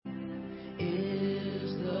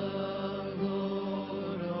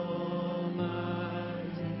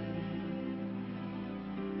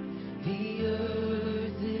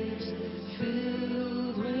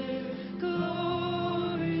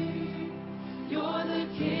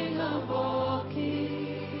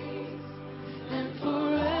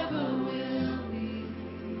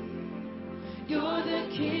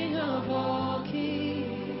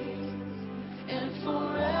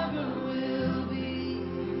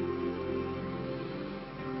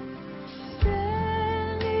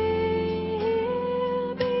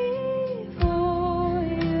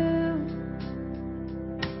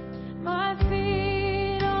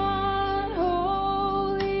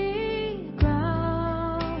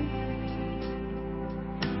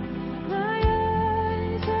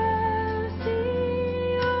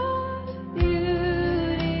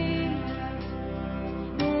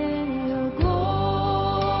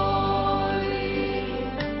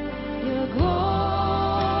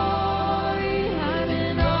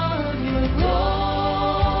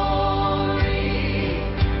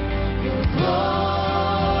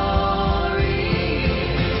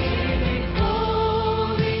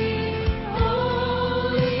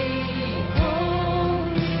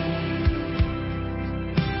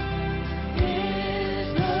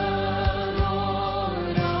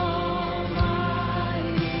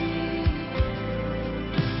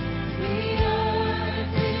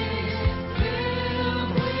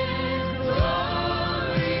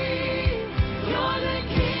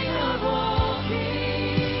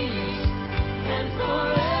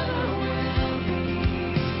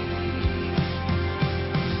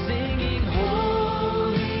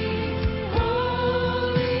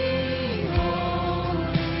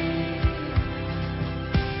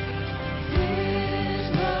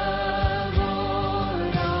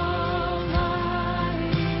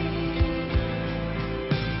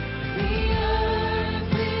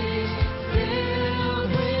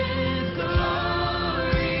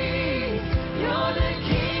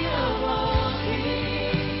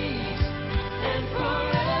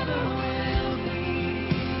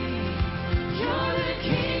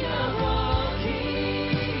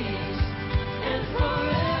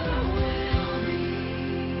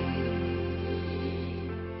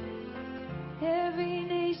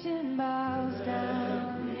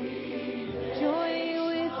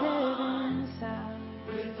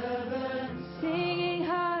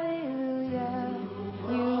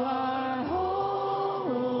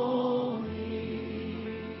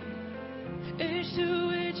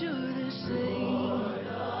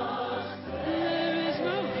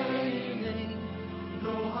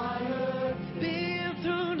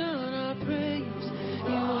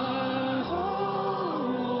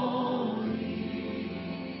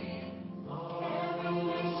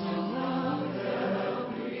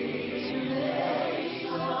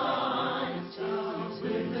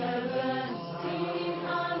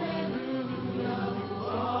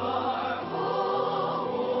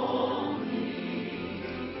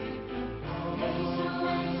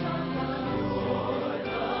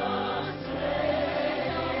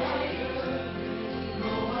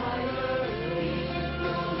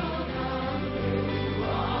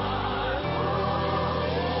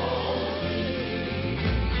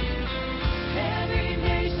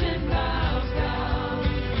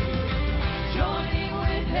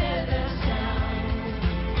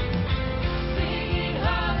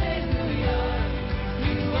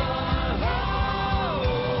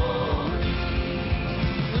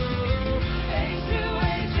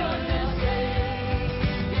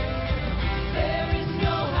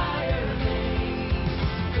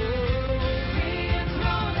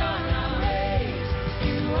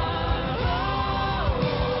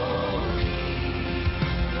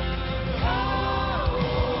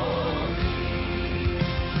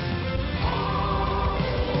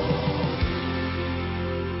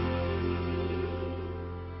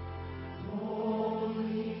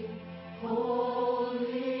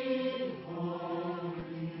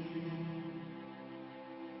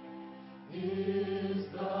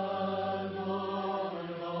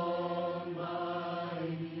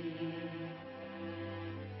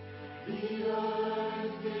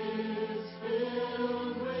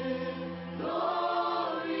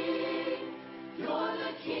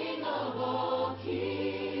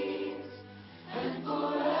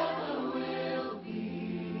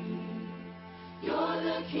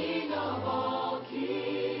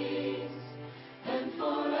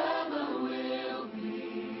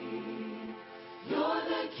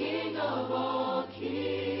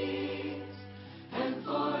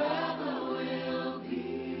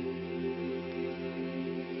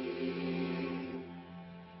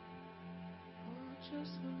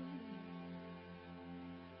Just one.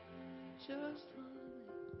 Just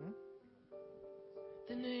one.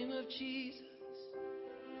 The name of Jesus.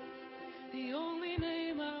 The only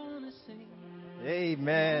name I want to sing.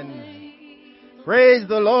 Amen. Praise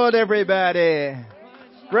the Lord, everybody.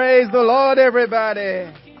 Praise the Lord,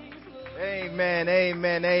 everybody. Amen,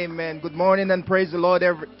 amen, amen. Good morning and praise the Lord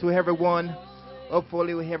to everyone.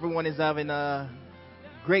 Hopefully everyone is having a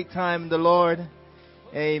great time in the Lord.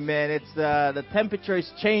 Amen. It's the temperature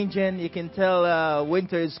is changing. You can tell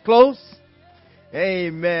winter is close.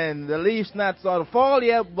 Amen. The leaves not sort of fall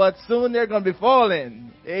yet, but soon they're going to be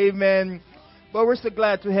falling. Amen. But we're so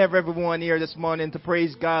glad to have everyone here this morning to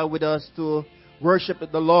praise God with us, to worship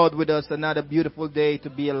the Lord with us. Another beautiful day to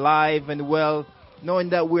be alive and well, knowing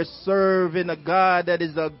that we're serving a God that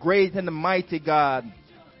is a great and a mighty God.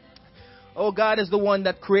 Oh, God is the one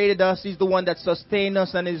that created us. He's the one that sustained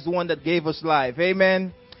us, and He's the one that gave us life.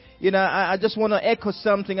 Amen. You know, I just want to echo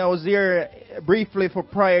something. I was here briefly for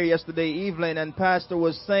prayer yesterday evening, and Pastor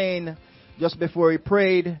was saying just before he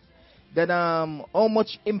prayed that how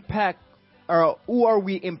much impact or who are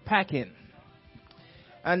we impacting?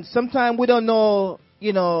 And sometimes we don't know,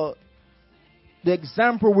 you know, the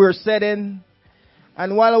example we're setting.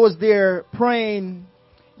 And while I was there praying,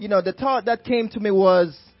 you know, the thought that came to me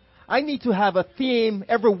was, I need to have a theme.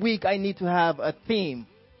 Every week I need to have a theme.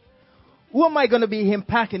 Who am I going to be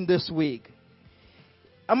impacting this week?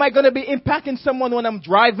 Am I going to be impacting someone when I'm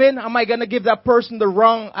driving? Am I going to give that person the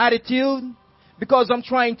wrong attitude because I'm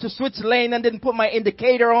trying to switch lane and didn't put my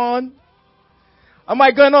indicator on? Am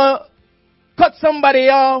I going to cut somebody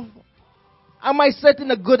off? Am I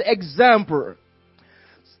setting a good example?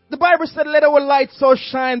 The Bible said, let our light so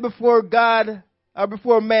shine before God or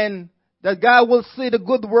before men that God will see the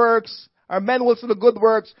good works, or men will see the good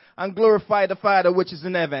works and glorify the Father which is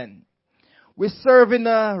in heaven. We're serving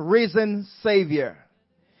a risen Savior.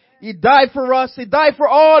 He died for us. He died for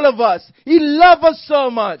all of us. He loved us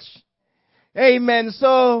so much. Amen.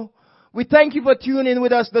 So we thank you for tuning in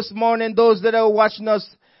with us this morning. Those that are watching us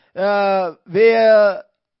via,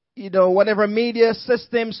 you know, whatever media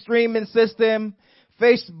system, streaming system,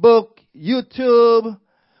 Facebook, YouTube,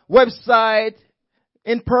 website,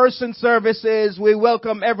 in-person services. We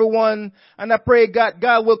welcome everyone, and I pray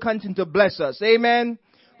God will continue to bless us. Amen.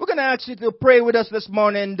 We're going to ask you to pray with us this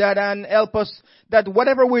morning and help us, that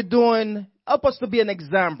whatever we're doing, help us to be an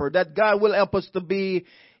example, that God will help us to be,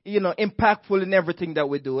 you know, impactful in everything that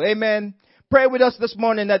we do. Amen. Pray with us this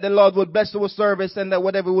morning that the Lord will bless our service and that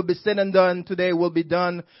whatever will be said and done today will be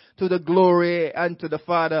done to the glory and to the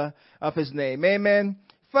Father of His name. Amen.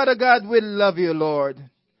 Father God, we love you, Lord.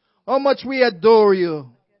 How much we adore you.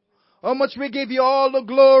 How much we give you all the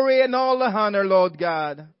glory and all the honor, Lord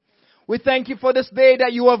God. We thank you for this day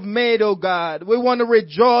that you have made, oh God. We want to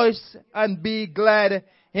rejoice and be glad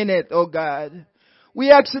in it, oh God.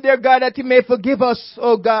 We ask you, dear God, that you may forgive us,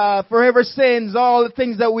 oh God, for every sins, all the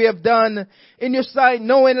things that we have done in your sight,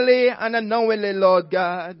 knowingly and unknowingly, Lord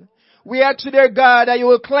God. We ask you, dear God, that you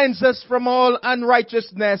will cleanse us from all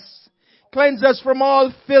unrighteousness. Cleanse us from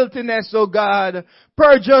all filthiness, oh God.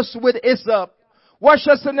 Purge us with hyssop. Wash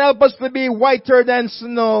us and help us to be whiter than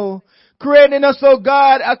snow. Create in us, O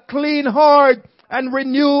God, a clean heart and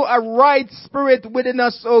renew a right spirit within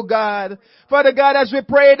us, O God. Father God, as we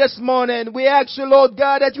pray this morning, we ask you, Lord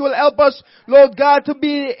God, that you will help us, Lord God, to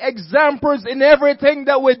be examples in everything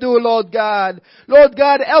that we do, Lord God. Lord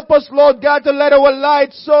God, help us, Lord God, to let our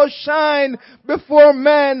light so shine before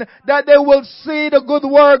men that they will see the good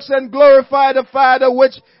works and glorify the Father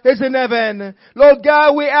which is in heaven. Lord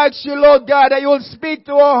God, we ask you, Lord God, that you will speak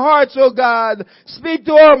to our hearts, oh God. Speak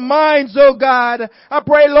to our minds, oh God. I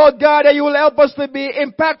pray, Lord God, that you will help us to be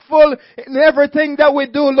impactful in everything that we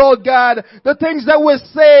do, Lord God. The things that we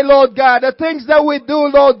say, Lord God. The things that we do,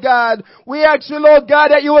 Lord God. We ask you, Lord God,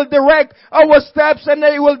 that you will direct our steps and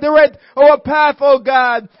that you will direct our path, oh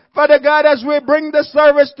God. Father God, as we bring the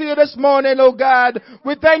service to you this morning, oh God,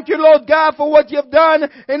 we thank you, Lord God, for what you've done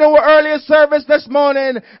in our earlier service this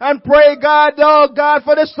morning. And pray, God, oh God,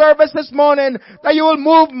 for the service this morning, that you will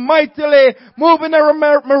move mightily, move in a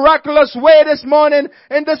miraculous way this morning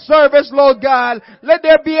in the service, Lord God. Let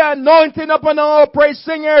there be an anointing upon our praise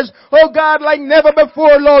singers, oh God, like never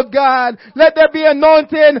before, Lord God. Let there be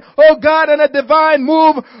anointing, oh God, and a divine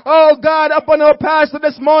move, oh God, upon our pastor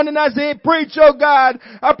this morning as he preach, oh God.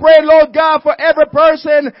 I pray, Lord God, for every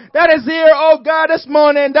person that is here, oh God, this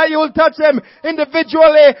morning, that you will touch them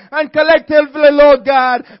individually and collectively, Lord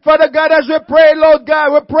God. Father God, as we pray, Lord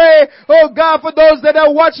God, we pray, oh God, for those that are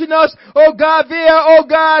watching us, oh God, via, oh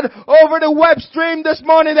God, over the web stream this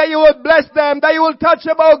morning, that you will bless them, that you will touch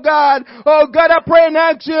them, oh God. Oh God, I pray and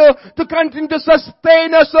ask you to continue to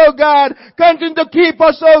sustain us, oh God. Continue to keep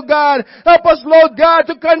us, oh God. Help us, Lord God,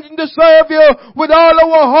 to continue to serve you with all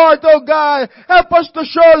our heart, oh God. Help us to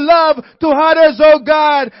show love to others, oh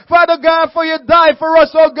God. Father God, for you died for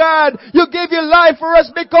us, oh God. You give your life for us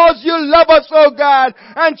because you love us, oh God.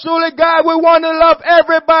 And truly, God, we want to love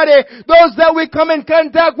everybody. Those that we come in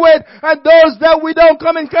contact with and those that we don't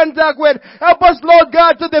come in contact with. Help us, Lord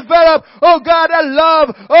God, to develop, oh God, a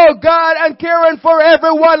love, oh God, and caring for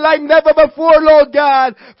everyone like never before, Lord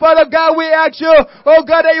God. Father God, we ask you, oh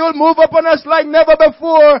God, that you will move upon us like never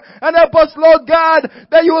before. And help us, Lord God,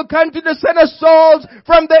 that you will continue to send us souls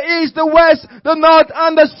from the east, the west, the north,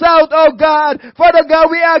 and the south, oh God. Father God,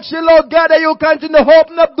 we ask you, Lord God, that you will continue to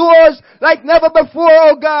open up doors like never before,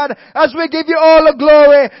 oh God, as we give you all the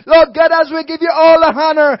glory. Lord God, as we give you all the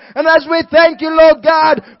honor, and as we thank you, Lord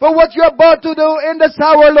God, for what you're about to do in this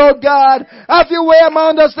hour, Lord God. Have your way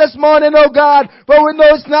among us this morning, oh God, for we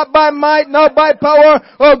know it's not by might, not by power,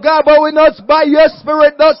 oh God, but we know it's by your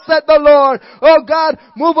Spirit, thus said the Lord. Oh God,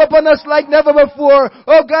 move upon us like never before.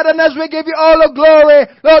 Oh God, and as we give you all the glory,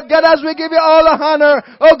 Lord God, as we give you all the honor,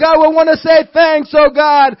 oh God, we want to say thanks, oh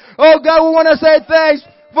God. Oh God, we want to say thanks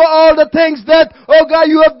for all the things that, oh God,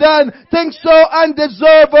 you have done. Things so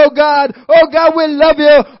undeserved, oh God. Oh God, we love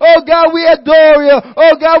you. Oh God, we adore you.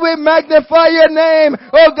 Oh God, we magnify your name.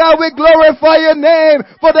 Oh God, we glorify your name.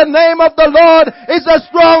 For the name of the Lord is a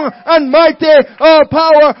strong and mighty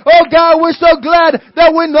power. Oh God, we're so glad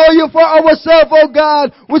that we know you for ourselves, oh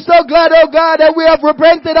God. We're so glad, oh God, that we have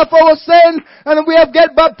repented of our sins and we have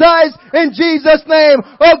get baptized in Jesus' name.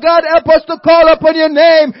 Oh God, help us to call upon your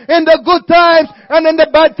name in the good times and in the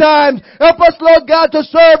bad times. Help us, Lord God, to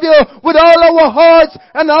serve you with all our hearts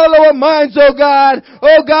and all our minds, oh God.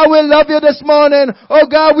 Oh God, we love you this morning. Oh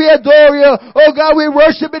God, we adore you. Oh God, we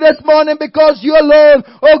worship you this morning because you alone,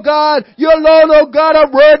 oh God, you alone, oh God,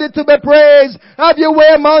 are worthy to be praised. Have your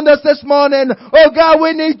way among us this morning. Oh God,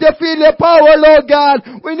 we need to feel your power, Lord God.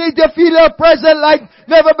 We need to feel your presence like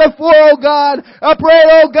never before, oh God. I pray,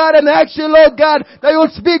 oh God, and ask you, Lord God, that you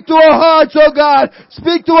will speak to our hearts, oh God.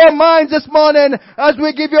 Speak to our minds this morning as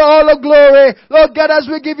we give you all the glory. Lord God, as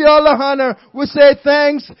we give you all the honor, we say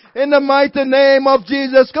thanks in the mighty name of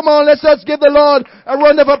Jesus. Come on, let's just give the Lord a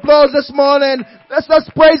round of applause this morning. Let's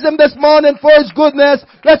just praise Him this morning for His goodness.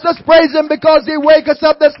 Let's just praise Him because He wake us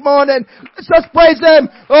up this morning. Let's just praise Him,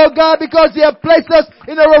 oh God, because He has placed us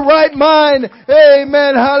in our right mind.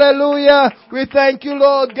 Amen. Hallelujah. We thank you,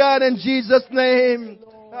 Lord God, in Jesus' name.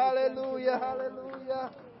 Hallelujah.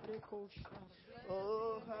 Hallelujah.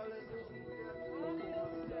 Oh, hallelujah.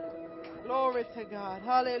 Glory to God.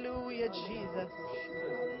 Hallelujah, Jesus.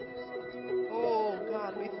 Oh,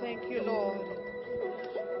 God, we thank you, Lord.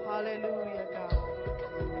 Hallelujah, God.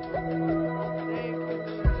 Thank you,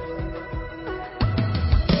 Jesus.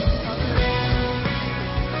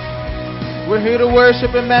 We're here to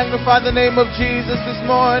worship and magnify the name of Jesus this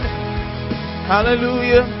morning.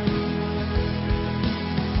 Hallelujah.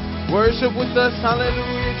 Worship with us.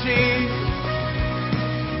 Hallelujah, Jesus.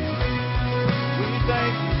 We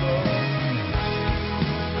thank you, Lord.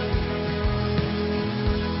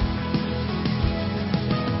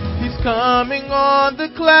 He's coming on the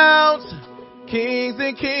clouds. Kings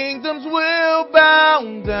and kingdoms will bow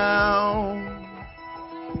down.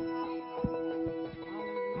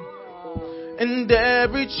 And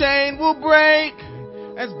every chain will break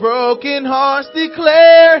as broken hearts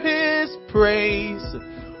declare His praise.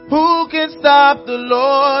 Who can stop the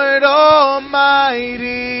Lord Almighty?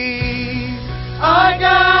 Our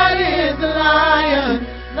God is the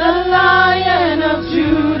Lion of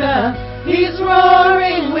Judah. He's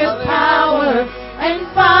roaring with power and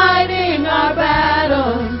fighting our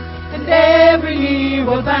battles, and every knee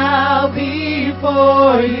will bow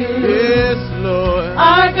before you. Yes, Lord.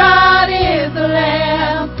 Our God is the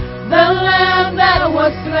Lamb that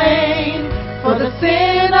was slain for the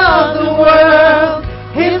sin of the world.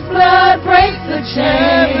 His blood breaks the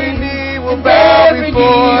chain. Every knee will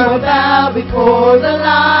bow before the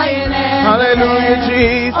Lion and Hallelujah, the Lamb.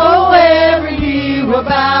 Jesus. Oh, every knee will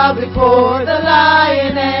bow before the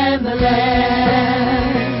Lion and the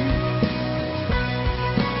Lamb.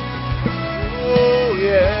 Oh,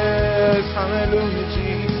 yes. Hallelujah,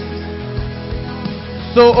 Jesus.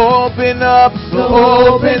 So open up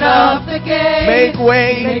the gate. Make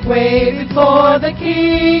way. Make way before the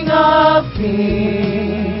King of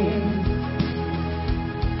Kings.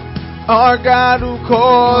 Our God who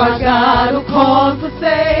calls to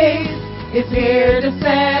save is here to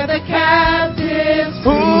set the captives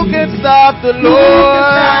free. Who can stop the Lord? Who can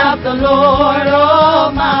stop the Lord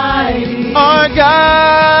Almighty? Our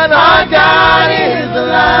God is the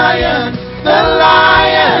Lion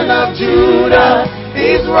of Judah.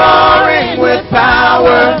 He's roaring with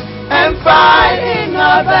power and fighting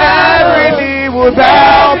our battle. Every knee will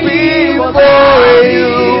bow before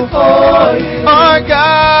you. Our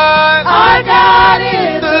God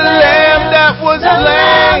is the Lamb that was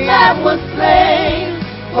slain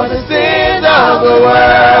for the sins of the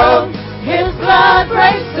world. His blood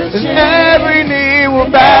breaks the chains. Every knee will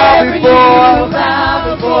bow before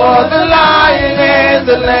the Lion and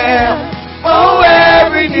the Lamb. Oh,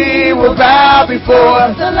 every knee will bow before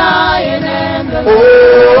the Lion and the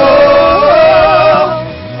Lamb.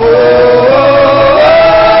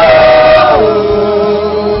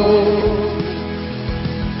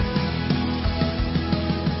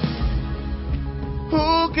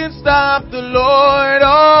 Who can stop the Lord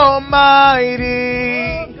Almighty?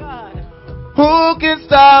 Who can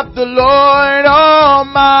stop the Lord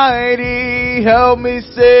Almighty? Help me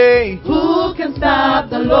say. Who can stop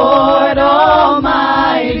the Lord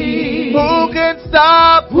Almighty? Who can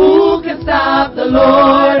stop the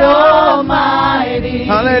Lord Almighty?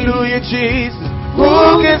 Hallelujah, Jesus.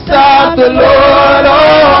 Who can stop the Lord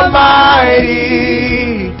Almighty?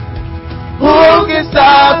 Who can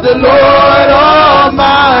stop the Lord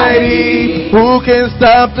Almighty? Who can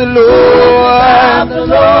stop the Lord? Who can stop the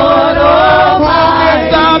Lord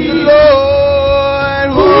Almighty?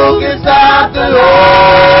 Who can stop the Lord?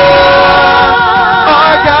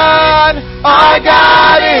 Our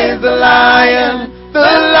God is the Lion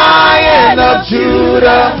of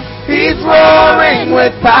Judah. He's roaring with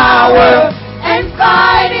power and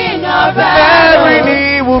fighting our battle. Every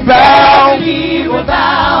knee will bow before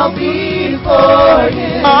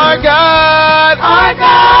Him. Our God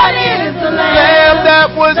is the Lamb that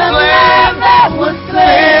was slain.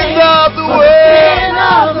 Sin of the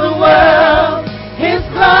world. His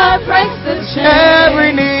blood breaks the chains.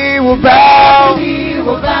 Every knee will bow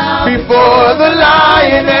before the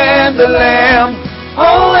Lion and the Lamb.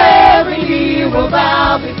 Oh, every knee will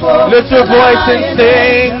bow before. Lift your voice and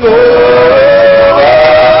sing. Oh,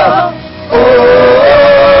 oh, oh.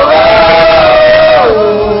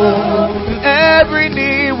 Every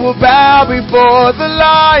knee will bow before the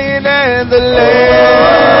Lion and the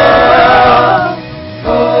Lamb.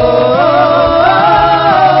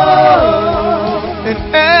 And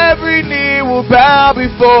every knee will bow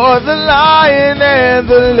before the Lion and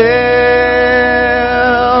the Lamb.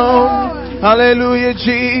 Hallelujah,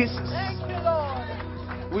 Jesus. Thank you, Lord.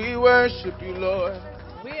 We worship you, Lord.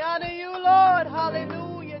 We honor you, Lord.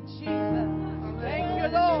 Hallelujah, Jesus. Thank you,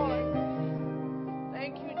 Lord.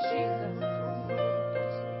 Thank you, Jesus.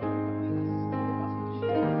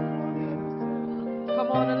 Come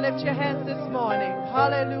on and lift your hands this morning.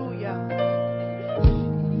 Hallelujah.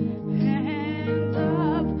 Hands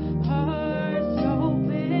up, hearts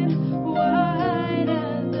open, wide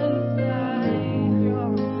as the sky.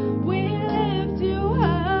 We lift you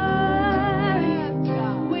high.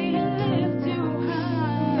 We lift you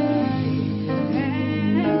high.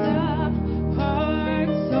 Hands up,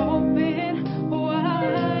 hearts open,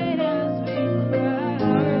 wide as we cry.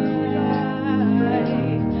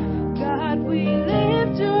 God, we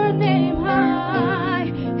lift your name high.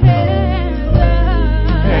 Hands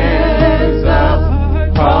up,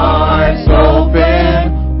 hearts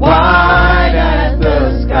open, wide as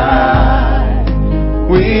the sky.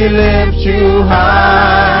 We lift you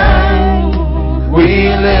high.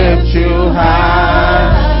 We lift you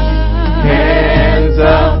high. Hands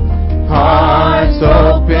up, hearts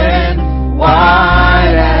open,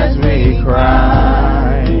 wide as we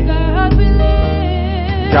cry.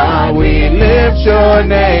 God, we lift your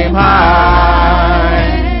name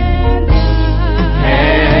high.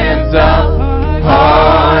 Hands up,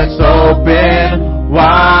 hearts open,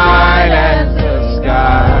 wide as the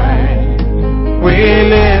sky. We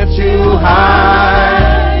lift you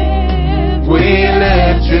high. We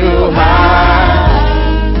lift you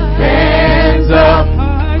high. Hands up,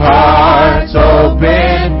 hearts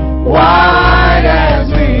open, wide as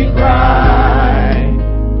we cry.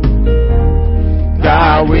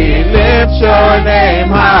 God, we lift your name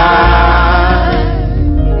high.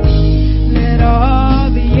 let all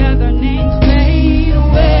the other names fade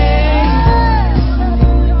away.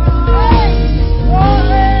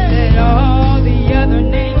 Let all the other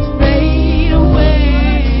names fade away.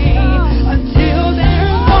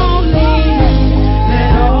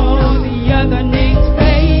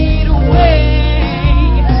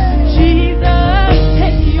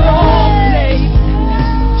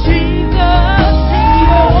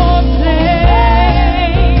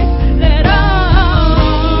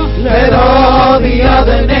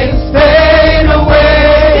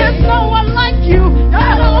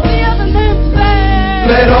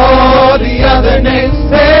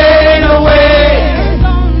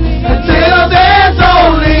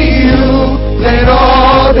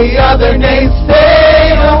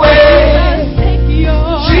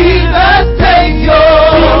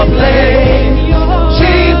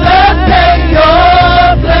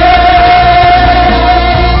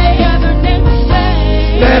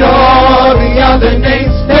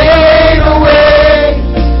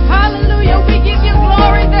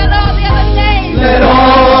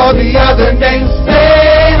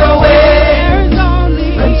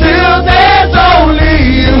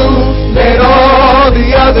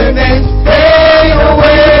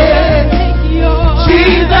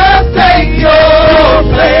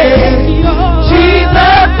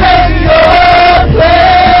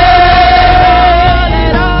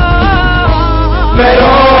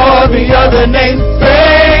 other names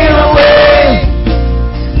fade away.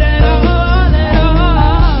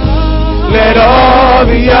 Let all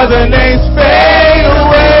the other names fade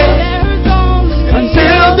away.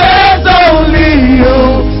 Until there's only you.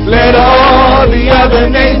 Let all the other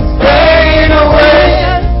names fade away.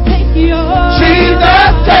 Jesus,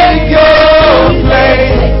 take your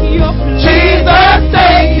place. Jesus,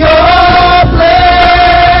 take your place.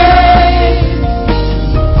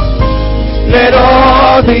 Let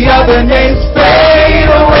all the other names fade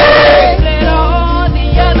away.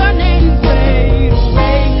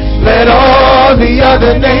 Let all the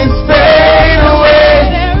other names fade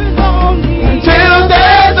away. Until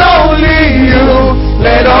there's only you.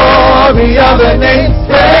 Let all the other names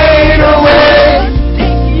fade away.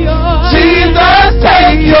 Jesus,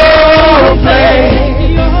 take your place.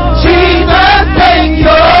 Jesus, take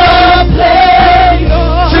your place.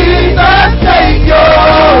 Jesus, take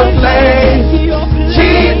your place.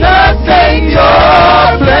 Jesus, take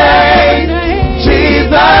your place.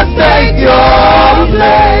 Jesus, take your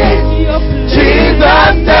place.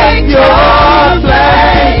 Jesus, take your place.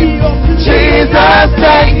 Jesus,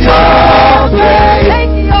 take your place.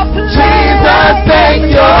 Jesus, take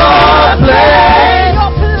your place.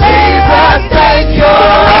 Jesus, take your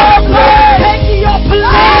place. Jesus,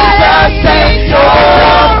 take your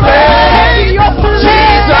place. Jesus,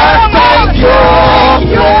 take your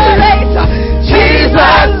place.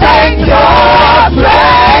 Jesus, take your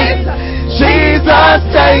place. Jesus,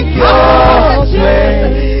 take your place.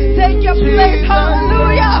 Take your place.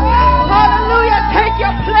 Hallelujah. Hallelujah. Take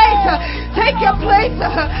your place. Take your place.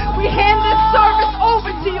 We hand this service over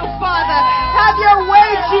to you, Father. Have your way,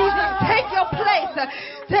 Jesus. Take your place.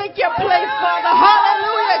 Take your place, Father.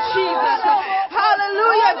 Hallelujah, Jesus.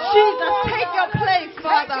 Hallelujah, Jesus. Take your place,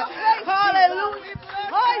 Father. Hallelujah.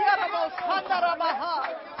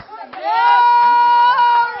 Glory.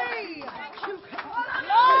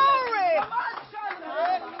 Glory.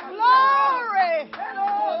 Glory.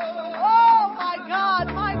 Oh, my God,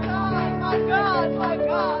 my God, my God, my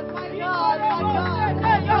God, my God, my God,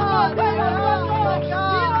 my God, my God, my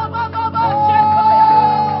God.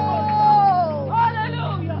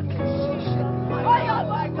 Hallelujah. My God,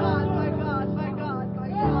 my God, my God, my God, my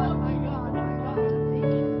God, my God, my God.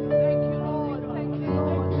 Thank you, Lord. Thank you,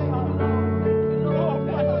 Lord. Thank you, Lord.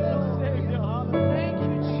 Thank you, Lord. Thank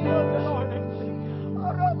you, Jesus.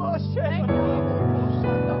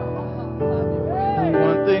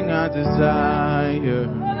 One thing I desire,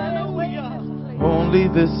 only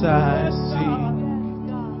this I seek,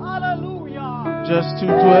 just to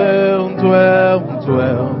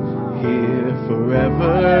dwell here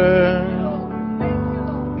forever.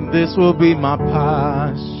 This will be my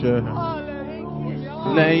posture,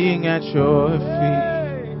 laying at your feet.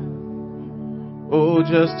 Oh,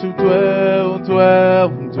 just to dwell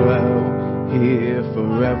here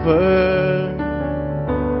forever.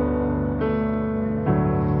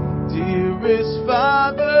 Dearest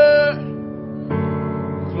Father,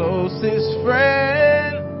 closest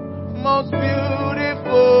friend, most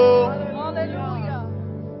beautiful,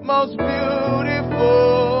 most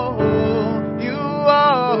beautiful, you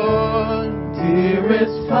are.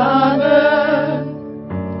 Dearest Father,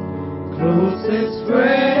 closest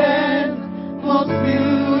friend, most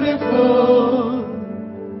beautiful,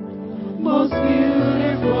 most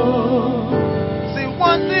beautiful. See,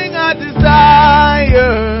 one thing I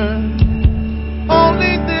desire,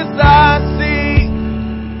 only this I seek,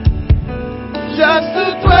 just to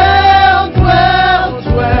dwell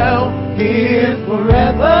here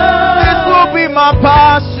forever. This will be my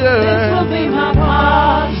posture,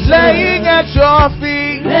 laying at your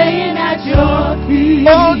feet,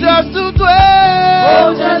 oh, just to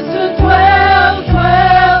dwell,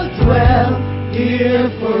 here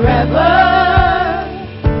forever.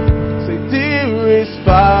 Say, dearest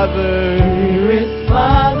Father,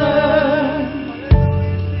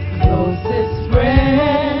 closest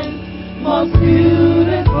friend, most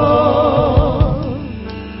beautiful,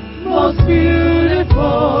 most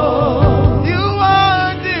beautiful. You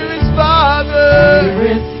are dearest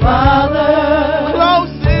Father,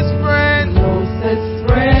 closest friend,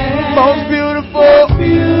 most beautiful,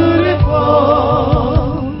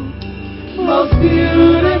 most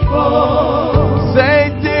beautiful. Say,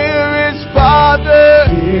 dearest Father,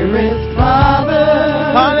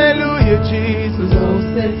 hallelujah, Jesus,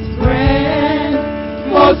 closest friend,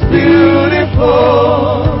 most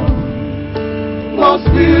beautiful, most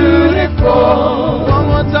beautiful. One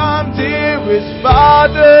more time, dearest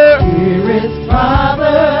Father,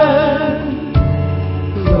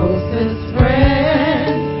 closest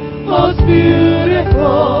friend, most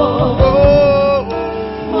beautiful,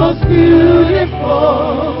 most beautiful.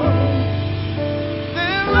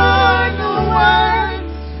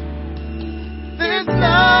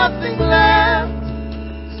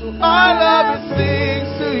 Our love it sings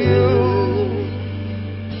to you.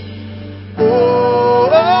 Oh,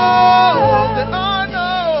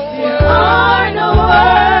 there are no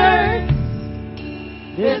words.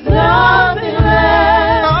 There's nothing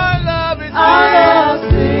left. Our love it Our love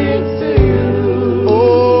sings to you.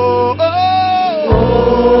 Oh, There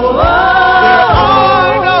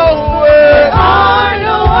are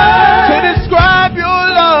no words to describe your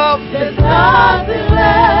love. There's nothing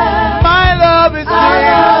left. My love is Our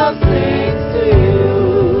love sings to you.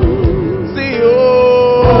 See, There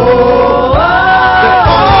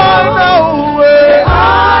are no words.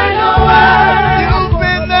 are no words. You've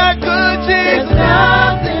been that good, There's Jesus.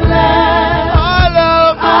 nothing left. Our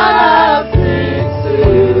love sings to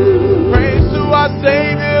you. praise to our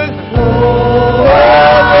Savior.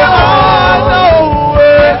 There are no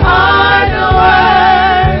words. are no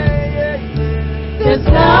words. There's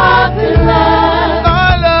nothing left.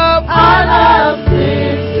 Our love. Our love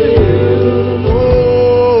sings to you.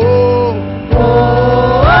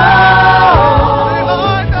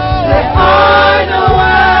 There are no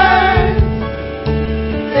words.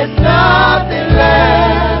 There's nothing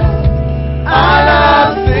left. Our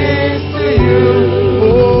love sings to you.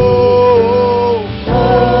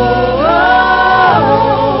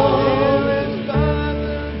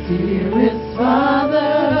 Dearest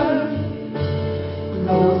Father,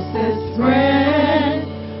 closest friend,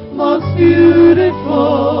 most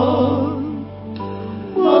beautiful,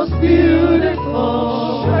 most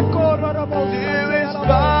beautiful. Dearest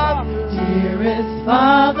Father. Dearest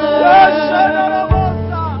Father,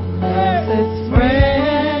 closest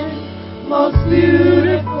friend, most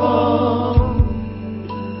beautiful,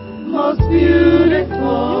 most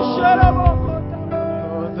beautiful.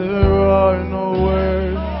 There are no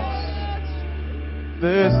words.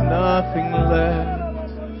 There's nothing left.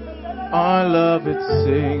 Our love it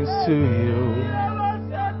sings to you.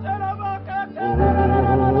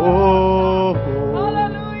 Oh,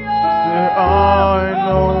 there are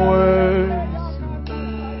no words.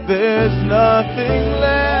 There's nothing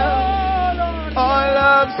left. Our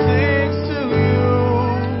love sings to you.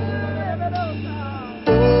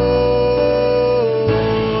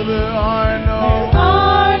 Oh, there are no words.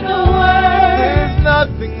 There's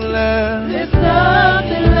nothing left. There's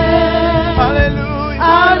nothing left. Hallelujah.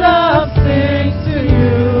 Our love sings to you.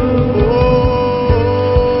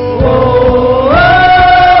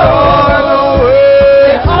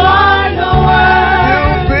 There are no words.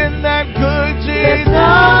 You've been that good, There's Jesus.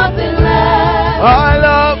 nothing left. Our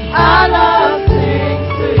love. Our love sings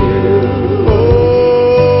to you.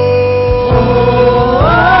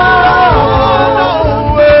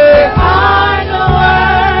 There are no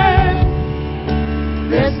words.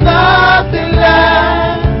 There's nothing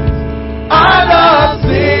left. Our love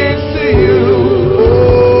sings to you.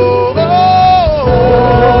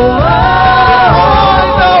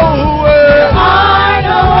 There are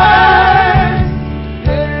no words.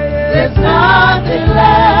 There's nothing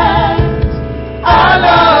left. Our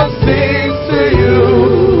love sings to you.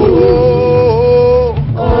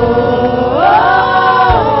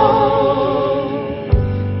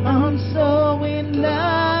 I'm so in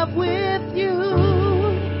love with you.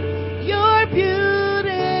 You're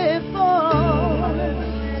beautiful,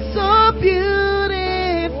 so beautiful.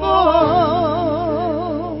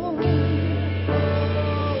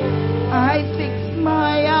 I fix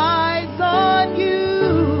my eyes on you.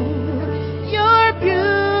 You're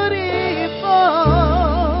beautiful,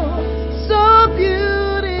 so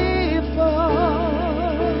beautiful.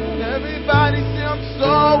 Everybody say I'm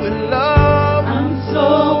so in love. I'm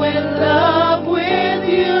so in love with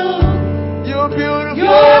you. You're beautiful.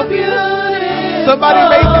 You're beautiful. Somebody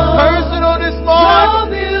make this personal this morning. So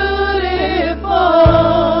beautiful.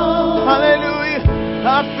 Hallelujah. I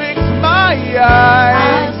fix my I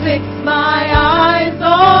eyes. fix my eyes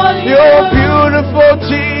on you. You're beautiful,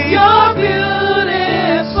 Jesus. You're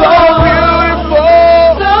beautiful. So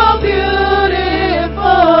beautiful. So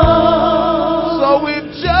beautiful. So with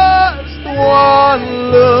just one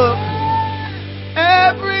look,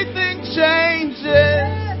 everything changes.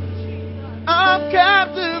 I'm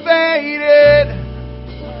captivated.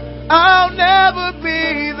 I'll never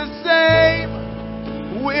be the same.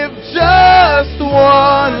 With just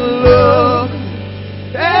one look,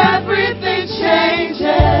 Everything changes.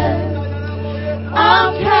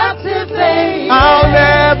 I'm captivated. I'll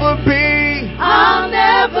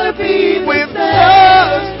never be the with same.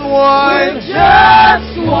 just one. With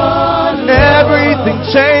just one look. Everything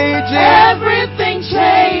changes. Everything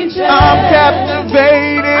changes. I'm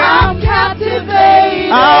captivated.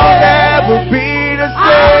 I'll never be the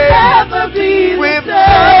same. With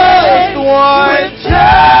just one. With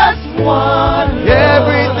just one look.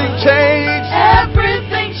 Everything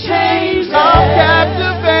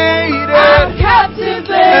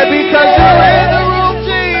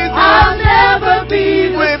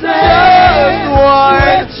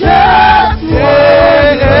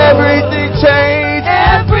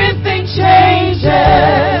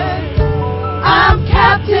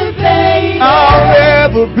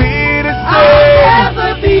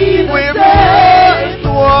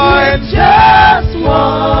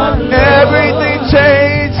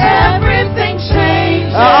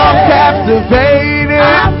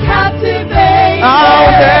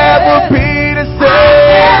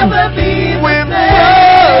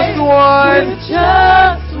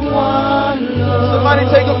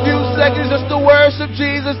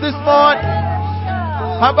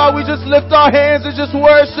How about we just lift our hands and just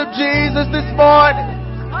worship Jesus this morning?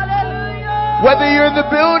 Whether you're in the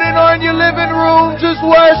building or in your living room, just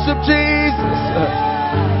worship Jesus.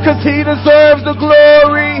 Because He deserves the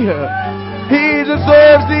glory. He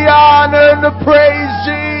deserves the honor and the praise,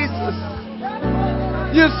 Jesus.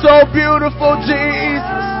 You're so beautiful,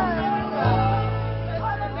 Jesus.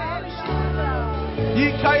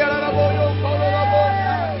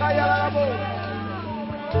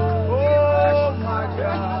 Oh my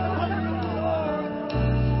God.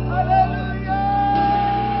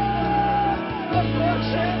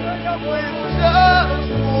 With just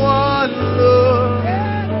one look.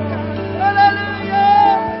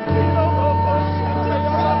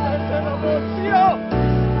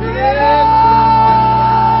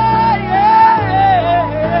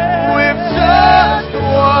 With just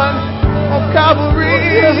one. On Calvary,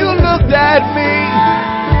 you looked at me.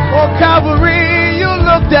 On Calvary, you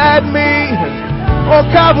looked at me. On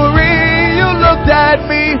Calvary, you looked at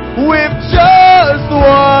me with just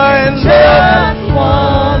one look.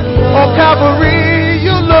 On Calvary,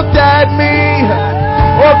 you looked at me.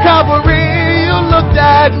 On Calvary, you looked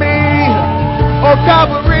at me. On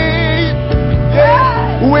Calvary,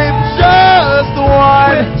 yeah, with just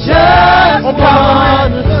one.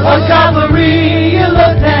 On Calvary, you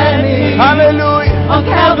looked at me. Hallelujah. On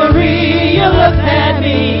Calvary, you looked at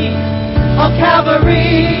me. On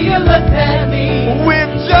Calvary, you looked at me. With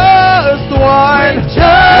just one.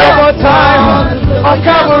 One more time. On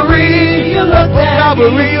Calvary, you looked at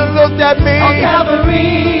Calvary, you looked at me. On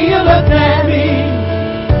Calvary, you looked at me.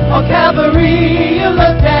 On Calvary, you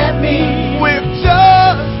looked at me. With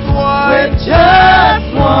just one. With just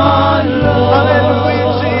one look.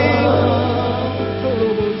 Hallelujah, Jesus.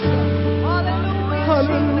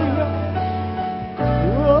 Hallelujah.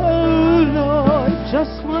 Oh Lord,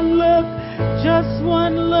 just one look. Just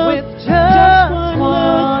one look. With just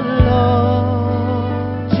one look.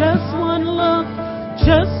 Just one look.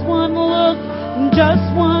 Just one look.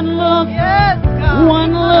 Just one look. Yes, God.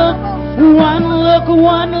 One look. One look.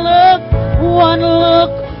 One look. One look.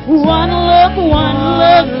 One look. One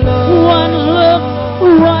look. One look.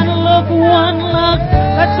 One look. One look.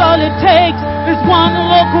 That's all it takes is one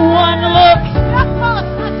look. One look.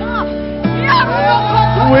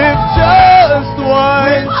 With just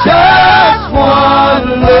one. Just one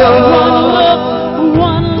look.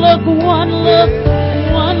 One look. One look.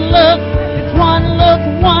 One look. It's one look.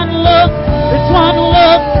 One look. It's one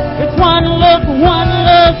look. It's one look. One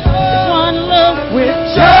look. It's one look. With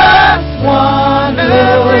just one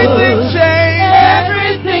look. Everything changes.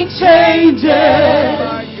 Everything changes.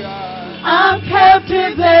 I'm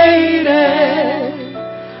captivated.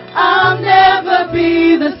 I'll never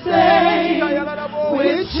be the same.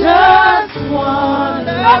 With just one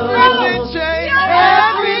look. Everything changes.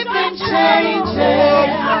 Everything changes. Oh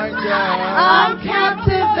my God. I'm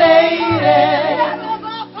captivated.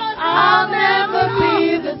 I'll never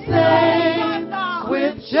be the same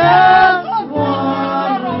with just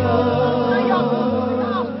one look.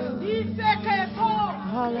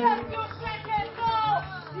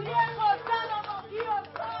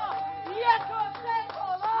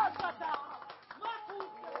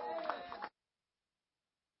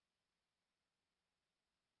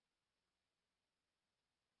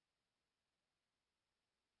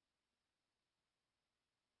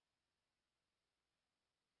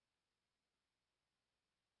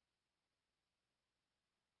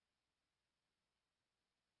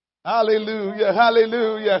 Hallelujah,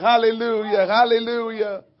 hallelujah, hallelujah,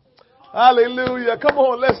 hallelujah, hallelujah. Come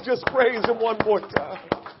on, let's just praise Him one more time.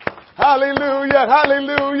 Hallelujah,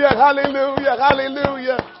 hallelujah, hallelujah,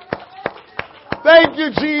 hallelujah. Thank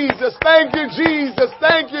you, Jesus. Thank you, Jesus.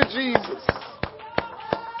 Thank you, Jesus.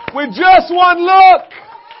 With just one look,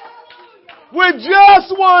 with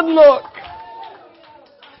just one look,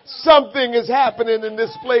 something is happening in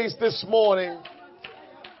this place this morning.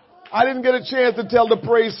 I didn't get a chance to tell the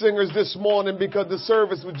praise singers this morning because the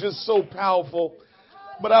service was just so powerful.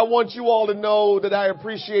 But I want you all to know that I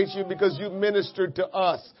appreciate you because you ministered to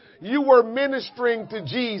us. You were ministering to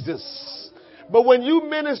Jesus. But when you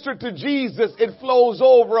minister to Jesus, it flows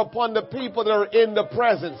over upon the people that are in the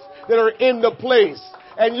presence, that are in the place.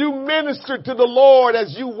 And you minister to the Lord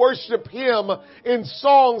as you worship Him in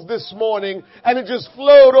songs this morning. And it just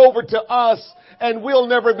flowed over to us. And we'll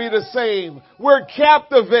never be the same. We're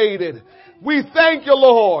captivated. We thank you,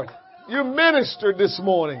 Lord. You ministered this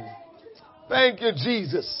morning. Thank you,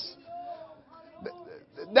 Jesus.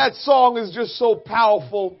 That song is just so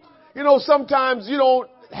powerful. You know, sometimes you don't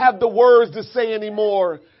have the words to say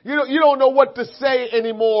anymore. You don't know what to say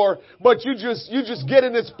anymore, but you just get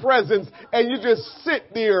in His presence and you just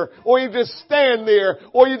sit there, or you just stand there,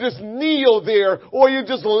 or you just kneel there, or you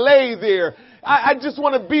just lay there. I just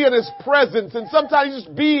want to be in His presence. And sometimes you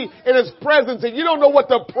just be in His presence and you don't know what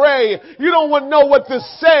to pray. You don't want to know what to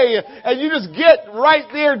say. And you just get right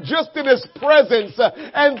there just in His presence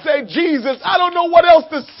and say, Jesus, I don't know what else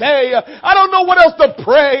to say. I don't know what else to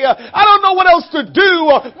pray. I don't know what else to do.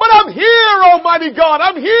 But I'm here, Almighty God.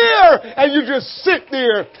 I'm here. And you just sit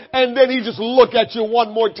there. And then He just look at you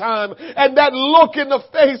one more time. And that look in the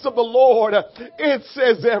face of the Lord, it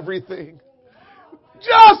says everything.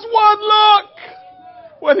 Just one look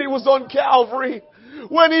when He was on Calvary,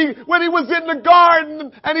 when he was in the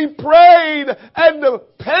garden and He prayed and the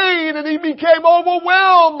pain and He became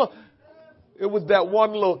overwhelmed. It was that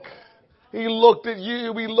one look. He looked at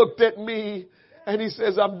you, He looked at me, and He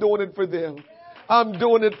says, I'm doing it for them. I'm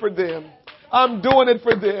doing it for them. I'm doing it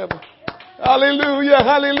for them. Hallelujah,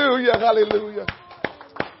 hallelujah, hallelujah.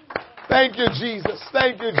 Thank you, Jesus.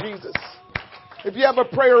 Thank you, Jesus. If you have a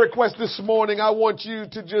prayer request this morning, I want you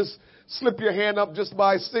to just slip your hand up just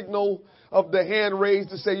by signal of the hand raised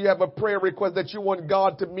to say you have a prayer request that you want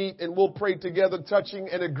God to meet, and we'll pray together, touching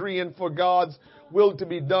and agreeing for God's will to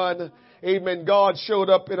be done. Amen. God showed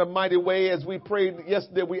up in a mighty way as we prayed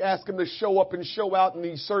yesterday. We asked Him to show up and show out, and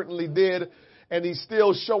He certainly did. And He's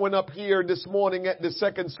still showing up here this morning at the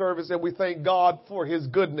second service, and we thank God for His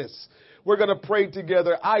goodness. We're going to pray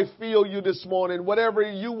together. I feel you this morning. Whatever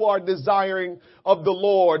you are desiring of the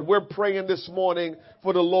Lord, we're praying this morning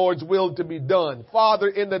for the Lord's will to be done. Father,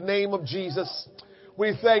 in the name of Jesus,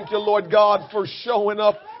 we thank you, Lord God, for showing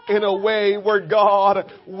up in a way where,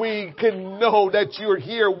 God, we can know that you're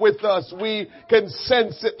here with us. We can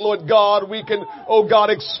sense it, Lord God. We can, oh God,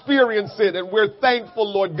 experience it. And we're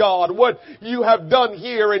thankful, Lord God. What you have done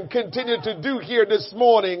here and continue to do here this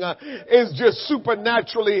morning is just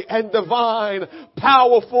supernaturally and divine,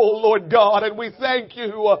 powerful, Lord God. And we thank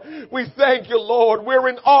you. We thank you, Lord. We're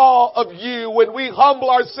in awe of you, and we humble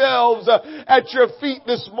ourselves at your feet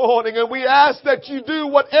this morning. And we ask that you do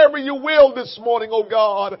whatever you will this morning, oh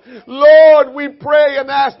God. Lord, we pray and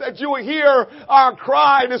ask that you will hear our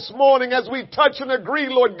cry this morning as we touch and agree,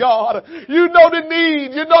 Lord God. You know the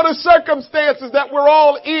need. You know the circumstances that we're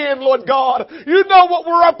all in, Lord God. You know what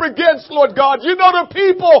we're up against, Lord God. You know the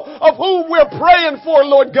people of whom we're praying for,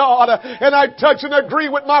 Lord God. And I touch and agree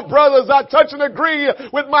with my brothers. I touch and agree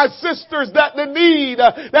with my sisters that the need,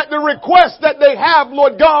 that the request that they have,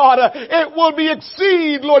 Lord God, it will be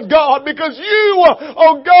exceed, Lord God, because you,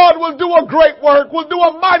 oh God, will do a great work, will do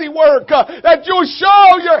a mighty work, that you'll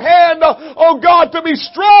show your hand, oh God, to be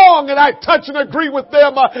strong. And I touch and agree with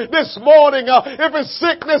them this morning. If it's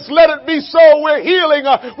sickness, let it be so, where healing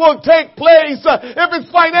will take place. If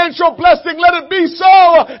it's financial blessing, let it be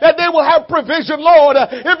so, that they will have provision, Lord.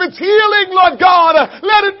 If it's healing, Lord God,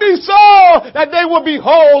 let it be so, that they will be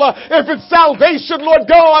whole. If it's salvation, Lord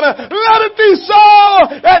God, let it be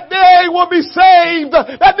so, that they will be saved,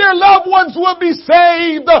 that their loved ones will be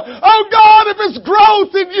saved. Oh God, if it's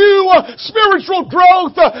growth in you, spiritual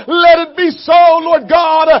growth, let it be so, Lord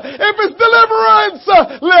God. If it's deliverance,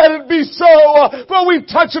 let it be so. For we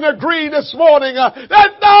touch and agree this morning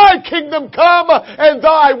that thy kingdom come and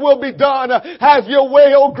thy will be done. Have your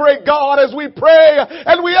way, oh great God, as we pray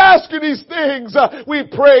and we ask you these things. We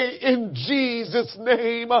pray in Jesus'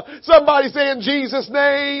 name. Somebody say in Jesus'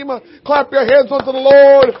 name. Clap your hands unto the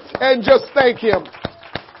Lord and just thank Him.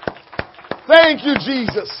 Thank you,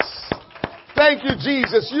 Jesus. Thank you,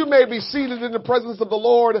 Jesus. You may be seated in the presence of the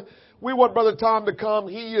Lord. We want Brother Tom to come.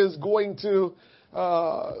 He is going to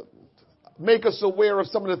make us aware of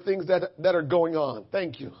some of the things that are going on.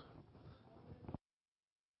 Thank you.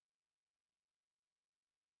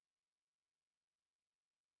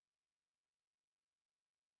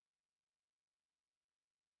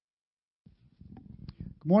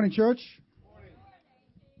 Good morning, church. Good morning.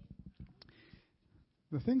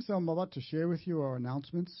 The things I'm about to share with you are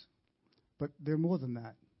announcements, but they're more than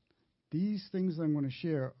that. These things I'm going to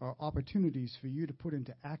share are opportunities for you to put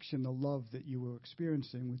into action the love that you were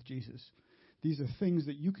experiencing with Jesus. These are things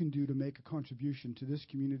that you can do to make a contribution to this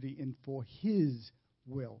community and for His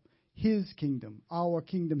will, His kingdom, our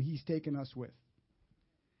kingdom He's taken us with.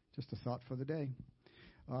 Just a thought for the day.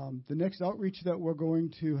 The next outreach that we're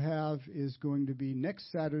going to have is going to be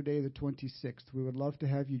next Saturday, the 26th. We would love to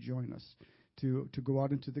have you join us to go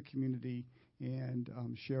out into the community and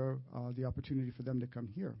share the opportunity for them to come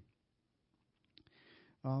here.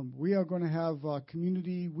 We are going to have a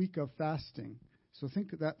community week of fasting, so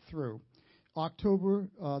think that through. October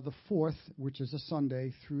the 4th, which is a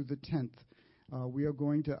Sunday, through the 10th. we are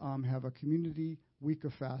going to have a community week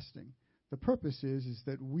of fasting. The purpose is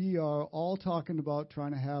that we are all talking about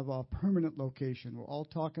trying to have a permanent location. We're all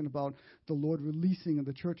talking about the Lord releasing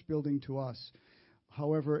the church building to us.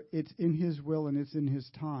 However, it's in His will and it's in His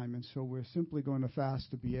time, and so we're simply going to fast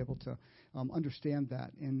to be able to understand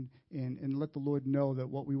that and let the Lord know that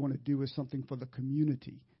what we want to do is something for the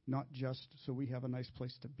community, not just so we have a nice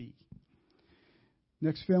place to be.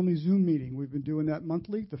 Next family Zoom meeting. We've been doing that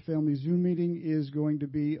monthly. The family Zoom meeting is going to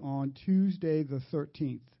be on Tuesday the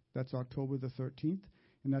 13th. That's October the 13th,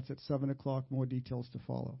 and that's at 7 o'clock. More details to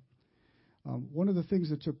follow. One of the things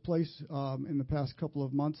that took place in the past couple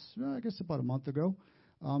of months, I guess about a month ago,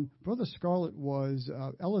 Brother Scarlett was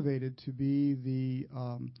elevated to be the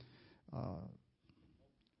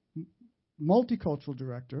multicultural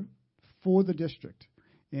director for the district.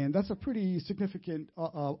 And that's a pretty significant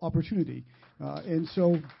opportunity. And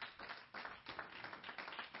so,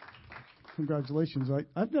 congratulations.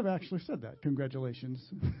 I've never actually said that. Congratulations.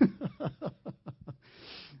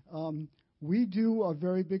 We do a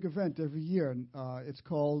very big event every year. It's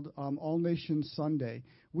called All Nations Sunday.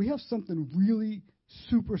 We have something really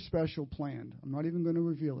super special planned. I'm not even going to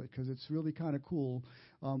reveal it because it's really kind of cool.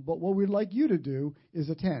 But what we'd like you to do is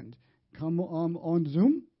attend. Come on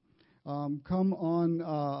Zoom. Come on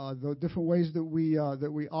the different ways that we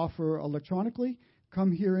offer electronically.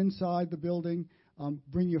 Come here inside the building.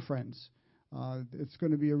 Bring your friends. It's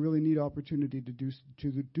going to be a really neat opportunity to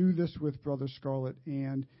do this with Brother Scarlett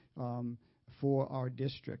and for our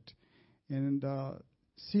district. And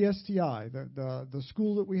CSTI, the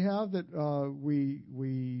school that we have that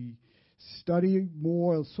we study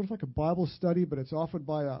more, sort of like a Bible study, but it's offered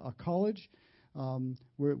by a college.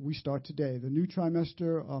 Where we start today. The new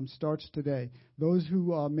trimester starts today. Those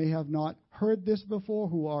who may have not heard this before,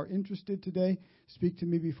 who are interested today, speak to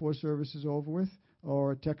me before service is over with,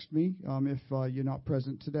 or text me if you're not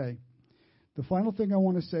present today. The final thing I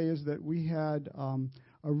want to say is that we had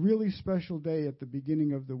a really special day at the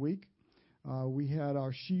beginning of the week. We had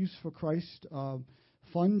our Sheaves for Christ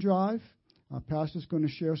fund drive. Pastor's going to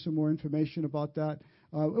share some more information about that.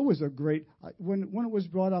 It was a great, when it was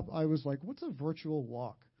brought up, I was like, what's a virtual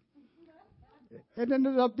walk? It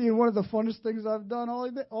ended up being one of the funnest things I've done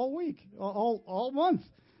all week, all month.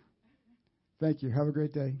 Thank you. Have a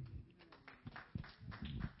great day.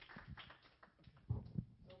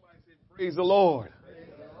 Somebody say, praise the Lord.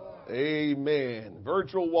 Amen.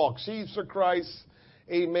 Virtual walk. Sheaves for Christ.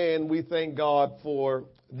 Amen. We thank God for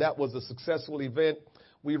that was a successful event.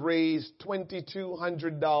 We raised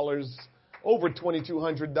 $2,200, over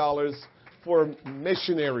 $2,200 for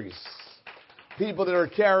missionaries, people that are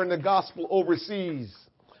carrying the gospel overseas.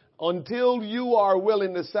 Until you are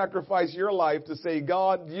willing to sacrifice your life to say,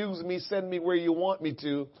 God, use me, send me where you want me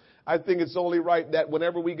to, I think it's only right that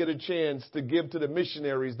whenever we get a chance to give to the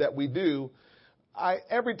missionaries that we do,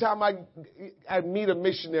 every time I meet a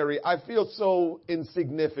missionary, I feel so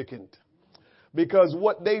insignificant. Because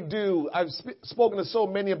what they do, I've spoken to so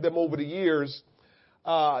many of them over the years,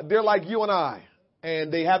 they're like you and I. And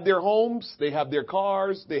they have their homes, they have their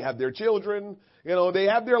cars, they have their children, they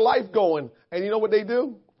have their life going. And you know what they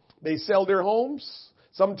do? They sell their homes.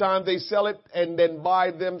 Sometimes they sell it and then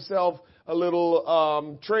buy themselves a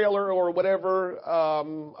little trailer or whatever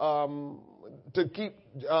to keep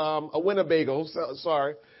a Winnebago,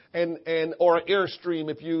 or an Airstream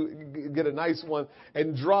if you get a nice one,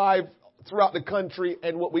 and drive throughout the country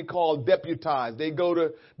and what we call deputize. They go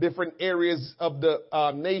to different areas of the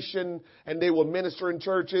nation and they will minister in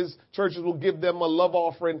churches. Churches will give them a love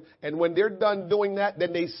offering. And when they're done doing that,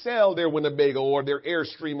 then they sell their Winnebago or their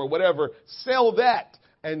Airstream or whatever. Sell that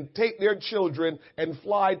and take their children and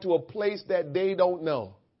fly to a place that they don't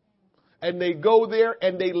know. And they go there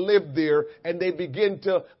and they live there and they begin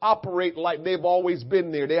to operate like they've always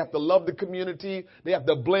been there. They have to love the community. They have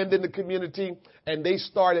to blend in the community. And they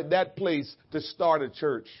start at that place to start a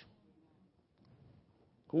church.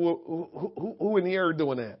 Who in here are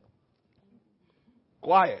doing that?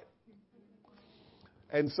 Quiet.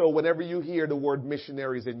 And so whenever you hear the word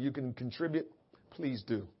missionaries and you can contribute, please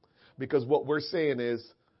do. Because what we're saying is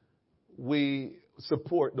we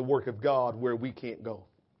support the work of God where we can't go.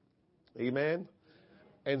 Amen.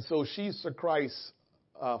 And so Sheaves for Christ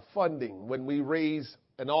funding, when we raise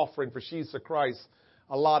an offering for Sheaves for Christ,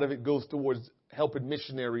 a lot of it goes towards helping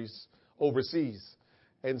missionaries overseas.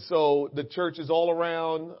 And so the churches all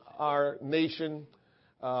around our nation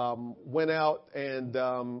went out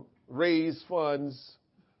and raised funds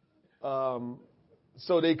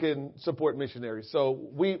so they can support missionaries. So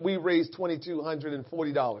we raised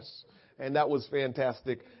 $2,240, and that was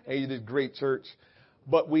fantastic. And you did great, church.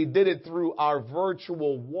 but we did it through our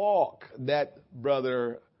virtual walk that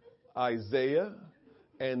Brother Isaiah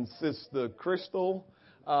and Sister Crystal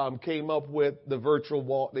came up with the virtual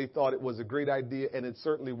walk. They thought it was a great idea, and it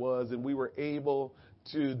certainly was. And we were able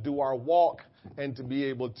to do our walk and to be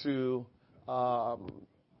able to,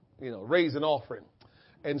 raise an offering.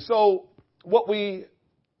 And so what we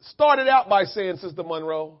started out by saying, Sister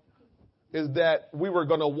Monroe, is that we were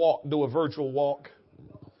going to do a virtual walk.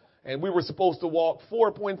 And we were supposed to walk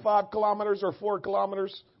 4.5 kilometers or 4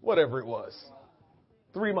 kilometers, whatever it was.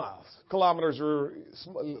 3 miles. Kilometers are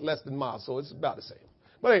less than miles, so it's about the same.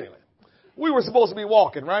 But anyway, we were supposed to be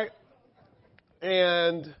walking, right?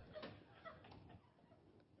 And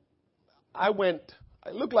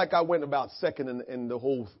it looked like I went about second in the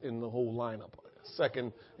whole lineup.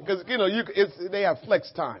 Second, because, they have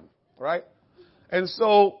flex time, right? And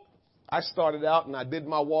so I started out and I did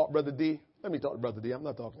my walk, Brother D. Let me talk to Brother D. I'm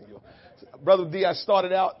not talking to you. Brother D, I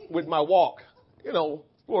started out with my walk, of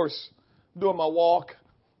course, doing my walk.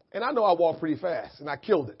 And I know I walk pretty fast, and I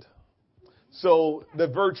killed it. So the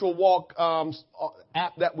virtual walk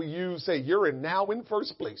app that we use say, you're now in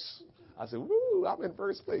first place. I said, woo, I'm in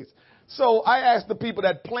first place. So I asked the people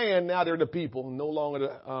that plan, now they're the people, no longer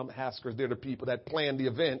the Haskers, they're the people that plan the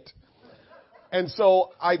event. And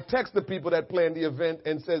so I text the people that plan the event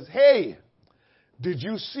and says, hey, did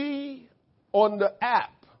you see on the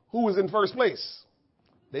app who was in first place?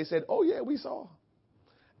 They said, oh, yeah, we saw.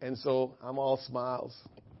 And so I'm all smiles.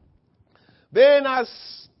 Then I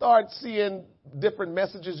start seeing different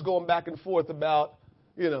messages going back and forth about,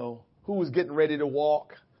 who was getting ready to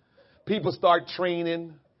walk. People start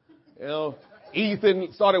training.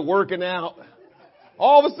 Ethan started working out.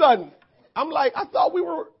 All of a sudden, I'm like, I thought we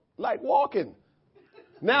were like walking.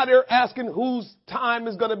 Now they're asking whose time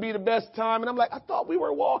is going to be the best time. And I'm like, I thought we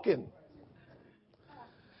were walking.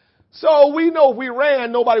 So we know if we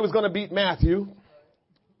ran, nobody was going to beat Matthew.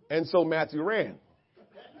 And so Matthew ran.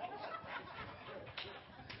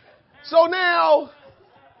 So now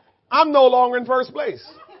I'm no longer in first place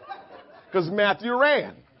because Matthew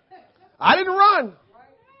ran. I didn't run.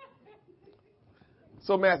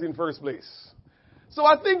 So Matthew in first place. So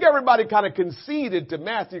I think everybody kind of conceded to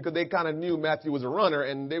Matthew because they kind of knew Matthew was a runner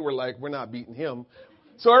and they were like, we're not beating him.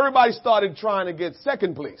 So everybody started trying to get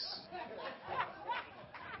second place.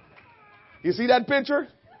 You see that picture?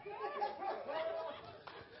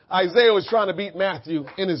 Isaiah was trying to beat Matthew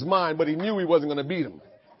in his mind, but he knew he wasn't going to beat him.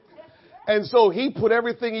 And so he put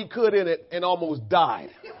everything he could in it and almost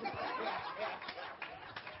died.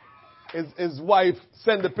 His wife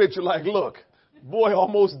sent the picture like, look, boy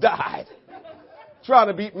almost died trying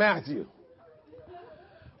to beat Matthew.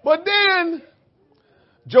 But then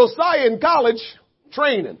Josiah in college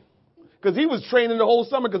training because he was training the whole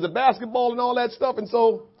summer because of basketball and all that stuff. And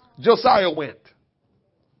so Josiah went.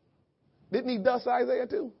 Didn't he dust Isaiah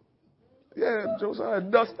too? Yeah, Josiah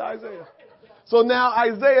dust Isaiah. So now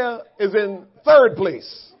Isaiah is in third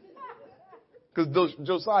place because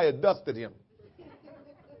Josiah dusted him.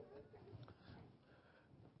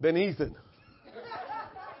 Then Ethan.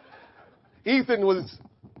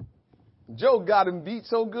 Joe got him beat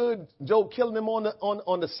so good. Joe killed him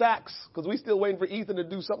on the sax because we still waiting for Ethan to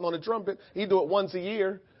do something on the trumpet. He do it once a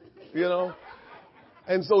year,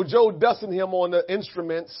 And so Joe dusting him on the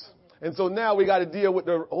instruments. And so now we got to deal with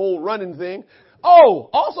the whole running thing. Oh,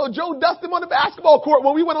 also Joe dusted him on the basketball court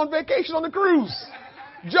when we went on vacation on the cruise.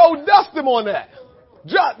 Joe dusted him on that.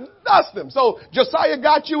 Dust him. So Josiah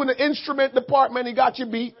got you in the instrument department. He got you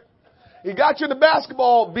beat. He got you in the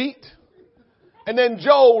basketball beat. And then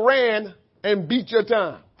Joe ran and beat your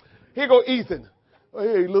time. Here go Ethan.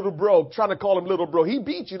 Hey, little bro. Trying to call him little bro. He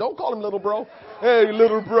beat you. Don't call him little bro. Hey,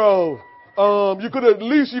 little bro. At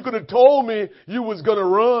least you could have told me you was going to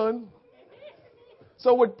run.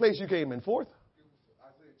 So what place you came in? Fourth?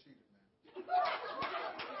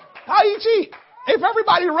 How you cheat? If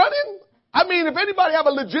everybody running, if anybody have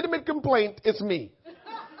a legitimate complaint, it's me.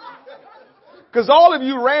 Because all of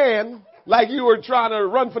you ran like you were trying to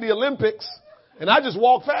run for the Olympics, and I just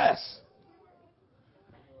walked fast.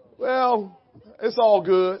 Well, it's all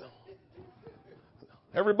good.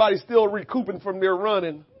 Everybody's still recouping from their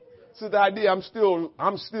running. This is the idea. I'm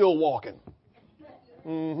still walking.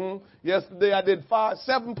 Yesterday I did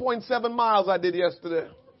 7.7 miles I did yesterday.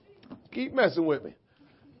 Keep messing with me.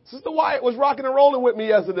 Sister Wyatt was rocking and rolling with me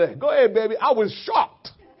yesterday. Go ahead, baby. I was shocked.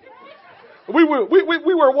 We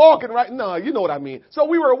were walking, right? No, you know what I mean. So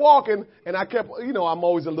we were walking, and I kept, I'm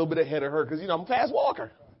always a little bit ahead of her because, I'm a fast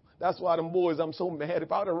walker. That's why them boys, I'm so mad.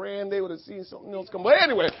 If I would have ran, they would have seen something else come. But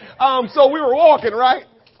anyway, so we were walking, right?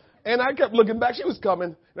 And I kept looking back. She was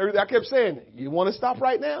coming. I kept saying, you want to stop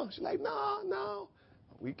right now? She's like, no.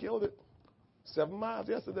 we killed it. 7 miles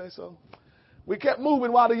yesterday, so we kept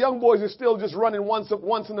moving while the young boys are still just running once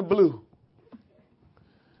in the blue.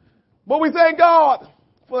 But we thank God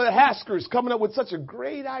for the Haskers coming up with such a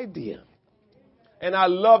great idea. And I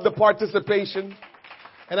love the participation,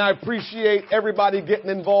 and I appreciate everybody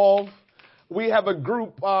getting involved. We have a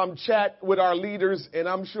group chat with our leaders, and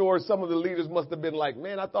I'm sure some of the leaders must have been like,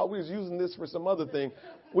 man, I thought we was using this for some other thing.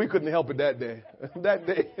 We couldn't help it that day. That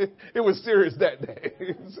day, it was serious that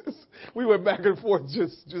day. We went back and forth,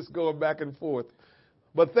 just going back and forth.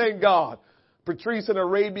 But thank God. Patrice in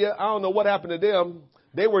Arabia, I don't know what happened to them.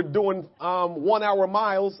 They were doing 1 hour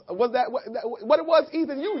miles. Was that what it was,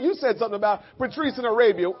 Ethan? You said something about Patrice in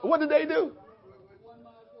Arabia. What did they do?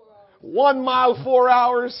 1 mile, 4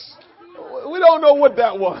 hours. We don't know what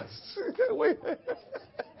that was.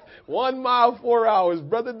 1 mile, 4 hours.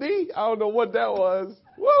 Brother D, I don't know what that was.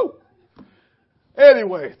 Woo!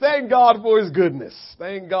 Anyway, thank God for his goodness.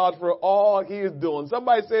 Thank God for all he is doing.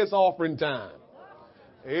 Somebody say it's offering time.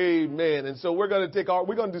 Amen. And so we're going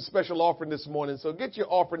to do special offering this morning. So get your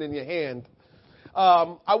offering in your hand.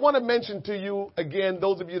 I want to mention to you again,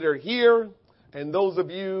 those of you that are here and those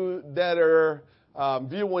of you that are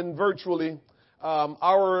viewing virtually,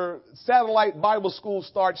 our satellite Bible school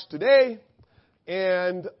starts today.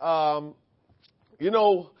 And,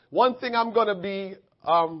 one thing I'm going to be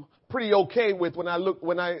pretty okay with when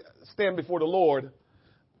I stand before the Lord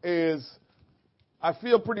is I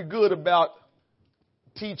feel pretty good about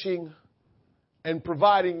teaching and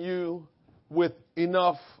providing you with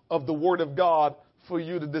enough of the Word of God for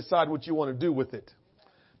you to decide what you want to do with it.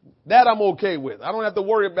 That I'm okay with. I don't have to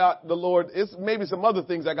worry about the Lord. It's maybe some other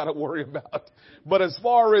things I got to worry about. But as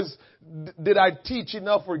far as did I teach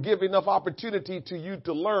enough or give enough opportunity to you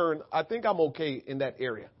to learn, I think I'm okay in that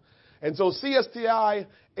area. And so CSTI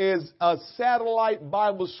is a satellite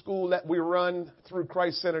Bible school that we run through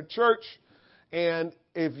Christ Center Church. And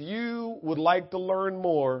if you would like to learn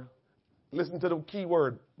more, listen to the key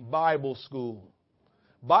word, Bible school.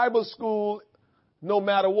 Bible school, no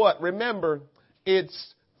matter what, remember,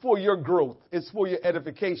 it's for your growth. It's for your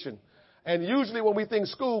edification. And usually when we think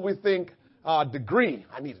school, we think degree.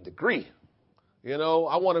 I need a degree.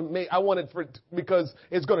 I want it because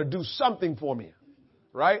it's going to do something for me,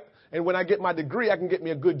 right? And when I get my degree, I can get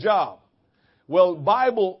me a good job. Well,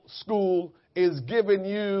 Bible school is giving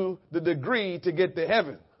you the degree to get to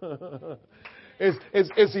heaven.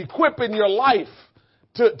 It's equipping your life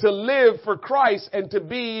to live for Christ and to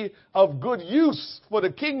be of good use for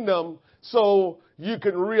the kingdom so you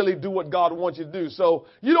can really do what God wants you to do. So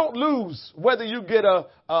you don't lose whether you get an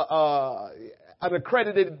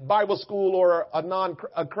accredited Bible school or a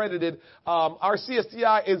non-accredited. Our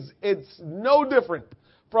CSTI it's no different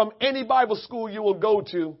from any Bible school you will go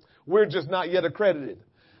to. We're just not yet accredited.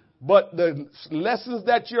 But the lessons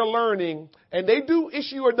that you're learning, and they do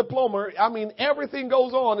issue a diploma. I mean, everything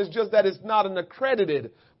goes on. It's just that it's not an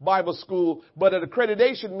accredited Bible school. But an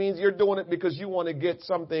accreditation means you're doing it because you want to get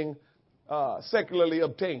something secularly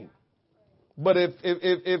obtained. But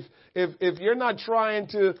if you're not trying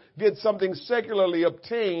to get something secularly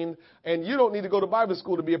obtained, and you don't need to go to Bible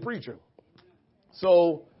school to be a preacher.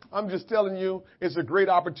 So I'm just telling you, it's a great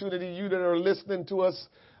opportunity. You that are listening to us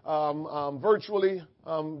virtually,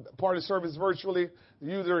 part of service virtually,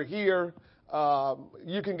 you that are here,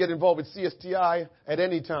 you can get involved with CSTI at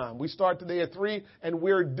any time. We start today at 3, and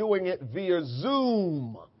we're doing it via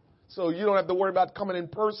Zoom. So you don't have to worry about coming in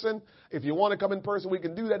person. If you want to come in person, we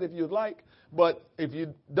can do that if you'd like. But if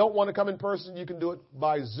you don't want to come in person, you can do it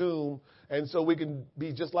by Zoom. And so we can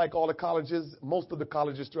be just like all the colleges, most of the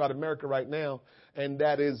colleges throughout America right now, and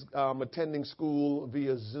that is attending school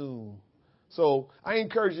via Zoom. So I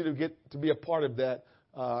encourage you to be a part of that.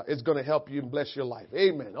 It's going to help you and bless your life.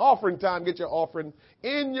 Amen. Offering time. Get your offering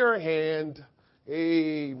in your hand.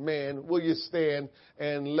 Amen. Will you stand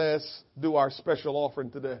and let's do our special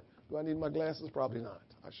offering today? Do I need my glasses? Probably not.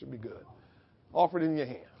 I should be good. Offering in your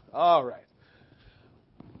hand. All right.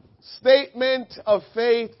 Statement of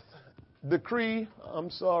faith. Decree.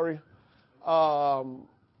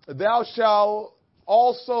 Thou shalt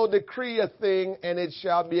also decree a thing, and it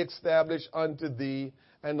shall be established unto thee,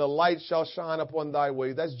 and the light shall shine upon thy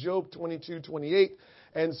way. That's Job 22:28.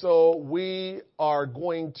 And so we are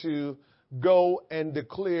going to go and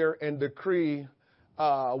declare and decree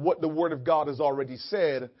what the Word of God has already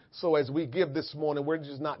said. So as we give this morning, we're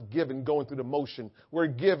just not giving, going through the motion. We're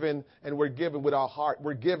giving, and we're giving with our heart.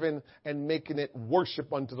 We're giving and making it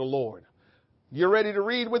worship unto the Lord. You ready to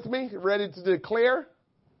read with me? Ready to declare?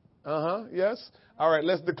 Yes? All right,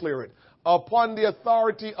 let's declare it. Upon the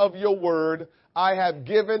authority of your word, I have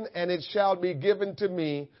given, and it shall be given to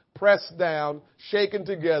me pressed down, shaken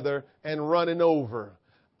together, and running over.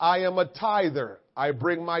 I am a tither. I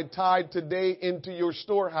bring my tithe today into your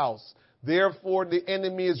storehouse. Therefore the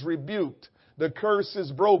enemy is rebuked. The curse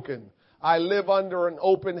is broken. I live under an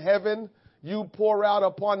open heaven. You pour out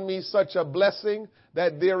upon me such a blessing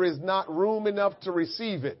that there is not room enough to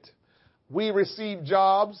receive it. We receive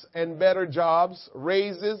jobs and better jobs,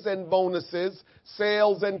 raises and bonuses,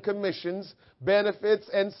 sales and commissions, benefits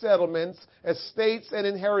and settlements, estates and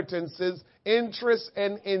inheritances, interest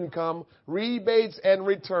and income, rebates and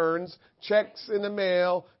returns, checks in the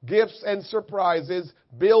mail, gifts and surprises,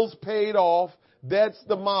 bills paid off, debts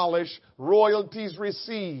demolished, royalties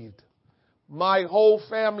received. My whole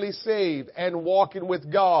family saved and walking with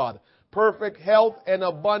God. Perfect health and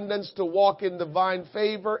abundance to walk in divine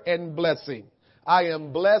favor and blessing. I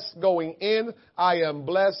am blessed going in. I am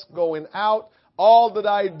blessed going out. All that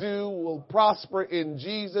I do will prosper in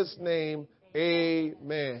Jesus' name.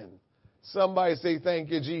 Amen. Somebody say thank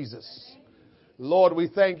you, Jesus. Lord, we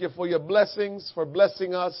thank you for your blessings, for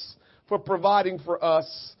blessing us, for providing for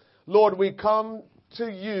us. Lord, we come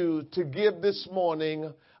to you to give this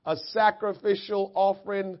morning a sacrificial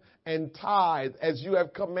offering and tithe as you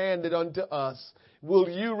have commanded unto us. Will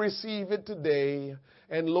you receive it today?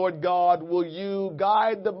 And Lord God, will you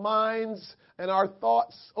guide the minds and our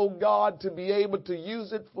thoughts, oh God, to be able to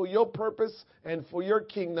use it for your purpose and for your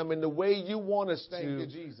kingdom in the way you want us to. Thank you,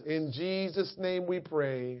 Jesus. In Jesus' name we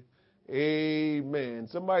pray. Amen.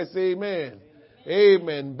 Somebody say amen.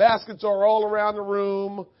 Amen. Baskets are all around the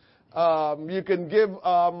room. You can give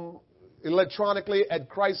electronically at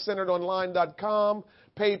ChristCenteredOnline.com,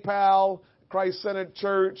 PayPal, Christ Centered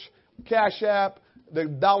Church, Cash App, the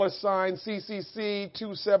 $ CCC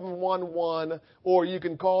 2711, or you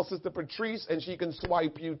can call Sister Patrice and she can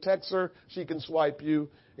swipe you. Text her, she can swipe you.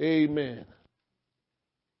 Amen.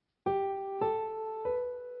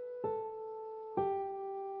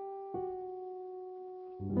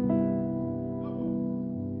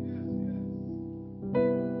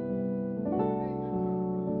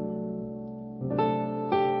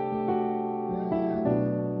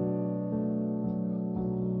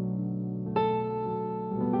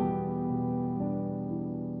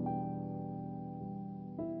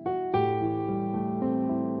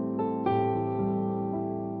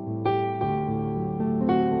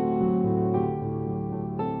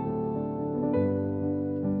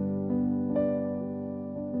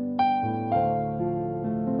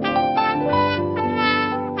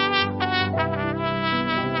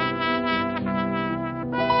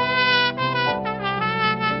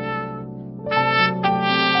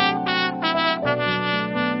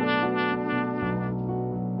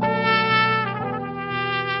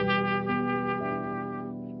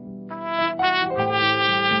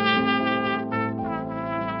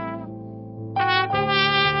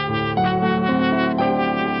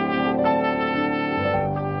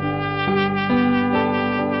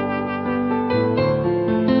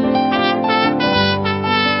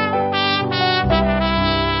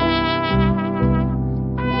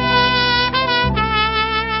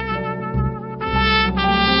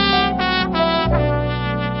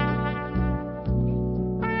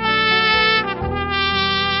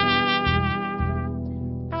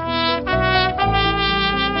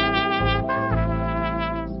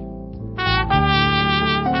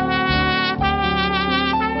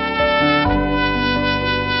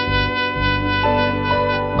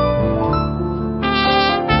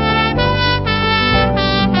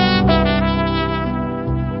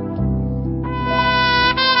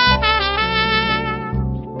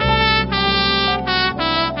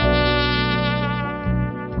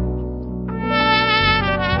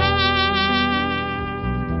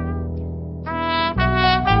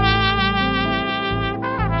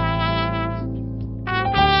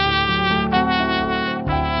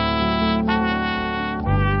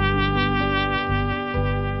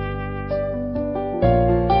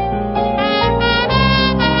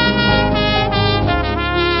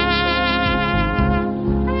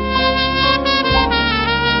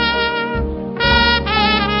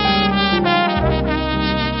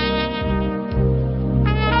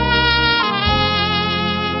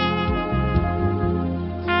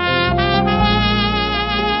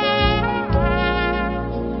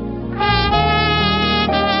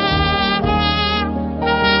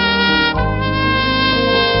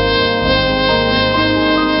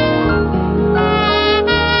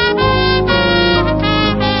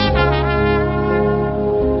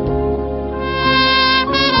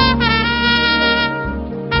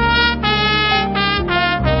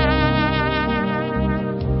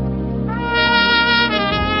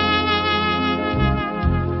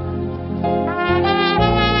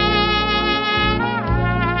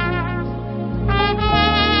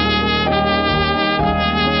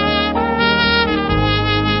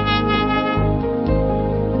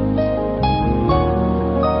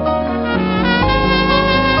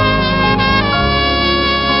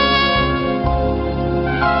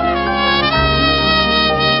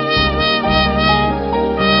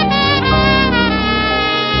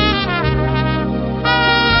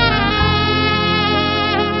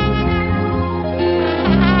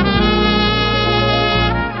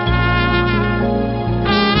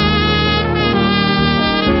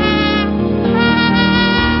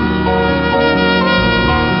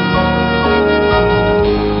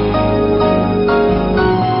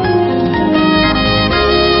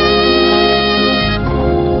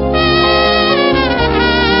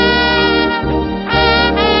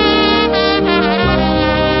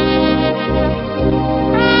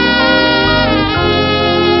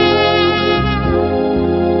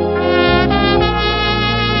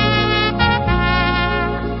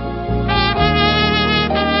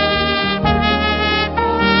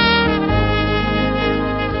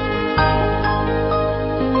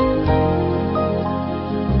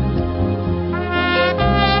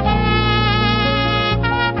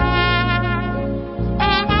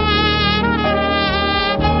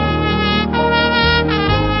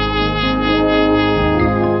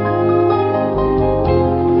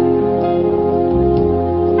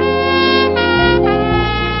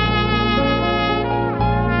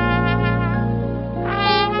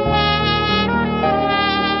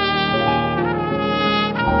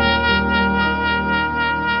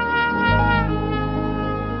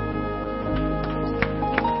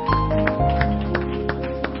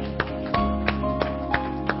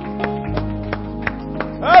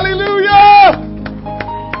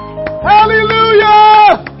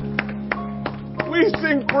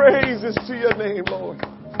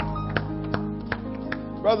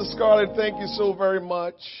 Brother Scarlett, thank you so very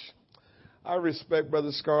much. I respect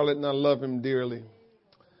Brother Scarlett and I love him dearly.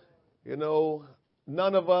 You know,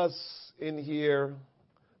 none of us in here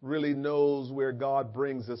really knows where God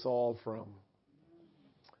brings us all from.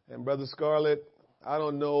 And Brother Scarlett, I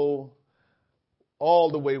don't know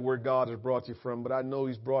all the way where God has brought you from, but I know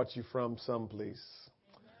He's brought you from someplace.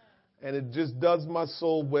 And it just does my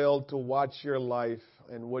soul well to watch your life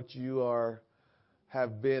and what you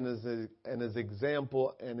have been as an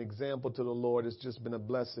example to the Lord. It's just been a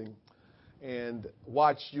blessing. And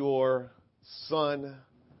watch your son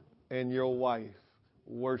and your wife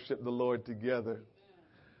worship the Lord together.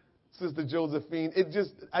 Sister Josephine,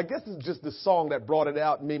 I guess it's just the song that brought it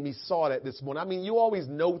out and made me saw that this morning. I mean, you always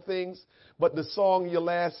know things, but the song you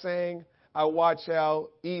last sang, I watch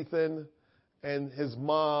how Ethan and his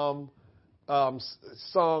mom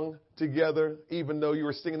sung together, even though you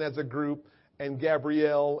were singing as a group, and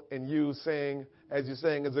Gabrielle and you sang as you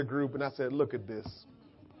sang as a group. And I said, look at this.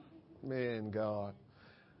 Man, God.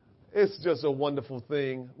 It's just a wonderful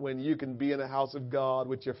thing when you can be in the house of God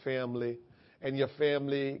with your family, and your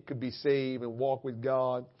family could be saved and walk with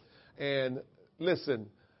God. And listen,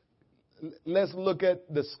 let's look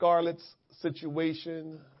at the Scarlett's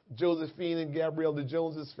situation, Josephine and Gabrielle, the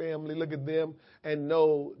Joneses family. Look at them and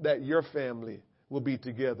know that your family will be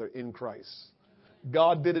together in Christ.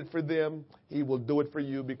 God did it for them. He will do it for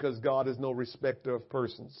you because God is no respecter of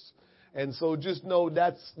persons. And so just know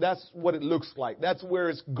that's what it looks like. That's where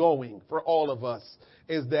it's going for all of us,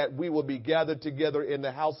 is that we will be gathered together in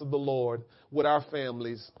the house of the Lord with our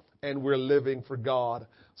families, and we're living for God,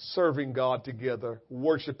 serving God together,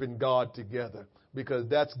 worshiping God together, because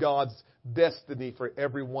that's God's destiny for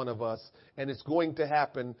every one of us. And it's going to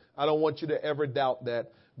happen. I don't want you to ever doubt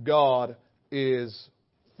that. God is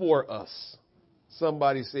for us.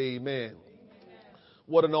 Somebody say amen.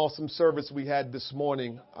 What an awesome service we had this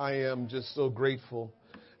morning. I am just so grateful.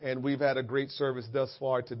 And we've had a great service thus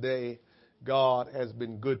far today. God has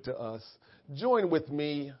been good to us. Join with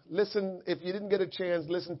me. Listen, if you didn't get a chance,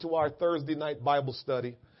 listen to our Thursday night Bible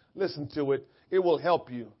study. Listen to it. It will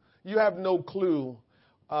help you. You have no clue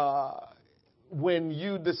when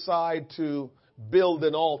you decide to build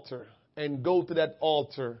an altar and go to that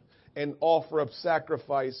altar and offer up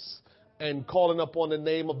sacrifice and calling upon the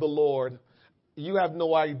name of the Lord. You have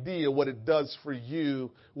no idea what it does for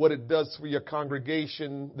you, what it does for your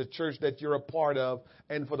congregation, the church that you're a part of,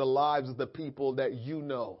 and for the lives of the people that you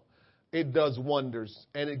know. It does wonders,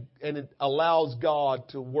 and it allows God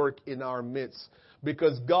to work in our midst,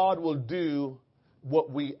 because God will do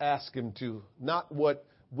what we ask Him to, not what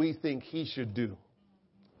we think He should do.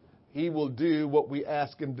 He will do what we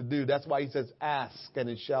ask Him to do. That's why He says, ask and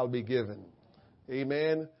it shall be given.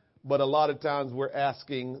 Amen. But a lot of times we're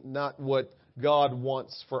asking not what God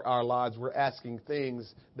wants for our lives. We're asking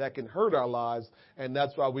things that can hurt our lives, and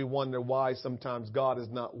that's why we wonder why sometimes God is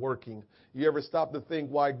not working. You ever stop to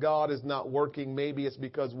think why God is not working? Maybe it's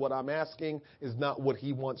because what I'm asking is not what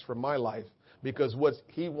He wants for my life, because what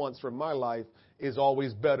He wants for my life is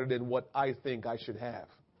always better than what I think I should have.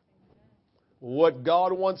 What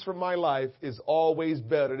God wants for my life is always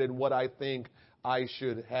better than what I think I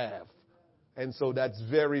should have. And so that's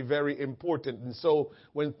very, very important. And so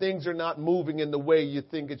when things are not moving in the way you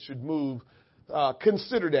think it should move,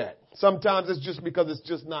 consider that. Sometimes it's just because it's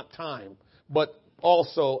just not time. But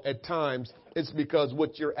also at times it's because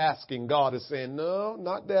what you're asking, God is saying, no,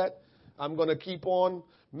 not that. I'm going to keep on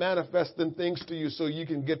manifesting things to you so you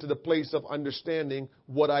can get to the place of understanding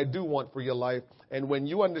what I do want for your life. And when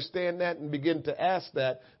you understand that and begin to ask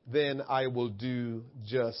that, then I will do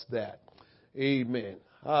just that. Amen.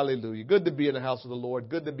 Hallelujah. Good to be in the house of the Lord.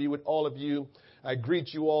 Good to be with all of you. I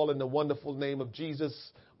greet you all in the wonderful name of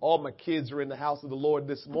Jesus. All my kids are in the house of the Lord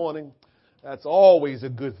this morning. That's always a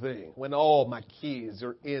good thing when all my kids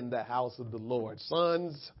are in the house of the Lord.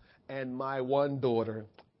 Sons and my one daughter.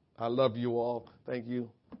 I love you all. Thank you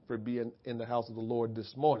for being in the house of the Lord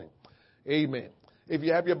this morning. Amen. If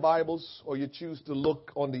you have your Bibles or you choose to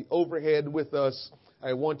look on the overhead with us,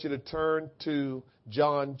 I want you to turn to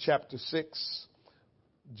John chapter 6.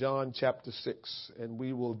 John chapter 6, and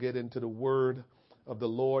we will get into the word of the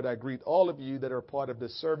Lord. I greet all of you that are part of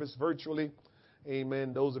this service virtually.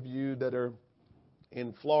 Amen. Those of you that are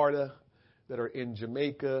in Florida, that are in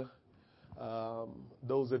Jamaica,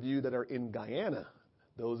 those of you that are in Guyana,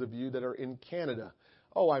 those of you that are in Canada.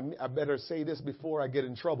 Oh, I better say this before I get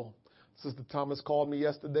in trouble. Sister Thomas called me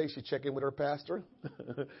yesterday. She checked in with her pastor.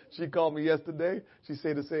 She called me yesterday. She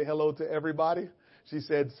said to say hello to everybody. She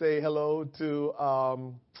said, say hello to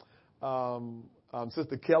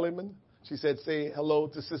Sister Kellyman. She said, say hello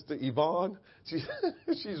to Sister Yvonne.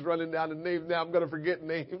 She's running down the names now. I'm going to forget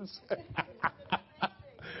names.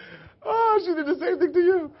 Oh, she did the same thing to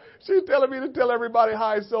you. She's telling me to tell everybody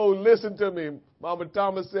hi. So listen to me. Mama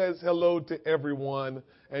Thomas says hello to everyone.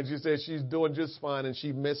 And she says she's doing just fine and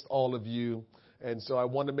she missed all of you. And so I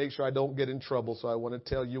want to make sure I don't get in trouble. So I want to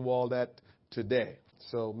tell you all that today.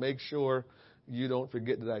 So make sure you don't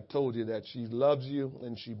forget that I told you that she loves you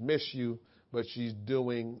and she missed you, but she's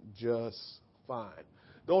doing just fine.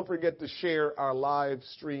 Don't forget to share our live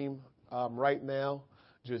stream right now.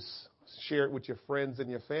 Just share it with your friends and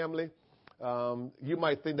your family. You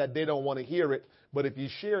might think that they don't want to hear it, but if you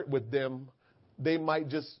share it with them, they might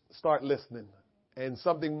just start listening and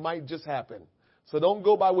something might just happen. So don't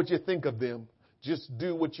go by what you think of them. Just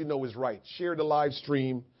do what you know is right. Share the live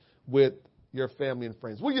stream with your family and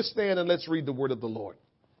friends. Will you stand and let's read the word of the Lord.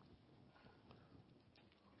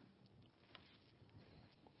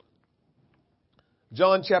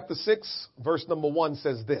 John chapter 6, verse number 1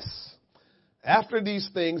 says this. After these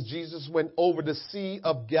things, Jesus went over the Sea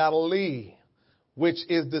of Galilee, which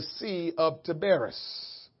is the Sea of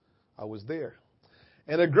Tiberias. I was there.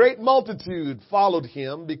 And a great multitude followed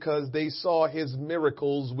him because they saw his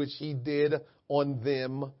miracles, which he did on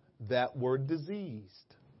them that were diseased.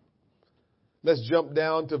 Let's jump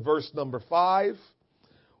down to verse number 5.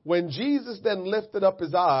 When Jesus then lifted up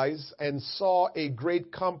his eyes and saw a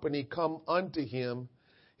great company come unto him,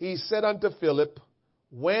 he said unto Philip,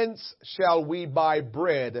 Whence shall we buy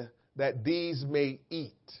bread that these may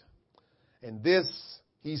eat? And this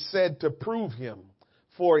he said to prove him,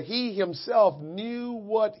 for he himself knew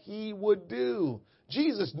what he would do.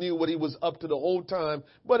 Jesus knew what he was up to the whole time,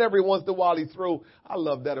 but every once in a while he threw. I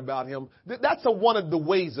love that about him. That's one of the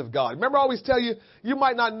ways of God. Remember, I always tell you, you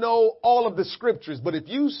might not know all of the scriptures, but if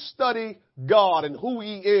you study God and who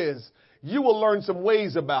he is, you will learn some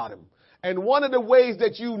ways about him. And one of the ways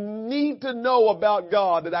that you need to know about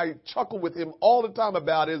God that I chuckle with him all the time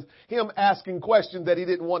about is him asking questions that he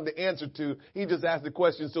didn't want the answer to. He just asked the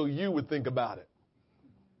question so you would think about it.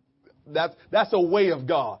 That's a way of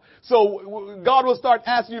God. So God will start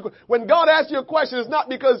asking you. When God asks you a question, it's not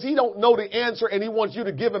because he don't know the answer and he wants you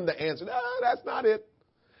to give him the answer. No, that's not it.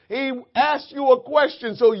 He asks you a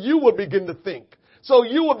question so you will begin to think. So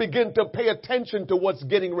you will begin to pay attention to what's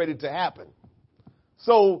getting ready to happen.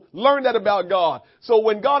 So learn that about God. So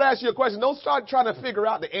when God asks you a question, don't start trying to figure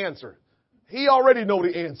out the answer. He already know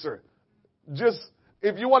the answer. Just,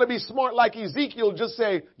 if you want to be smart like Ezekiel, just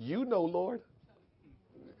say, you know, Lord.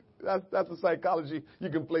 That's the psychology you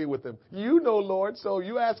can play with him. You know, Lord, so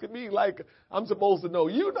you asking me like I'm supposed to know.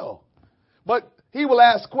 You know. But he will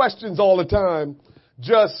ask questions all the time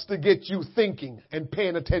just to get you thinking and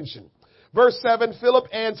paying attention. Verse 7, Philip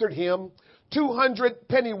answered him, 200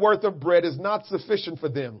 pennyworth of bread is not sufficient for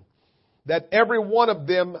them, that every one of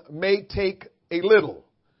them may take a little.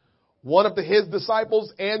 One of his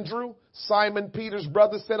disciples, Andrew, Simon Peter's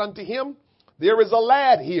brother, said unto him, there is a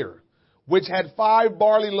lad here, which had 5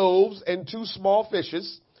 barley loaves and 2 small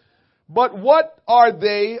fishes. But what are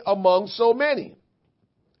they among so many?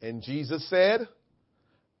 And Jesus said,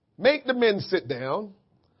 make the men sit down.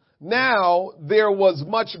 Now there was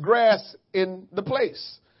much grass in the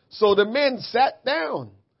place. So the men sat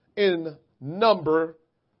down, in number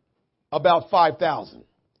about 5,000.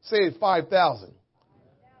 Say 5,000.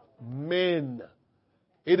 Men.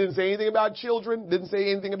 It didn't say anything about children. Didn't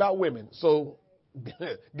say anything about women. So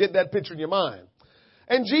get that picture in your mind.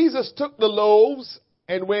 And Jesus took the loaves,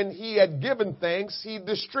 and when he had given thanks, he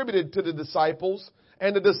distributed to the disciples,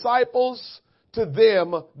 and the disciples to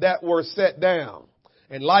them that were set down.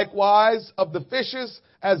 And likewise of the fishes,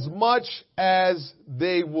 as much as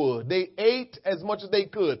they would. They ate as much as they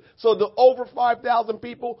could. So the over 5,000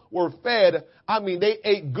 people were fed. I mean, they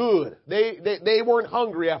ate good. They weren't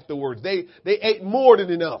hungry afterwards. They ate more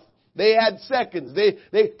than enough. They had seconds.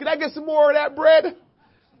 Can I get some more of that bread?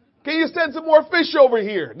 Can you send some more fish over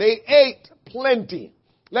here? They ate plenty.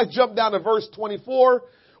 Let's jump down to verse 24.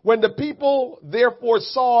 When the people therefore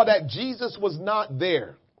saw that Jesus was not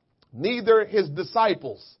there, neither his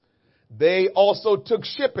disciples, they also took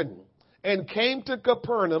shipping and came to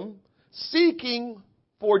Capernaum seeking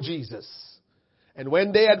for Jesus. And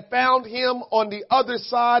when they had found him on the other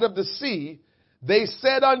side of the sea, they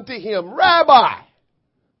said unto him, Rabbi,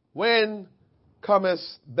 when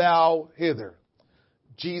comest thou hither?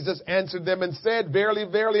 Jesus answered them and said, Verily,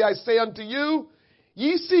 verily, I say unto you,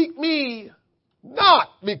 ye seek me not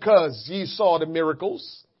because ye saw the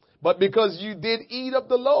miracles, but because you did eat of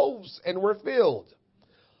the loaves and were filled.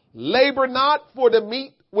 Labor not for the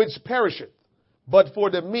meat which perisheth, but for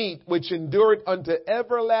the meat which endureth unto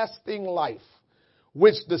everlasting life,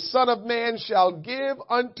 which the Son of Man shall give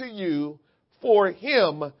unto you, for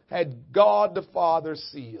him had God the Father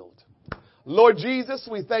sealed. Lord Jesus,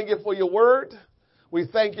 we thank you for your word. We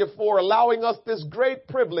thank you for allowing us this great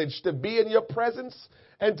privilege to be in your presence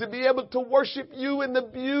and to be able to worship you in the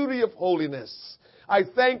beauty of holiness. I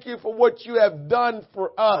thank you for what you have done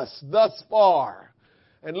for us thus far.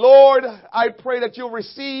 And Lord, I pray that you'll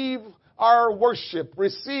receive our worship,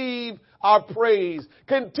 receive our praise,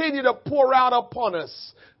 continue to pour out upon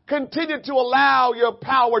us, continue to allow your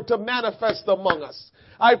power to manifest among us.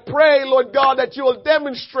 I pray, Lord God, that you will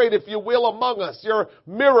demonstrate, if you will, among us your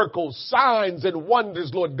miracles, signs, and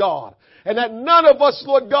wonders, Lord God. And that none of us,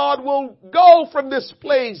 Lord God, will go from this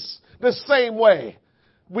place the same way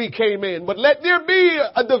we came in. But let there be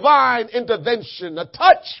a divine intervention, a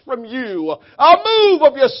touch from you, a move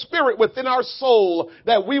of your spirit within our soul,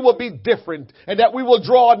 that we will be different and that we will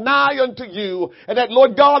draw nigh unto you, and that,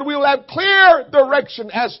 Lord God, we will have clear direction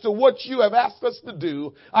as to what you have asked us to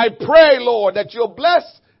do. I pray, Lord, that you'll bless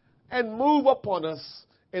and move upon us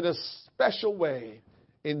in a special way.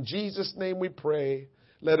 In Jesus' name we pray.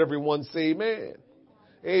 Let everyone say amen.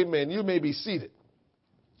 Amen. You may be seated.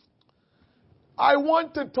 I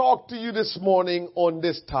want to talk to you this morning on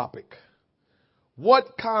this topic.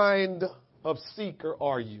 What kind of seeker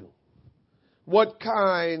are you? What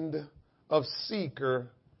kind of seeker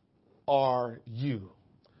are you?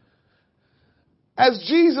 As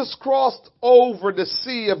Jesus crossed over the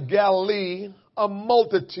Sea of Galilee, a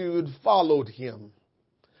multitude followed him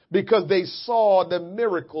because they saw the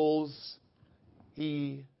miracles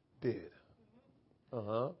he did.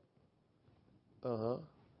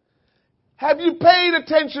 Have you paid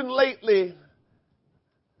attention lately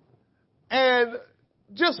and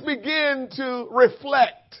just begin to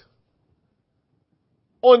reflect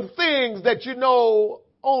on things that you know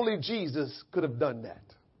only Jesus could have done that?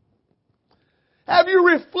 Have you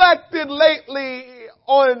reflected lately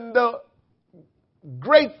on the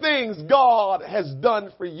great things God has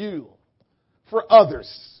done for you, for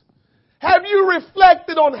others? Have you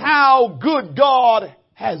reflected on how good God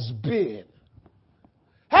has been?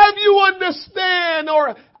 Have you understand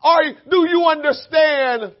or do you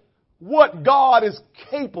understand what God is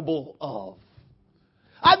capable of?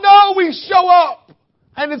 I know we show up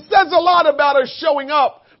and it says a lot about us showing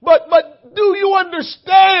up, but do you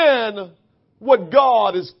understand what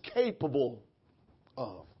God is capable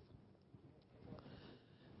of?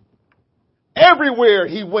 Everywhere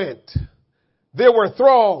he went, there were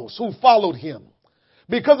throngs who followed him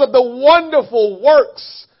because of the wonderful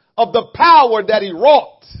works of the power that he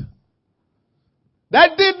wrought.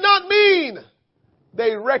 That did not mean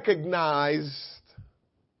they recognized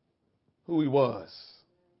who he was.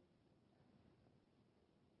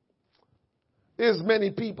 There's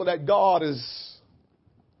many people that God is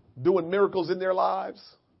doing miracles in their lives.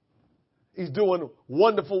 He's doing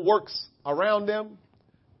wonderful works around them,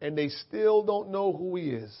 and they still don't know who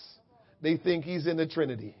he is. They think he's in the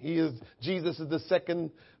Trinity. Jesus is the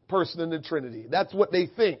second person in the Trinity. That's what they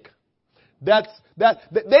think. They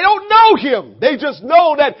don't know him. They just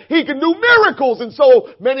know that he can do miracles. And so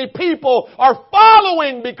many people are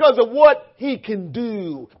following because of what he can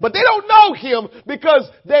do. But they don't know him because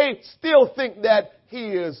they still think that he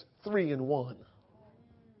is 3 in 1.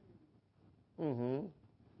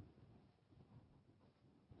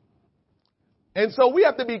 And so we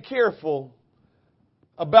have to be careful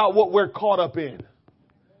about what we're caught up in.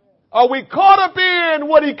 Are we caught up in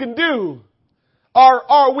what he can do?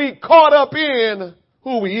 Or are we caught up in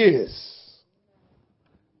who he is?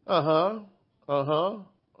 They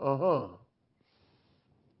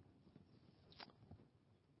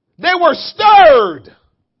were stirred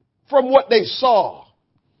from what they saw.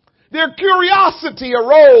 Their curiosity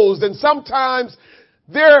arose, and sometimes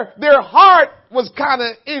their heart was kind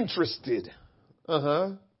of interested.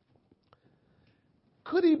 Could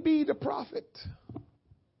he be the prophet?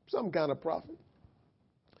 Some kind of prophet.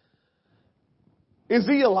 Is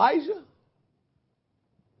he Elijah?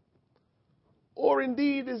 Or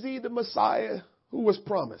indeed is he the Messiah who was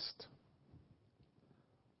promised?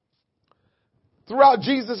 Throughout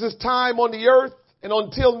Jesus' time on the earth and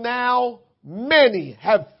until now, many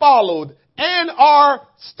have followed and are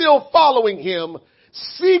still following him,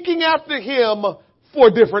 seeking after him for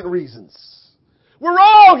different reasons. We're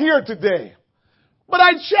all here today. But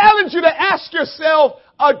I challenge you to ask yourself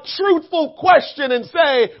a truthful question and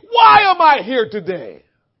say, why am I here today?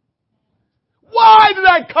 Why did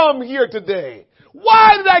I come here today?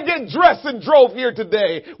 Why did I get dressed and drove here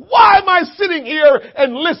today? Why am I sitting here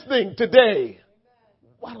and listening today?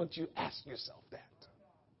 Why don't you ask yourself that?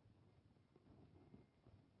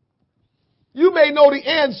 You may know the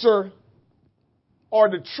answer, or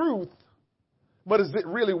the truth, but is it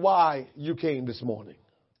really why you came this morning?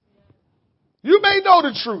 You may know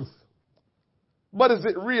the truth, but is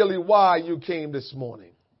it really why you came this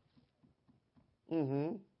morning?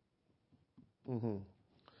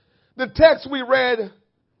 The text we read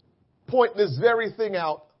point this very thing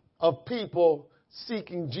out of people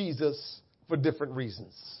seeking Jesus for different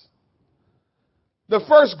reasons. The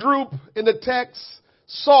first group in the text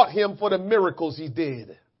sought him for the miracles he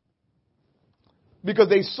did, because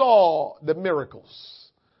they saw the miracles.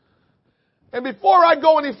 And before I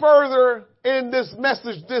go any further in this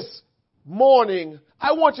message this morning,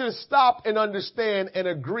 I want you to stop and understand and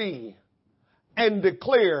agree and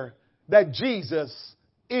declare that Jesus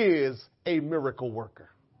is a miracle worker.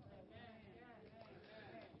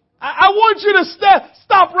 I want you to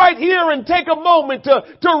stop right here and take a moment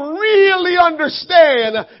to really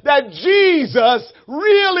understand that Jesus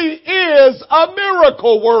really is a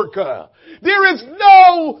miracle worker. There is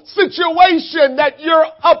no situation that you're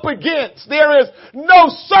up against. There is no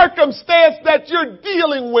circumstance that you're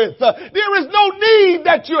dealing with. There is no need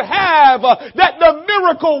that you have that the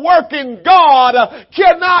miracle working God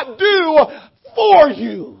cannot do for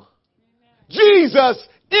you. Jesus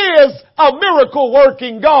is a miracle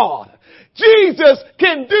working God. Jesus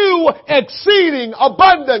can do exceeding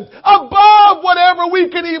abundant above whatever we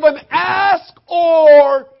can even ask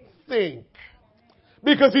or think,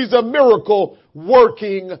 because he's a miracle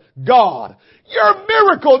working God. Your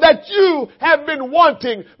miracle that you have been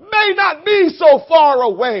wanting may not be so far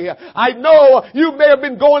away. I know you may have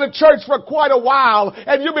been going to church for quite a while,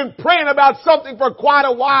 and you've been praying about something for quite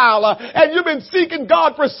a while, and you've been seeking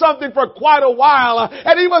God for something for quite a while,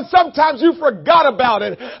 and even sometimes you forgot about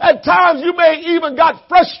it. At times you may even got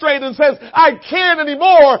frustrated and says, I can't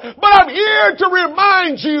anymore. But I'm here to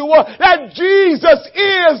remind you that Jesus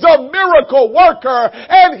is a miracle worker,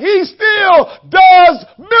 and he still does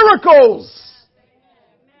miracles.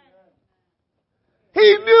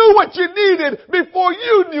 He knew what you needed before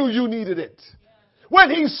you knew you needed it. When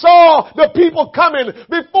he saw the people coming,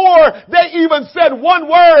 before they even said one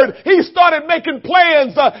word, he started making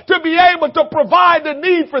plans to be able to provide the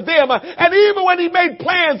need for them. And even when he made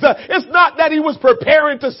plans, it's not that he was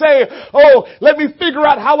preparing to say, oh, let me figure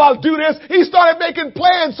out how I'll do this. He started making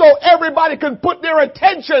plans so everybody can put their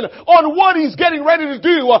attention on what he's getting ready to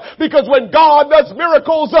do. Because when God does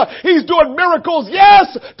miracles, he's doing miracles,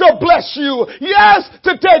 yes, to bless you, yes,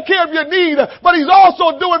 to take care of your need, but he's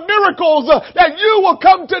also doing miracles that you will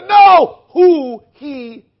come to know who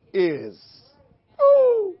he is.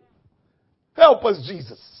 Ooh. Help us,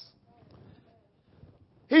 Jesus.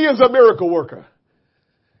 He is a miracle worker.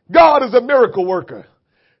 God is a miracle worker.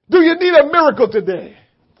 Do you need a miracle today?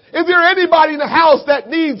 Is there anybody in the house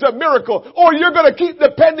that needs a miracle, or you're going to keep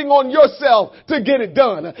depending on yourself to get it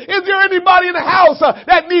done? Is there anybody in the house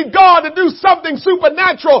that needs God to do something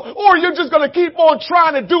supernatural, or you're just going to keep on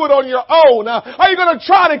trying to do it on your own? Are you going to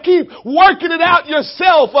try to keep working it out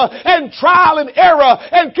yourself and trial and error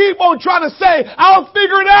and keep on trying to say, I'll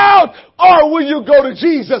figure it out? Or will you go to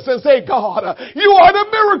Jesus and say, God, you are the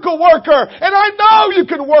miracle worker, and I know you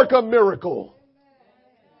can work a miracle.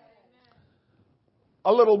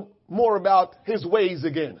 A little more about his ways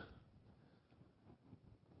again.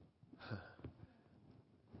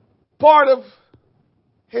 Part of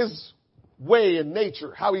his way and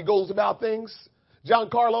nature, how he goes about things. John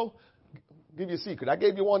Carlo, give you a secret. I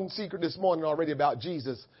gave you one secret this morning already about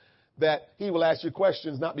Jesus, that he will ask you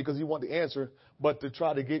questions not because he wants to answer, but to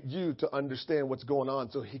try to get you to understand what's going on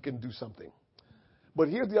so he can do something. But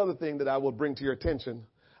here's the other thing that I will bring to your attention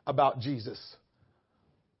about Jesus.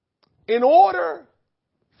 In order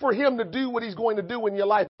for him to do what he's going to do in your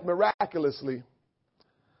life miraculously,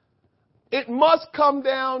 it must come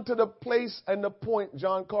down to the place and the point,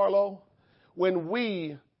 John Carlo, when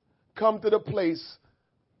we come to the place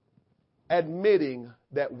admitting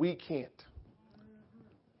that we can't.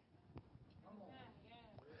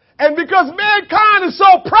 And because mankind is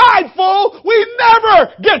so prideful, we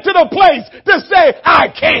never get to the place to say, I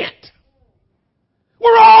can't.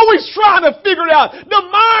 We're always trying to figure it out. The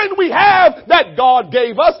mind we have that God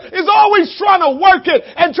gave us is always trying to work it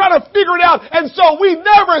and trying to figure it out. And so we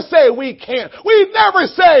never say we can't. We never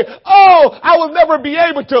say, oh, I will never be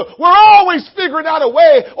able to. We're always figuring out a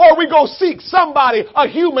way, or we go seek somebody, a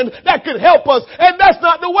human, that could help us. And that's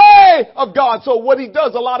not the way of God. So what he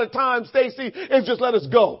does a lot of times, Stacy, is just let us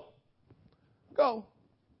go. Go.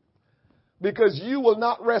 Because you will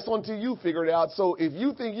not rest until you figure it out. So if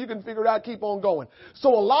you think you can figure it out, keep on going. So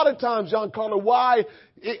a lot of times, Giancarlo, why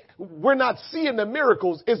we're not seeing the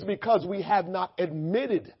miracles is because we have not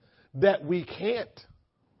admitted that we can't.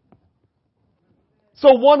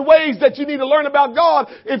 So one ways that you need to learn about God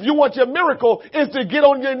if you want your miracle is to get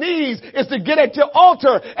on your knees, is to get at your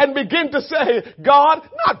altar and begin to say, God,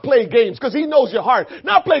 not play games because he knows your heart.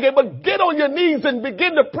 Not play games, but get on your knees and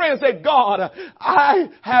begin to pray and say, God, I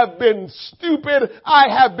have been stupid. I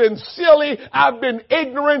have been silly. I've been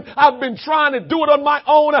ignorant. I've been trying to do it on my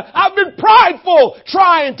own. I've been prideful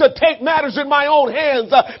trying to take matters in my own hands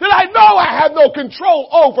that I know I have no control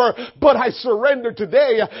over, but I surrender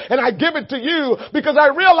today and I give it to you because I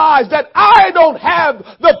realize that I don't have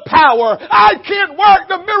the power. I can't work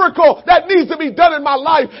the miracle that needs to be done in my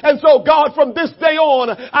life. And so God, from this day on,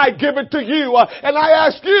 I give it to you and I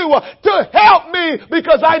ask you to help me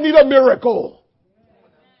because I need a miracle.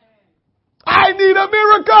 I need a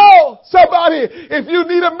miracle. Somebody, if you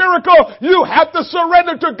need a miracle, you have to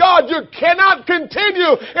surrender to God. You cannot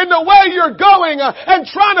continue in the way you're going and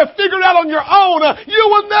trying to figure it out on your own. You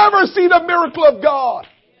will never see the miracle of God.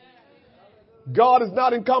 God is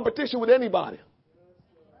not in competition with anybody.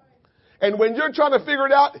 And when you're trying to figure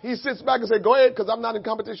it out, he sits back and says, go ahead, because I'm not in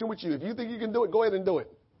competition with you. If you think you can do it, go ahead and do it.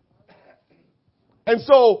 And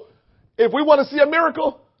so, if we want to see a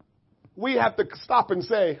miracle, we have to stop and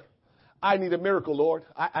say, I need a miracle, Lord.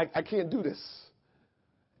 I can't do this.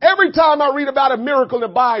 Every time I read about a miracle in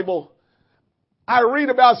the Bible, I read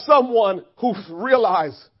about someone who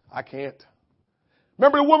realized, I can't.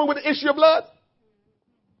 Remember the woman with the issue of blood?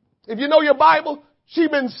 If you know your Bible,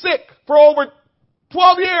 she'd been sick for over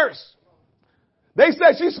 12 years. They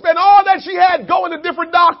said she spent all that she had going to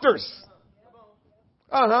different doctors.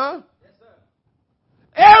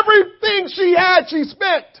 Everything she had, she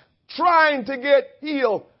spent trying to get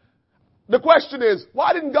healed. The question is,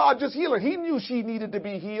 why didn't God just heal her? He knew she needed to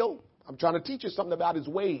be healed. I'm trying to teach you something about his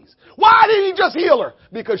ways. Why did he just heal her?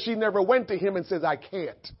 Because she never went to him and says, I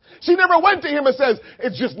can't. She never went to him and says,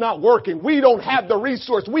 it's just not working. We don't have the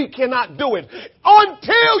resource. We cannot do it.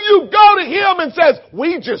 Until you go to him and says,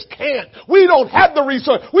 we just can't. We don't have the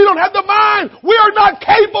resource. We don't have the mind. We are not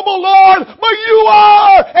capable, Lord, but you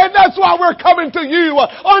are. And that's why we're coming to you.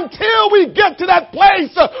 Until we get to that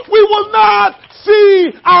place, we will not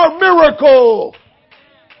see our miracle.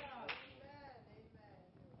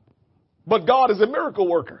 But God is a miracle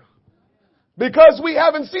worker. Because we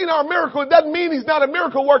haven't seen our miracle, it doesn't mean he's not a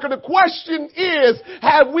miracle worker. The question is,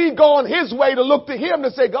 have we gone his way to look to him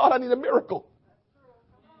to say, God, I need a miracle.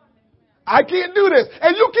 I can't do this.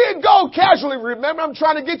 And you can't go casually. Remember, I'm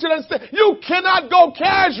trying to get you to understand. You cannot go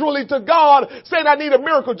casually to God saying, I need a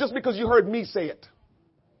miracle just because you heard me say it.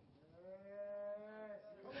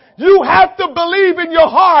 You have to believe in your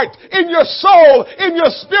heart, in your soul, in your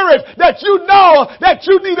spirit that you know that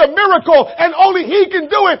you need a miracle and only he can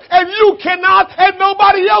do it and you cannot and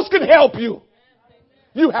nobody else can help you.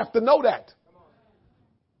 You have to know that.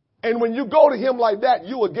 And when you go to him like that,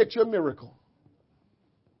 you will get your miracle.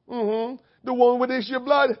 The woman with the issue of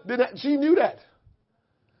blood, she knew that.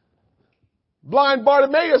 Blind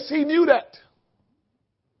Bartimaeus, he knew that.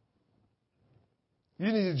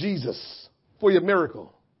 You needed Jesus for your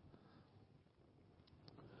miracle.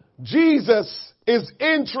 Jesus is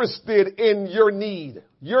interested in your need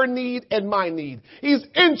and my need. He's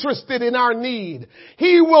interested in our need.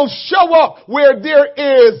 He will show up where there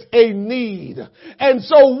is a need. And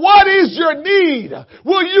so what is your need?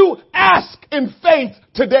 Will you ask in faith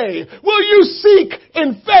today? Will you seek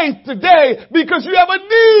in faith today? Because you have a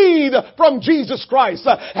need from Jesus Christ.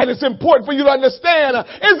 And it's important for you to understand, is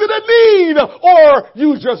it a need or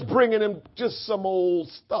you just bringing him just some old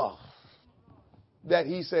stuff that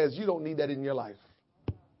he says you don't need that in your life?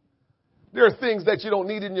 There are things that you don't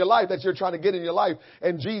need in your life that you're trying to get in your life,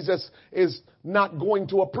 and Jesus is not going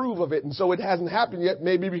to approve of it. And so it hasn't happened yet,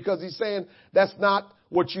 maybe because he's saying that's not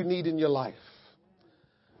what you need in your life.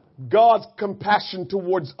 God's compassion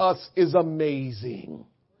towards us is amazing.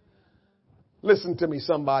 Listen to me,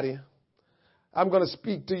 somebody. I'm going to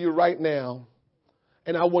speak to you right now,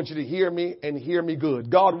 and I want you to hear me and hear me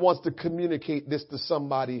good. God wants to communicate this to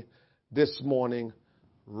somebody this morning,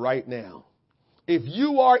 right now. If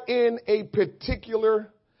you are in a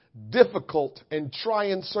particular difficult and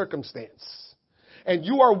trying circumstance, and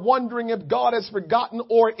you are wondering if God has forgotten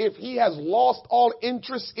or if he has lost all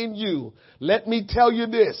interest in you, let me tell you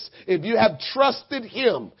this. If you have trusted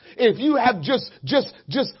him, if you have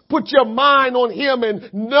just put your mind on him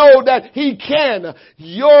and know that he can,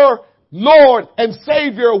 your Lord and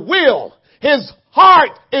Savior will. His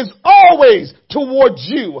heart is always towards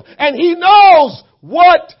you, and he knows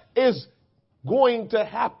what is going to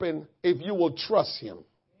happen if you will trust him.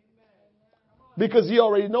 Because he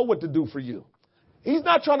already knows what to do for you. He's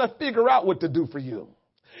not trying to figure out what to do for you.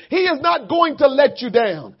 He is not going to let you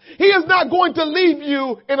down. He is not going to leave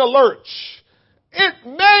you in a lurch. it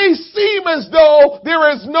may seem as though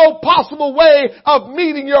there is no possible way of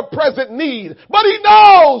meeting your present need, but He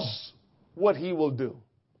knows what He will do.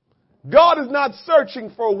 God is not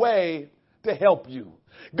searching for a way to help you.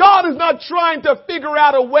 God is not trying to figure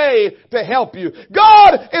out a way to help you.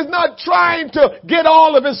 God is not trying to get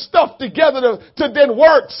all of His stuff together to then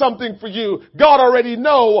work something for you. God already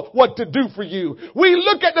knows what to do for you. We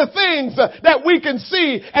look at the things that we can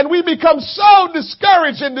see and we become so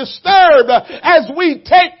discouraged and disturbed as we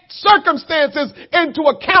take circumstances into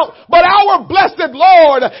account. But our blessed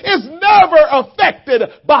Lord is never affected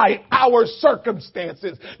by our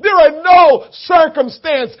circumstances. There are no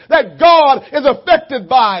circumstance that God is affected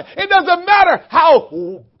by. It doesn't matter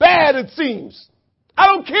how bad it seems. I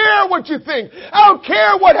don't care what you think. I don't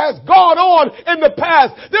care what has gone on in the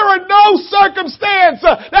past. There are no circumstance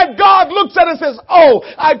that God looks at and says, oh,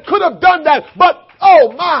 I could have done that, but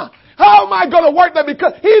oh my, how am I going to work that?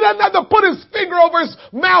 Because He doesn't have to put His finger over His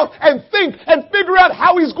mouth and think and figure out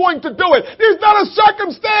how He's going to do it. There's not a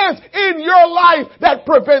circumstance in your life that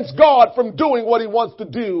prevents God from doing what He wants to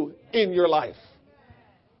do in your life.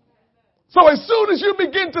 So as soon as you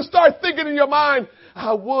begin to start thinking in your mind,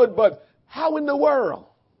 I would, but how in the world?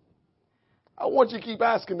 I want you to keep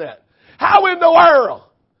asking that. How in the world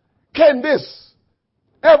can this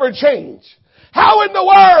ever change? How in the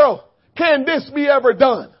world can this be ever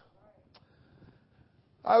done?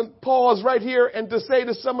 I'll pause right here and to say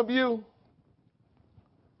to some of you,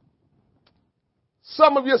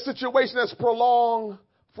 some of your situation has prolonged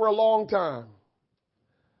for a long time.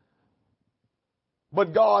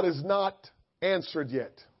 But God is not answered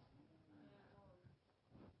yet.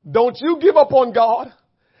 Don't you give up on God.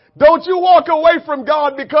 Don't you walk away from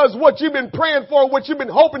God because what you've been praying for, what you've been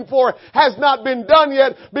hoping for has not been done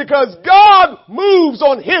yet, because God moves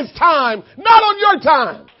on His time, not on your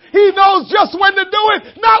time. He knows just when to do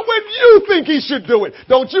it, not when you think He should do it.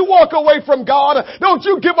 Don't you walk away from God. Don't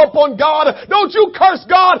you give up on God. Don't you curse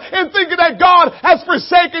God and thinking that God has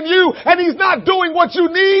forsaken you and He's not doing what you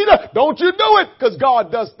need. Don't you do it, because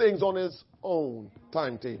God does things on His own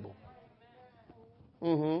timetable.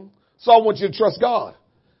 So I want you to trust God.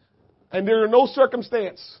 And there are no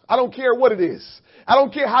circumstance. I don't care what it is. I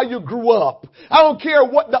don't care how you grew up. I don't care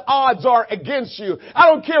what the odds are against you. I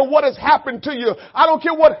don't care what has happened to you. I don't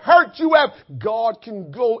care what hurt you have. God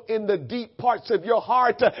can go in the deep parts of your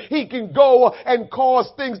heart. He can go and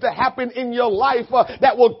cause things to happen in your life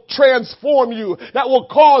that will transform you, that will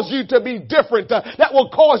cause you to be different, that will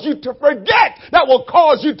cause you to forget, that will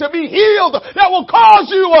cause you to be healed, that will cause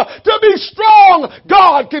you to be strong.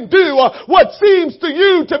 God can do what seems to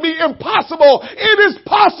you to be impossible. It is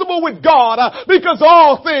possible with God because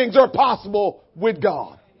all things are possible with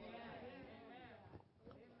God.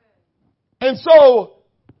 And so,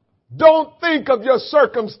 don't think of your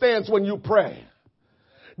circumstance when you pray.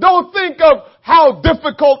 Don't think of how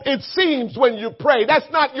difficult it seems when you pray.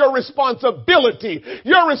 That's not your responsibility.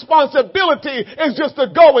 Your responsibility is just to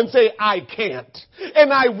go and say, I can't.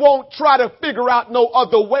 And I won't try to figure out no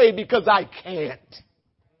other way because I can't.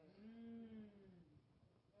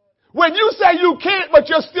 When you say you can't, but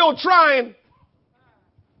you're still trying,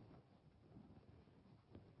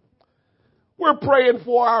 we're praying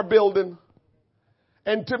for our building.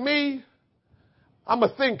 And to me, I'm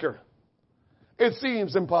a thinker. It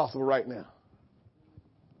seems impossible right now.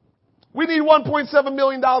 We need $1.7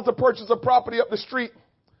 million to purchase a property up the street.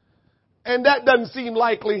 And that doesn't seem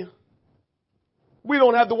likely. We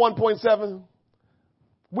don't have the 1.7.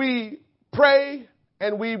 We pray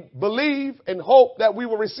and we believe and hope that we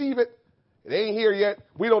will receive it. It ain't here yet.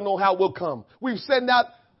 We don't know how it will come. We've sent out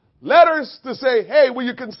letters to say, hey, will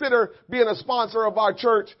you consider being a sponsor of our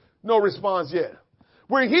church? No response yet.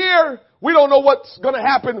 We're here. We don't know what's going to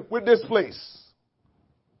happen with this place.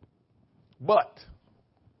 But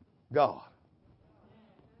God.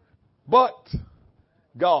 But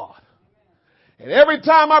God. And every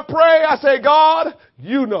time I pray, I say, God,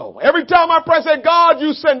 you know. Every time I pray, I say, God,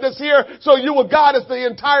 you send us here so you will guide us the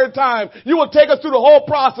entire time. You will take us through the whole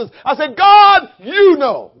process. I said, God, you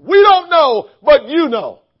know. We don't know, but you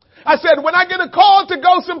know. I said, when I get a call to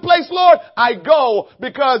go someplace, Lord, I go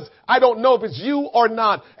because I don't know if it's you or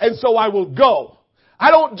not. And so I will go. I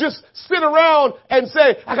don't just sit around and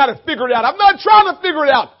say, I got to figure it out. I'm not trying to figure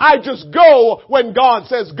it out. I just go when God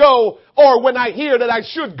says go or when I hear that I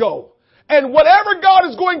should go. And whatever God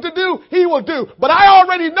is going to do, He will do. But I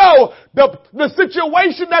already know the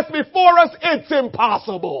situation that's before us, it's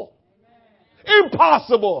impossible.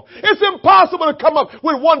 Impossible. It's impossible to come up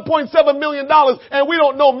with $1.7 million and we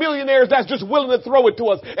don't know millionaires that's just willing to throw it to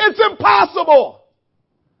us. It's impossible.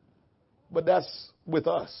 But that's with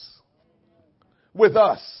us. With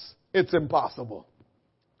us. it's impossible.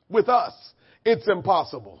 With us, it's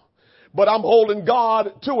impossible. But I'm holding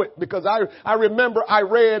God to it because I remember I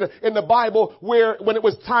read in the Bible where when it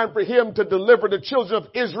was time for him to deliver the children of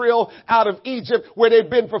Israel out of Egypt where they'd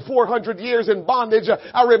been for 400 years in bondage.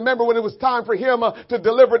 I remember when it was time for him to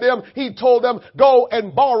deliver them, he told them, go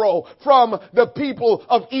and borrow from the people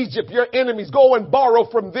of Egypt, your enemies. Go and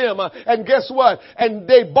borrow from them. And guess what? And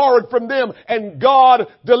they borrowed from them and God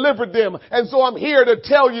delivered them. And so I'm here to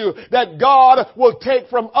tell you that God will take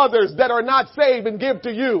from others that are not saved and give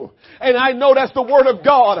to you. And I know that's the word of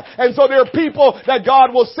God. And so there are people that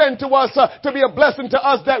God will send to us to be a blessing to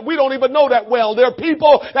us that we don't even know that well. There are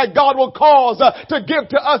people that God will cause to give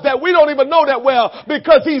to us that we don't even know that well.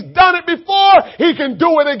 Because he's done it before, he can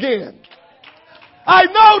do it again. I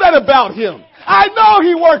know that about him. I know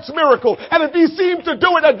he works miracles. And if he seems to do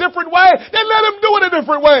it a different way, then let him do it a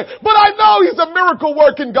different way. But I know he's a miracle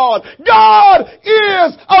working God. God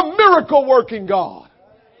is a miracle working God.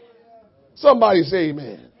 Somebody say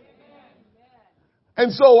amen.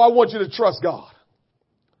 And so I want you to trust God.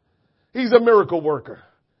 He's a miracle worker.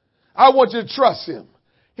 I want you to trust him.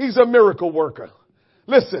 He's a miracle worker.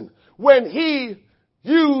 Listen, when he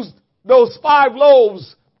used those 5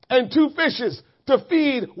 loaves and 2 fishes to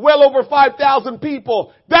feed well over 5,000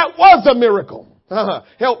 people, that was a miracle.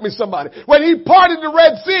 Help me somebody. When he parted the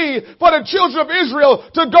Red Sea for the children of Israel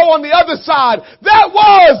to go on the other side, that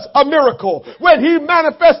was a miracle. When he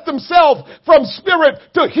manifested himself from spirit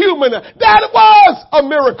to human, that was a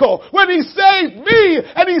miracle. When he saved me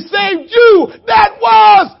and he saved you, that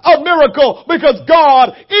was a miracle because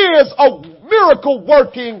God is a miracle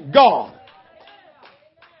working God.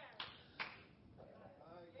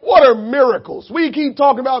 What are miracles? We keep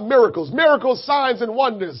talking about miracles, signs and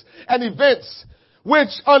wonders and events which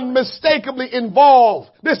unmistakably involve.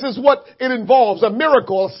 This is what it involves. A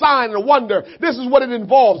miracle, a sign, a wonder. This is what it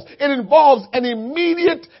involves. It involves an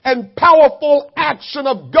immediate and powerful action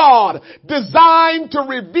of God designed to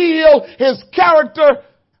reveal his character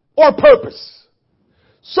or purpose.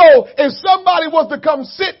 So if somebody was to come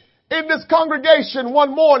sit in this congregation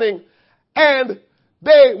one morning and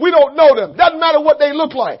we don't know them, doesn't matter what they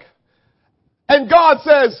look like, and God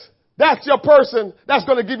says, that's your person that's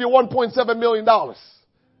going to give you $1.7 million.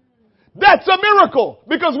 That's a miracle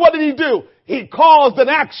because what did he do? He caused an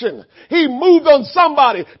action. He moved on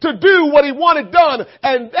somebody to do what he wanted done.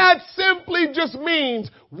 And that simply just means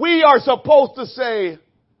we are supposed to say,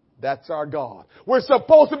 that's our God. We're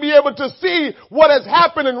supposed to be able to see what has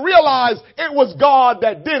happened and realize it was God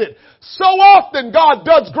that did it. So often God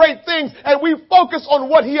does great things and we focus on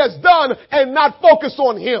what he has done and not focus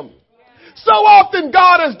on him. So often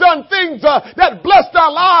God has done things that blessed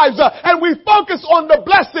our lives and we focus on the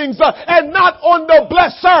blessings and not on the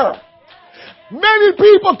blesser. Many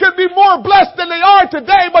people can be more blessed than they are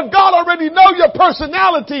today, but God already knows your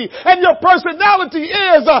personality. And your personality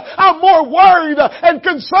is, I'm more worried and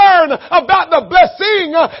concerned about the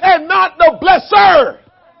blessing and not the blesser.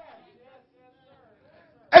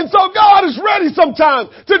 And so God is ready sometimes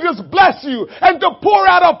to just bless you and to pour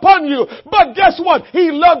out upon you. But guess what? He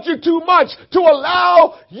loved you too much to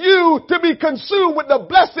allow you to be consumed with the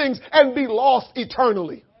blessings and be lost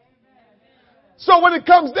eternally. So when it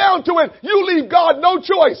comes down to it, you leave God no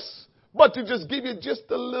choice but to just give you just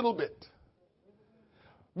a little bit.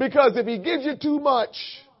 Because if he gives you too much,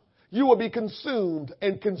 you will be consumed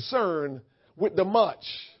and concerned with the much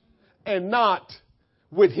and not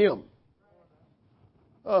with him.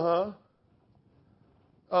 But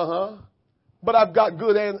I've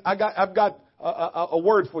got a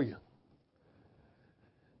word for you.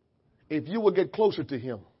 If you will get closer to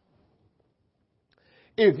him,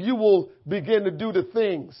 if you will begin to do the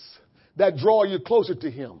things that draw you closer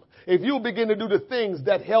to him, if you begin to do the things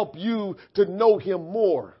that help you to know him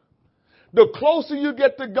more, the closer you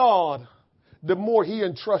get to God, the more he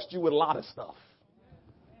entrusts you with a lot of stuff.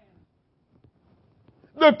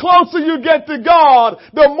 The closer you get to God,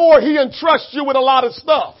 the more he entrusts you with a lot of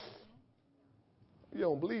stuff. You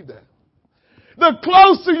don't believe that. The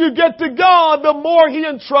closer you get to God, the more he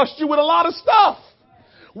entrusts you with a lot of stuff.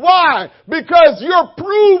 Why? Because you're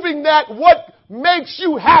proving that what makes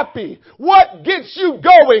you happy, what gets you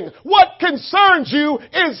going, what concerns you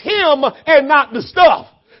is him and not the stuff.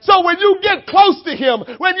 So when you get close to him,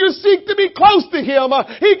 when you seek to be close to him,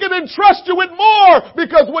 he can entrust you with more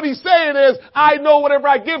because what he's saying is, I know whatever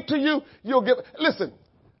I give to you, you'll give. Listen,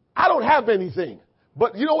 I don't have anything,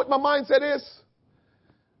 but you know what my mindset is?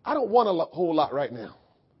 I don't want a whole lot right now.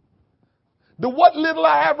 The what little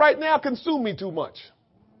I have right now consume me too much.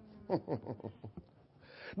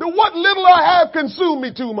 The what little I have consume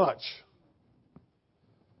me too much.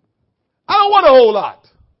 I don't want a whole lot.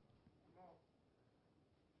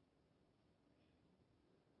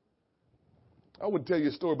 I would tell you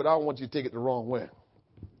a story, but I don't want you to take it the wrong way.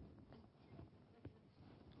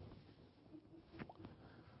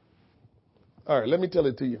 All right, let me tell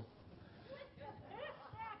it to you.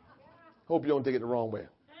 Hope you don't take it the wrong way.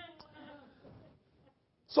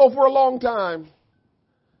 So for a long time,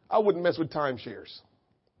 I wouldn't mess with timeshares.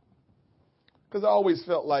 Because I always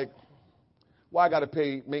felt like, why I got to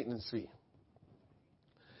pay maintenance fee?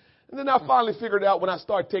 And then I finally figured out when I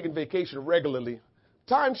started taking vacation regularly,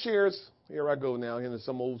 timeshares, here I go now, into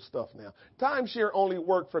some old stuff now. Timeshare only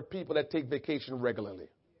work for people that take vacation regularly.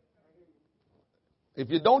 If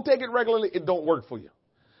you don't take it regularly, it don't work for you.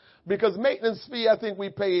 Because maintenance fee, I think we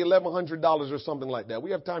pay $1,100 or something like that.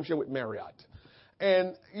 We have timeshare with Marriott.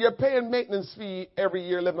 And you're paying maintenance fee every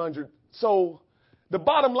year, $1,100. So the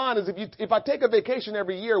bottom line is if I take a vacation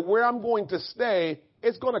every year, where I'm going to stay,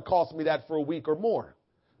 it's going to cost me that for a week or more.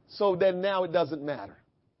 So then now it doesn't matter.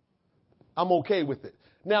 I'm okay with it.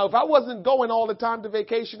 Now, if I wasn't going all the time to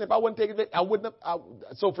vacation, if I wasn't taking vacation, I wouldn't have.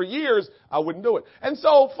 So for years, I wouldn't do it. And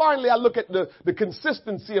so finally, I look at the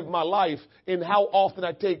consistency of my life in how often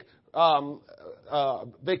I take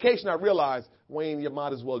vacation. I realize, Wayne, you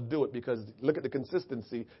might as well do it because look at the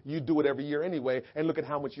consistency. You do it every year anyway, and look at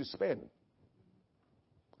how much you spend.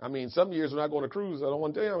 I mean, some years when I go on a cruise, I don't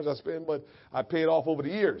want to tell you how much I spend, but I pay it off over the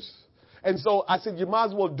years. And so I said, you might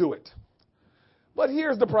as well do it. But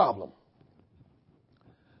here's the problem.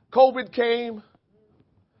 COVID came,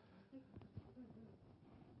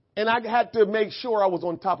 and I had to make sure I was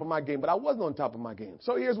on top of my game, but I wasn't on top of my game.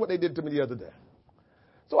 So here's what they did to me the other day.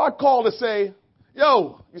 So I called to say,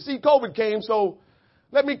 yo, you see COVID came, so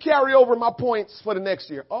let me carry over my points for the next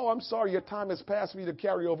year. Oh, I'm sorry, your time has passed for you to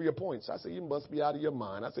carry over your points. I said, you must be out of your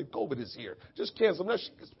mind. I said, COVID is here. Just cancel.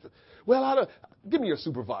 Well, give me your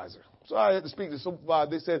supervisor. So I had to speak to the supervisor.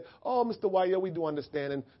 They said, oh, Mr. White, yeah, we do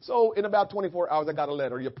understand. And so in about 24 hours, I got a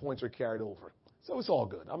letter. Your points are carried over. So it's all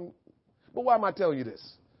good. But why am I telling you this?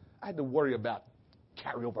 I had to worry about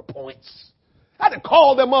carryover points. I had to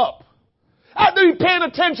call them up. I had to be paying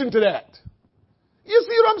attention to that. You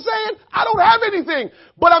see what I'm saying? I don't have anything,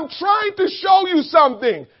 but I'm trying to show you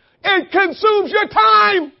something. It consumes your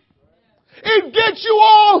time. It gets you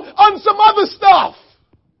all on some other stuff.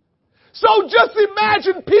 So just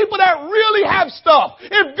imagine people that really have stuff.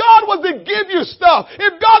 If God was to give you stuff,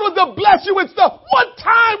 if God was to bless you with stuff, what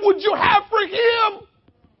time would you have for Him?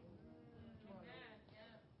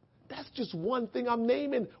 That's just one thing I'm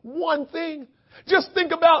naming. One thing. Just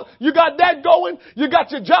think about, you got that going, you got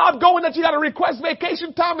your job going that you got to request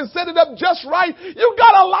vacation time and set it up just right. You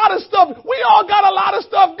got a lot of stuff. We all got a lot of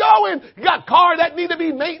stuff going. You got car that need to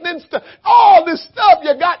be maintenance, all this stuff.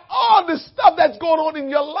 You got all this stuff that's going on in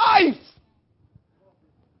your life.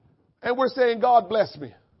 And we're saying, God bless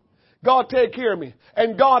me. God take care of me.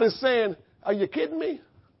 And God is saying, are you kidding me?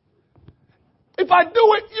 If I do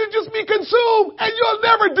it, you'll just be consumed and you'll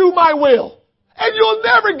never do my will. And you'll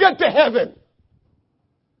never get to heaven.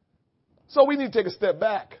 So we need to take a step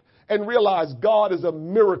back and realize God is a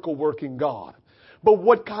miracle working God. But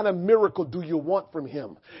what kind of miracle do you want from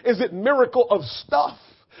Him? Is it miracle of stuff?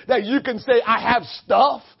 That you can say, I have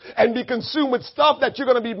stuff and be consumed with stuff that you're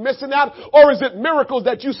going to be missing out? Or is it miracles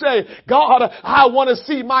that you say, God, I want to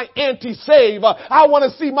see my auntie save. I want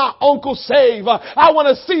to see my uncle save. I want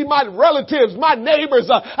to see my relatives, my neighbors.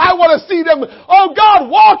 I want to see them, oh God,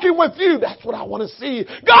 walking with you. That's what I want to see.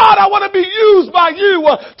 God, I want to be used by you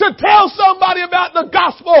to tell somebody about the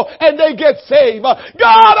gospel and they get saved.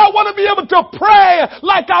 God, I want to be able to pray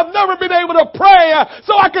like I've never been able to pray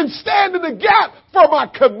so I can stand in the gap for my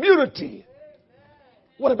community.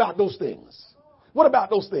 What about those things? What about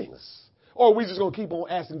those things? Or are we just going to keep on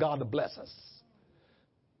asking God to bless us?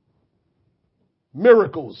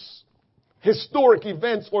 Miracles, historic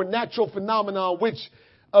events or natural phenomena which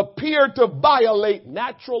appear to violate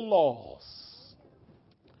natural laws.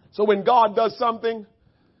 So when God does something,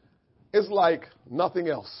 it's like nothing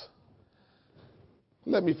else.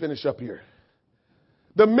 Let me finish up here.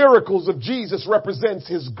 The miracles of Jesus represents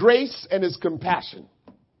His grace and His compassion.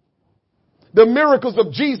 The miracles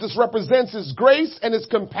of Jesus represents His grace and His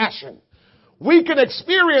compassion. We can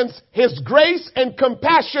experience His grace and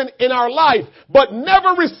compassion in our life, but never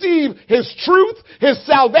receive His truth, His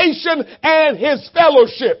salvation, and His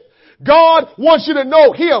fellowship. God wants you to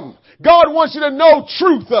know Him. God wants you to know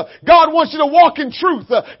truth. God wants you to walk in truth.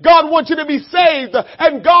 God wants you to be saved.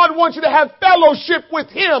 And God wants you to have fellowship with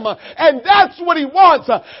Him. And that's what He wants.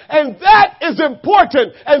 And that is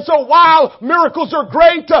important. And so while miracles are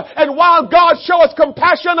great, and while God shows us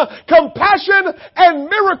compassion, compassion and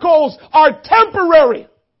miracles are temporary.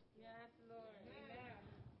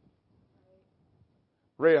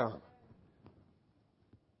 Rayon,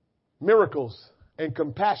 Miracles and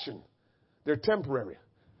compassion, they're temporary.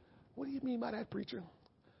 What do you mean by that, preacher?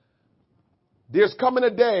 There's coming a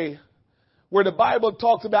day where the Bible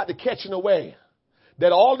talks about the catching away,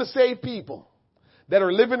 that all the saved people that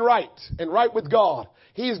are living right and right with God,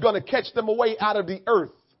 He's going to catch them away out of the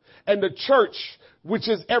earth. And the church, which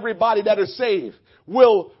is everybody that are saved,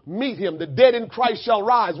 will meet Him. The dead in Christ shall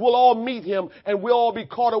rise. We'll all meet Him and we'll all be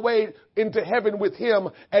caught away into heaven with Him,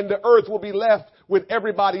 and the earth will be left with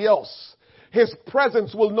everybody else. His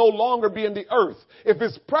presence will no longer be in the earth. If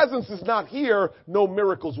His presence is not here, no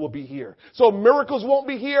miracles will be here. So miracles won't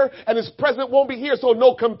be here and His presence won't be here. So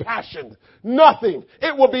no compassion, nothing.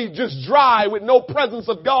 It will be just dry with no presence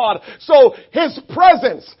of God. So His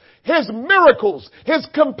presence, His miracles, His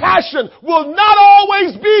compassion will not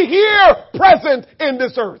always be here present in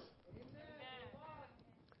this earth.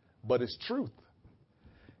 But His truth,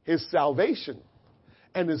 His salvation,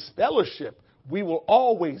 and His fellowship, we will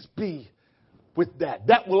always be with that.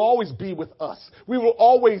 That will always be with us. We will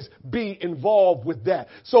always be involved with that.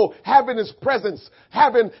 So having His presence,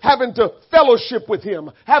 having to fellowship with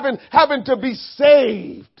Him, having to be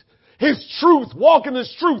saved, His truth, walk in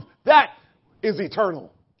His truth, that is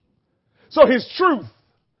eternal. So His truth,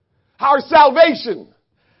 our salvation,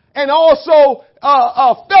 and also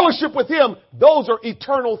fellowship with Him, those are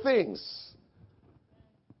eternal things.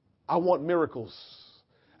 I want miracles.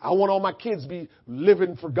 I want all my kids be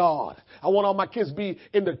living for God. I want all my kids be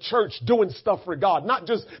in the church doing stuff for God. Not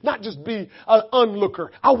just be an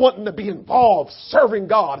onlooker. I want them to be involved serving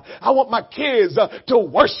God. I want my kids to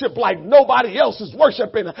worship like nobody else is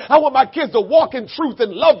worshiping. I want my kids to walk in truth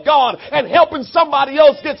and love God and helping somebody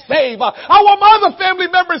else get saved. I want my other family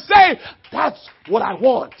members saved. That's what I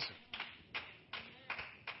want.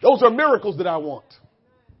 Those are miracles that I want.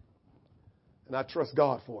 And I trust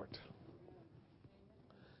God for it.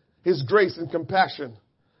 His grace and compassion,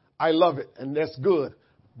 I love it, and that's good,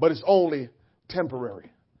 but it's only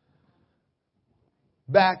temporary.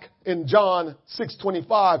 Back in John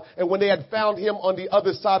 6:25, and when they had found Him on the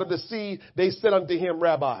other side of the sea, they said unto Him,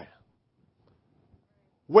 Rabbi,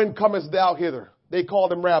 when comest thou hither? They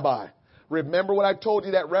called Him Rabbi. Remember what I told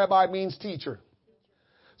you, that Rabbi means teacher.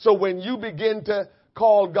 So when you begin to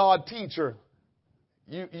call God teacher,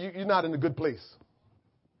 you're not in a good place.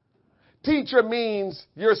 Teacher means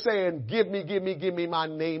you're saying, give me, my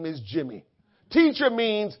name is Jimmy. Teacher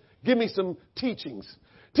means, give me some teachings.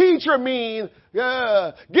 Teacher means,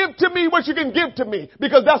 give to me what you can give to me,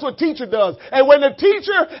 because that's what teacher does. And when the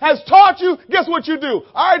teacher has taught you, guess what you do?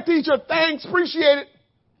 All right, teacher, thanks, appreciate it.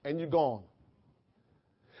 And you're gone.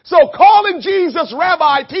 So calling Jesus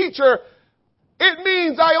Rabbi, teacher, it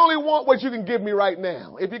means I only want what you can give me right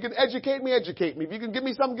now. If you can educate me, educate me. If you can give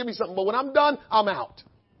me something, give me something. But when I'm done, I'm out.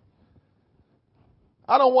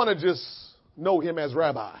 I don't want to just know Him as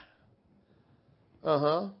Rabbi.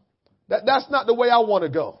 That's not the way I want to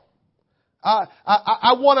go. I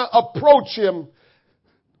want to approach Him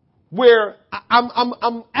where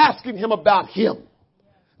I'm asking Him about Him.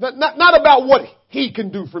 Not about what He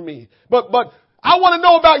can do for me, but I want to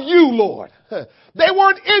know about You, Lord. They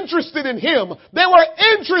weren't interested in Him. They were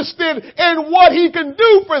interested in what He can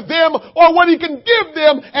do for them or what He can give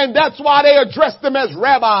them, and that's why they addressed Him as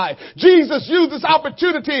Rabbi. Jesus used this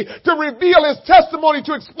opportunity to reveal His testimony,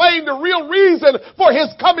 to explain the real reason for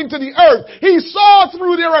His coming to the earth. He saw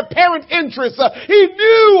through their apparent interests. He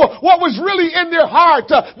knew what was really in their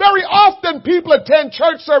heart. Very often people attend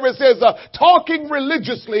church services talking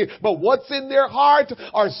religiously, but what's in their heart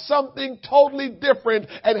are something totally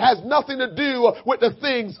different and has nothing to do with the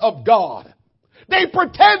things of God. They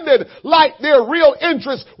pretended like their real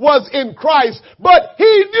interest was in Christ, but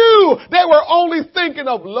He knew they were only thinking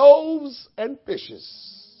of loaves and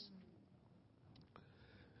fishes.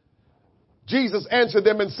 Jesus answered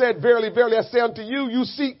them and said, Verily, verily, I say unto you, you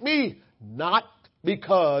seek me not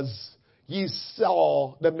because ye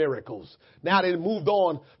saw the miracles. Now they moved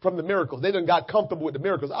on from the miracles. They done got comfortable with the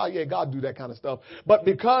miracles. Oh yeah, God do that kind of stuff. But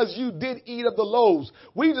because you did eat of the loaves,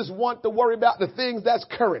 we just want to worry about the things that's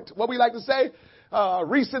current. What we like to say?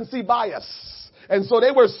 Recency bias. And so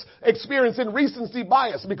they were experiencing recency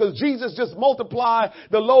bias because Jesus just multiplied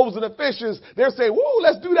the loaves and the fishes. They're saying, whoa,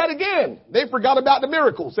 let's do that again. They forgot about the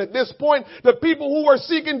miracles. At this point, the people who are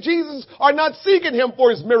seeking Jesus are not seeking Him for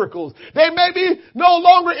His miracles. They may be no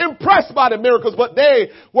longer impressed by the miracles, but they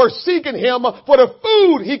were seeking Him for the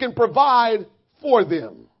food He can provide for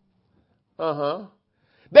them.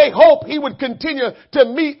 They hoped he would continue to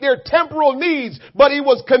meet their temporal needs, but he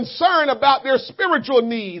was concerned about their spiritual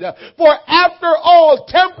need. For after all,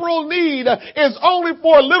 temporal need is only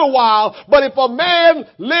for a little while, but if a man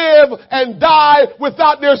live and die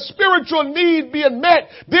without their spiritual need being met,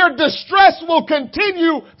 their distress will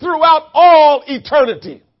continue throughout all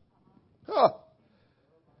eternity.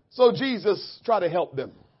 So Jesus tried to help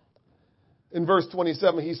them. In verse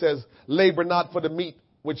 27, he says, labor not for the meat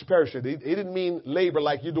which perisheth. He didn't mean labor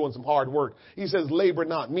like you're doing some hard work. He says labor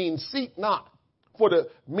not, means seek not for the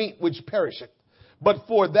meat which perisheth, but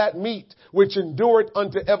for that meat which endureth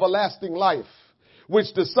unto everlasting life,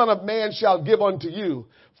 which the Son of Man shall give unto you.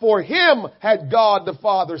 For him had God the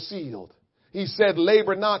Father sealed. He said,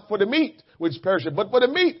 labor not for the meat which perisheth, but for the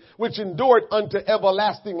meat which endureth unto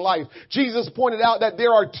everlasting life. Jesus pointed out that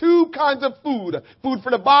there are two kinds of food. Food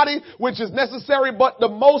for the body, which is necessary, but the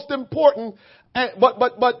most important,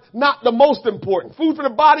 but not the most important. Food for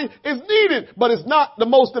the body is needed, but it's not the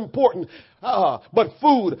most important. But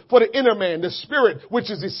food for the inner man, the spirit, which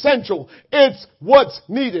is essential. It's what's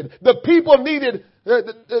needed. The people needed,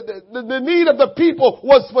 the need of the people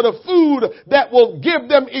was for the food that will give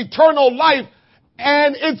them eternal life.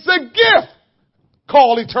 And it's a gift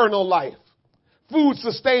called eternal life. Food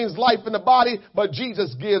sustains life in the body, but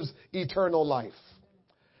Jesus gives eternal life.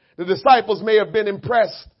 The disciples may have been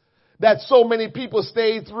impressed that so many people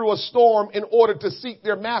stayed through a storm in order to seek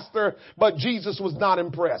their master, but Jesus was not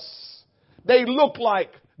impressed. They looked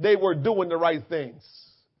like they were doing the right things.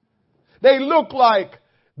 They looked like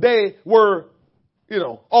they were,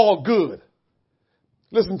 all good.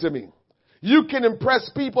 Listen to me. You can impress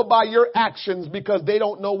people by your actions because they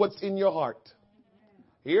don't know what's in your heart.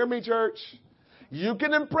 Hear me, church. You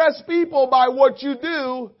can impress people by what you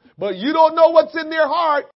do, but you don't know what's in their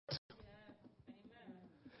heart.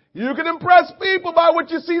 You can impress people by what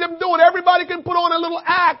you see them doing. Everybody can put on a little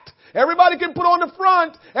act. Everybody can put on the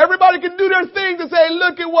front. Everybody can do their thing to say,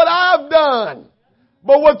 look at what I've done.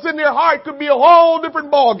 But what's in their heart could be a whole different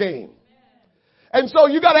ball game. And so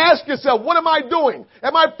you got to ask yourself, what am I doing?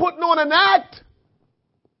 Am I putting on an act?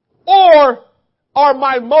 Or are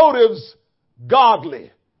my motives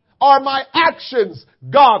godly? Are my actions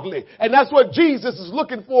godly? And that's what Jesus is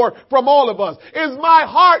looking for from all of us. Is my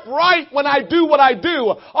heart right when I do what I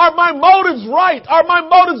do? Are my motives right? Are my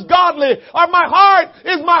motives godly?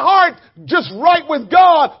 Is my heart just right with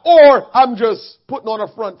God? Or I'm just putting on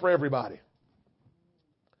a front for everybody?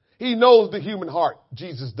 He knows the human heart.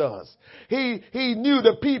 Jesus does. He knew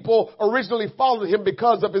the people originally followed him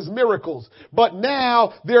because of his miracles. But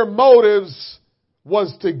now their motives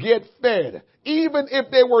was to get fed. Even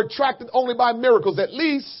if they were attracted only by miracles, at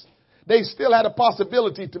least they still had a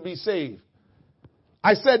possibility to be saved.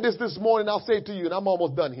 I said this morning, I'll say it to you, and I'm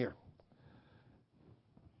almost done here.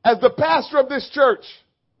 As the pastor of this church,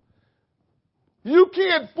 you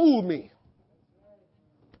can't fool me.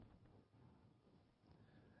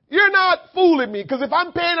 You're not fooling me, because if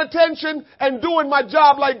I'm paying attention and doing my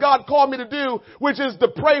job like God called me to do, which is to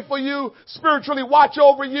pray for you, spiritually watch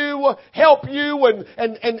over you, help you,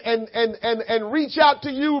 and reach out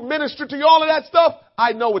to you, minister to you, all of that stuff,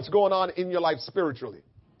 I know what's going on in your life spiritually.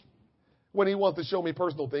 When he wants to show me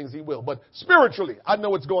personal things, he will. But spiritually, I know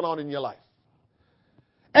what's going on in your life.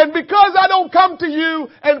 And because I don't come to you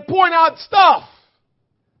and point out stuff,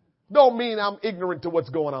 don't mean I'm ignorant to what's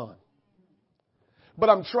going on. But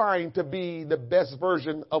I'm trying to be the best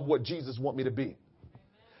version of what Jesus wants me to be.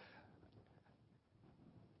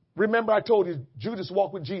 Remember I told you, Judas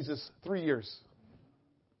walked with Jesus 3 years.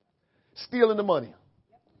 Stealing the money.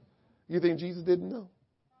 You think Jesus didn't know?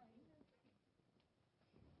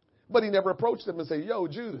 But he never approached him and said, yo,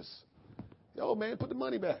 Judas. Yo, man, put the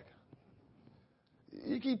money back.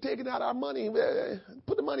 You keep taking out our money.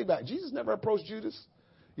 Put the money back. Jesus never approached Judas.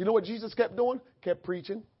 You know what Jesus kept doing? Kept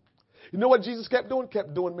preaching. You know what Jesus kept doing?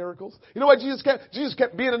 Kept doing miracles. You know what Jesus kept? Jesus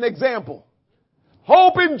kept being an example.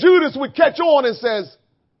 Hoping Judas would catch on and says,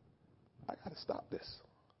 I got to stop this.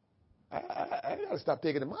 I got to stop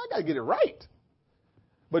taking him. I got to get it right.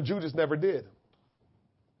 But Judas never did.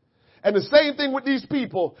 And the same thing with these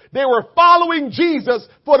people. They were following Jesus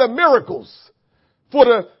for the miracles, for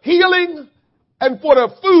the healing, and for the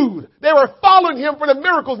food. They were following him for the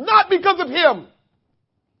miracles, not because of him.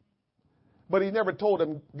 But he never told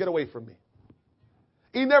them, get away from me.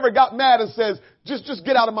 He never got mad and says, just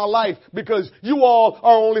get out of my life because you all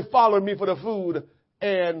are only following me for the food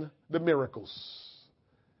and the miracles.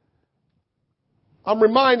 I'm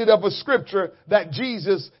reminded of a scripture that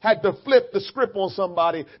Jesus had to flip the script on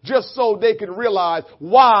somebody just so they could realize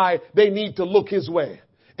why they need to look his way.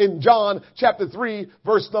 In John chapter 3,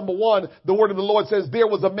 verse number 1, the word of the Lord says, there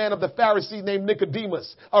was a man of the Pharisees named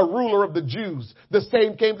Nicodemus, a ruler of the Jews. The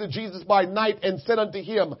same came to Jesus by night and said unto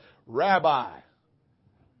him, Rabbi.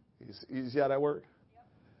 You see how that worked?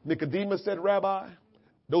 Nicodemus said, Rabbi.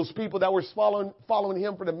 Those people that were following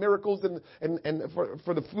him for the miracles and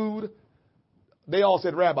for the food, they all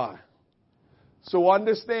said, Rabbi. So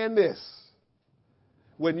understand this.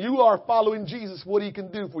 When you are following Jesus, what he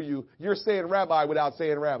can do for you, you're saying Rabbi without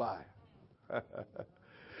saying Rabbi.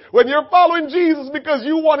 When you're following Jesus because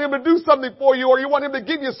you want him to do something for you or you want him to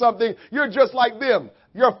give you something, you're just like them.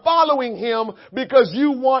 You're following him because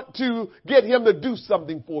you want to get him to do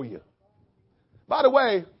something for you. By the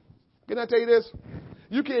way, can I tell you this?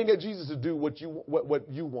 You can't get Jesus to do what you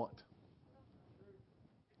want.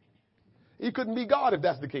 He couldn't be God if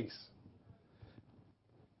that's the case.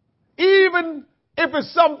 Even if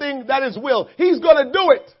it's something that is will, he's going to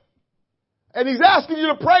do it. And he's asking you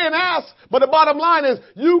to pray and ask. But the bottom line is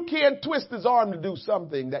you can't twist his arm to do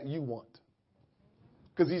something that you want.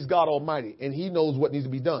 Because he's God Almighty and he knows what needs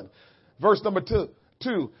to be done. Verse number 2.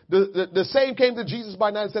 The same came to Jesus by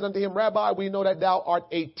night and said unto him, Rabbi, we know that thou art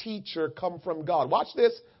a teacher come from God. Watch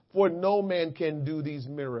this. For no man can do these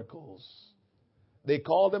miracles. They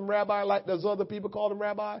call them rabbi like those other people call them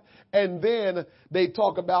rabbi. And then they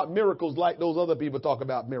talk about miracles like those other people talk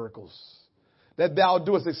about miracles. That thou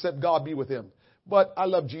doest except God be with him. But I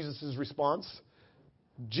love Jesus' response.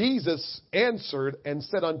 Jesus answered and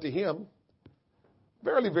said unto him,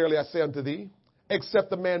 Verily, verily, I say unto thee,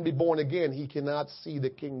 except a man be born again, he cannot see the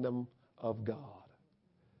kingdom of God.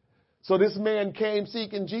 So this man came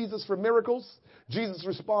seeking Jesus for miracles. Jesus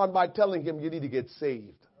responded by telling him, you need to get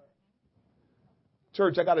saved.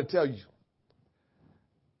 Church, I got to tell you,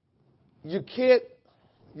 you can't,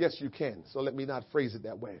 yes, you can. So let me not phrase it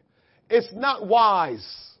that way. It's not wise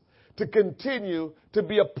to continue to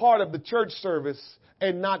be a part of the church service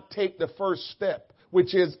and not take the first step,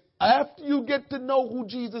 which is after you get to know who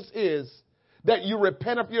Jesus is, that you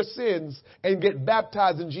repent of your sins and get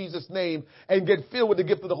baptized in Jesus' name and get filled with the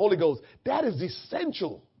gift of the Holy Ghost. That is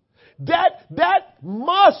essential. That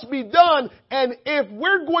must be done. And if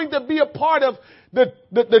we're going to be a part of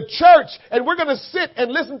the church and we're going to sit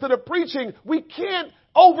and listen to the preaching, we can't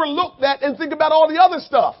overlook that and think about all the other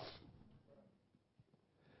stuff.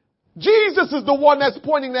 Jesus is the one that's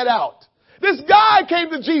pointing that out. This guy came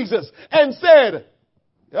to Jesus and said,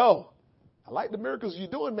 yo, I like the miracles you're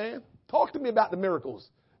doing, man. Talk to me about the miracles.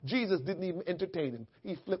 Jesus didn't even entertain him.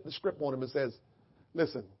 He flipped the script on him and says,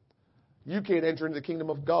 listen, you can't enter into the kingdom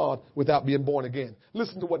of God without being born again.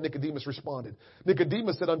 Listen to what Nicodemus responded.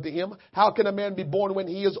 Nicodemus said unto him, how can a man be born when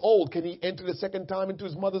he is old? Can he enter the second time into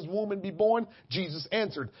his mother's womb and be born? Jesus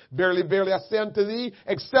answered, Verily, verily, I say unto thee,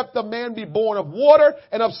 except a man be born of water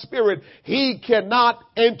and of spirit, he cannot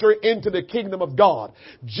enter into the kingdom of God.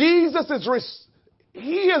 Jesus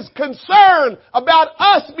he is concerned about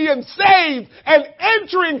us being saved and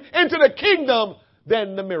entering into the kingdom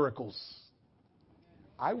than the miracles.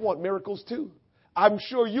 I want miracles too. I'm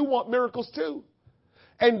sure you want miracles too.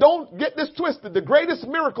 And don't get this twisted. The greatest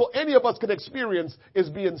miracle any of us can experience is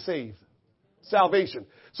being saved. Salvation.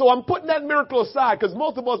 So I'm putting that miracle aside because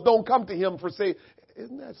most of us don't come to him for say,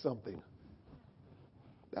 isn't that something?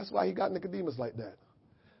 That's why he got Nicodemus like that.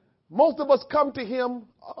 Most of us come to him,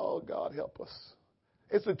 oh God help us.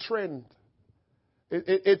 It's a trend.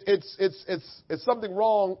 It's something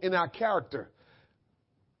wrong in our character.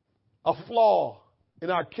 A flaw in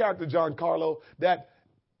our character, John Carlo, that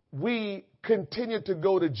we continue to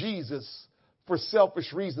go to Jesus for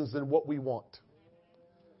selfish reasons and what we want.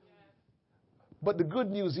 But the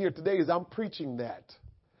good news here today is I'm preaching that.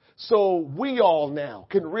 So we all now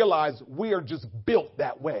can realize we are just built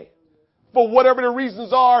that way. For whatever the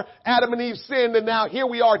reasons are, Adam and Eve sinned, and now here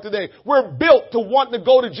we are today. We're built to want to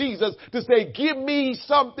go to Jesus to say, give me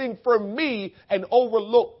something for me, and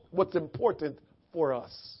overlook what's important for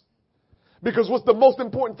us. Because what's the most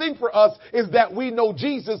important thing for us is that we know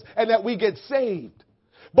Jesus and that we get saved.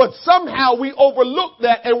 But somehow we overlook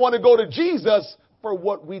that and want to go to Jesus for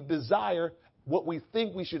what we desire, what we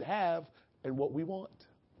think we should have, and what we want.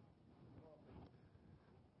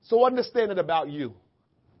 So understand it about you.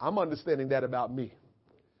 I'm understanding that about me.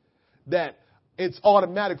 That it's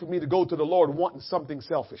automatic for me to go to the Lord wanting something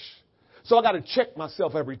selfish. So I got to check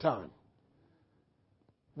myself every time.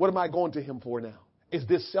 What am I going to him for now? Is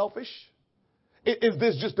this selfish? Is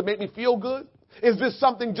this just to make me feel good? Is this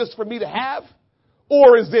something just for me to have?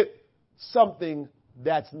 Or is it something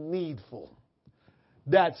that's needful,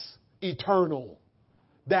 that's eternal,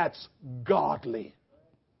 that's godly?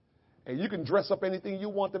 And you can dress up anything you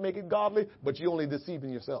want to make it godly, but you're only deceiving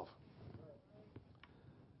yourself.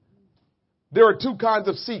 There are two kinds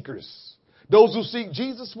of seekers. Those who seek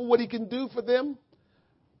Jesus for what he can do for them,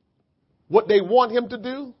 what they want him to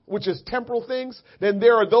do, which is temporal things. Then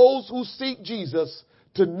there are those who seek Jesus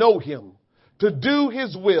to know him, to do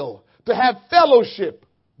his will, to have fellowship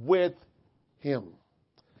with him.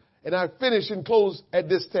 And I finish and close at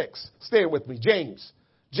this text. Stand with me. James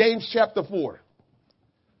chapter 4.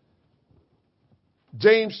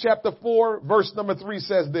 James chapter 4, verse number 3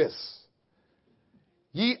 says this.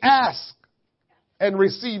 Ye ask and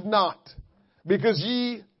receive not, because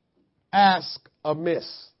ye ask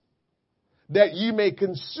amiss, that ye may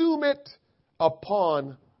consume it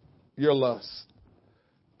upon your lust.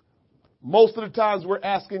 Most of the times we're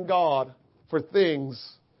asking God for things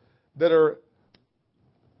that are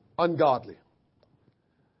ungodly.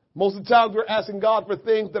 Most of the times we're asking God for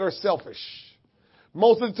things that are selfish.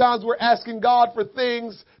 Most of the times we're asking God for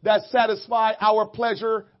things that satisfy our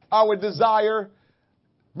pleasure, our desire.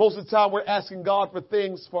 Most of the time we're asking God for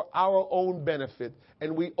things for our own benefit,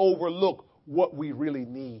 and we overlook what we really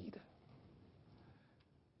need.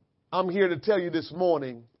 I'm here to tell you this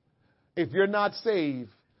morning, if you're not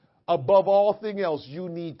saved, above all thing else, you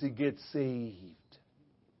need to get saved.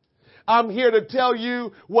 I'm here to tell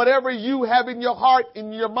you, whatever you have in your heart,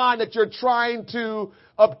 in your mind that you're trying to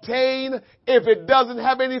obtain, if it doesn't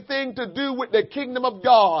have anything to do with the kingdom of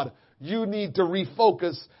God, you need to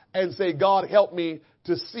refocus and say, God, help me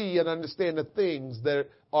to see and understand the things that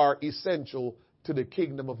are essential to the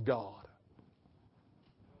kingdom of God.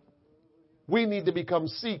 We need to become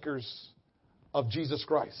seekers of Jesus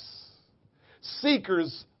Christ,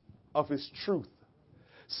 seekers of his truth,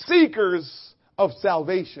 seekers of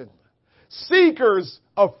salvation, seekers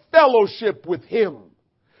of fellowship with him,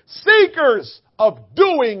 seekers of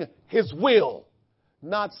doing his will,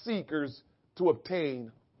 not seekers to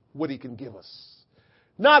obtain what he can give us,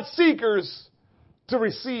 not seekers to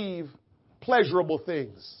receive pleasurable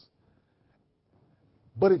things.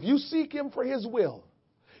 But if you seek him for his will,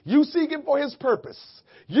 you seek him for his purpose,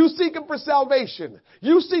 you seek him for salvation,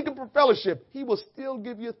 you seek him for fellowship, he will still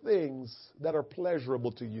give you things that are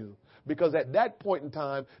pleasurable to you. Because at that point in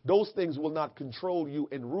time, those things will not control you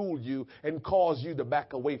and rule you and cause you to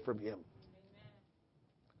back away from him.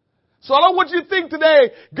 So I don't want you to think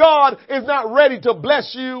today God is not ready to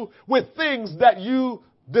bless you with things that you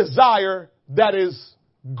desire that is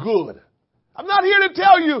good. I'm not here to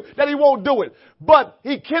tell you that he won't do it, but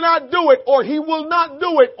he cannot do it, or he will not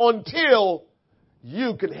do it until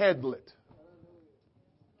you can handle it.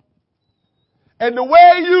 And the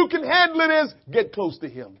way you can handle it is get close to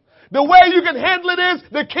him. The way you can handle it is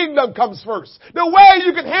the kingdom comes first. The way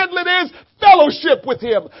you can handle it is fellowship with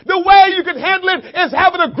him. The way you can handle it is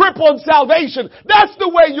having a grip on salvation. That's the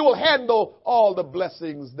way you will handle all the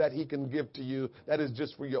blessings that he can give to you that is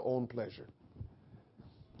just for your own pleasure.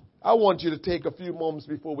 I want you to take a few moments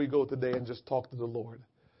before we go today and just talk to the Lord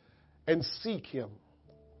and seek him.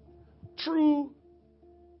 True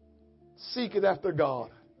seeking after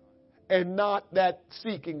God, and not that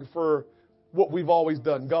seeking for what we've always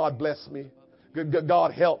done. God bless me.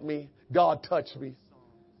 God help me. God touch me.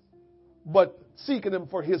 But seeking him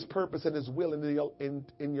for his purpose and his will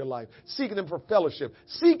in your life. Seeking him for fellowship.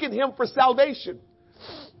 Seeking him for salvation.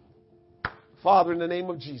 Father, in the name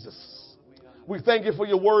of Jesus, we thank you for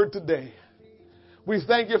your word today. We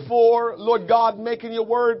thank you for, Lord God, making your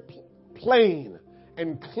word plain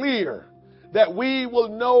and clear, that we will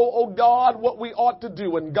know, oh God, what we ought to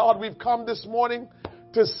do. And God, we've come this morning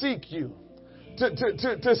to seek you.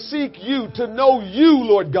 To seek you, to know you,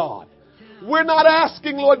 Lord God. We're not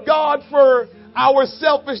asking, Lord God, for our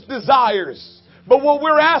selfish desires. But what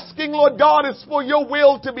we're asking, Lord God, is for your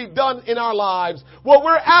will to be done in our lives. What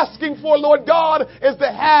we're asking for, Lord God, is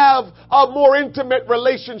to have a more intimate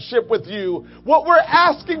relationship with you. What we're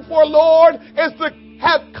asking for, Lord, is to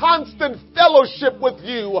have constant fellowship with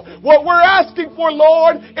you. What we're asking for,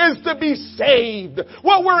 Lord, is to be saved.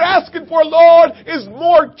 What we're asking for, Lord, is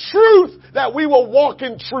more truth, that we will walk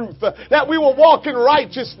in truth, that we will walk in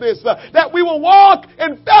righteousness, that we will walk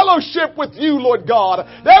in fellowship with you, Lord God,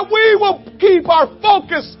 that we will keep our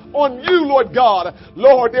focus on you, Lord God.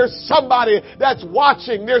 Lord, there's somebody that's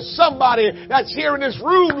watching. There's somebody that's here in this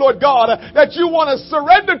room, Lord God, that you want to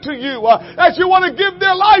surrender to you, that you want to give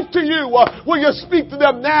their life to you. Will you speak to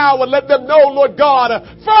them now and let them know, Lord God,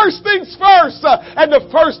 first things first. And the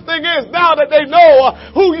first thing is, now that they know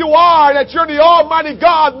who you are, that you're the Almighty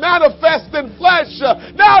God manifest in flesh,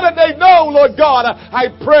 now that they know, Lord God,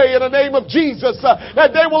 I pray in the name of Jesus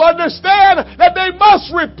that they will understand that they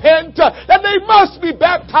must repent, that they must be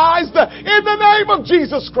baptized in the name of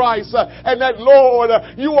Jesus Christ, and that, Lord,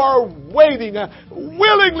 you are waiting,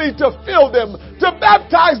 willingly to fill them, to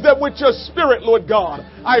baptize them with your Spirit, Lord God.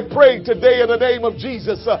 I pray today in the name of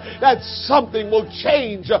Jesus that something will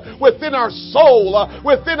change within our soul,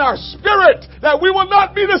 within our spirit, that we will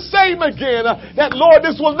not be the same again. That, Lord,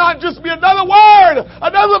 this will not just be another word,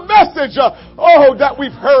 another message, that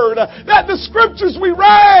we've heard. That the scriptures we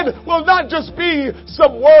read will not just be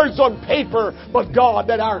some words on paper, but God,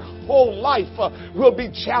 that our whole life will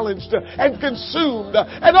be challenged and consumed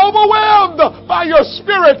and overwhelmed by your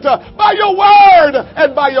Spirit, by your word,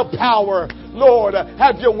 and by your power. Lord,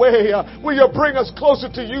 have your way. Will you bring us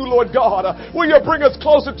closer to you, Lord God? Will you bring us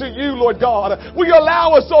closer to you, Lord God? Will you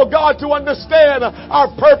allow us, oh God, to understand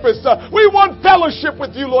our purpose? We want fellowship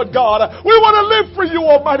with you, Lord God. We want to live for you,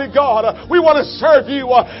 Almighty God. We want to serve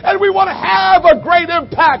you, and we want to have a great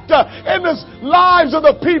impact in the lives of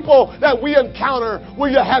the people that we encounter.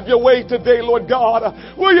 Will you have your way today, Lord God?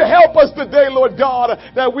 Will you help us today, Lord God,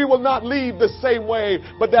 that we will not leave the same way,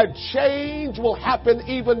 but that change will happen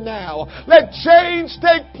even now. Let change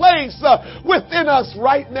take place within us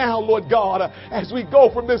right now, Lord God. As we go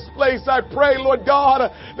from this place, I pray, Lord God,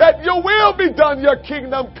 that your will be done, your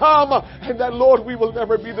kingdom come, and that, Lord, we will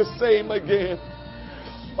never be the same again.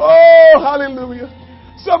 Oh, hallelujah.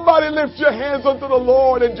 Somebody lift your hands unto the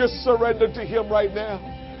Lord and just surrender to Him right now.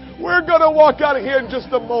 We're going to walk out of here in just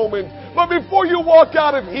a moment. But before you walk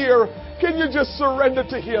out of here, can you just surrender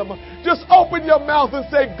to Him? Just open your mouth and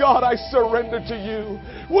say, God, I surrender to you.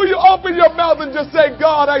 Will you open your mouth and just say,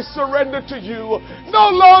 God, I surrender to you.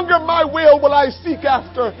 No longer my will I seek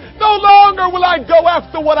after. No longer will I go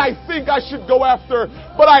after what I think I should go after.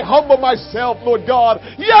 But I humble myself, Lord God.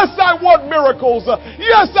 Yes, I want miracles.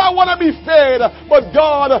 Yes, I want to be fed. But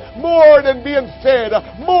God, more than being fed,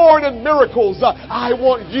 more than miracles, I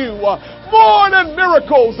want you. More than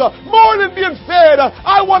miracles, more than being fed,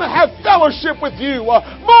 I want to have fellowship with you.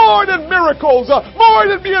 More than miracles, more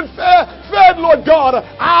than being fed, Lord God,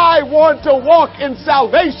 I want to walk in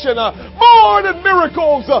salvation. More than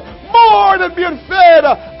miracles, more than being fed,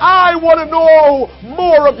 I want to know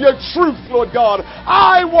more of your truth, Lord God.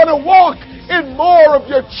 I want to walk in more of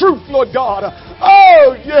your truth, Lord God.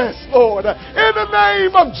 Oh, yes, Lord. In the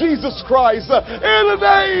name of Jesus Christ. In the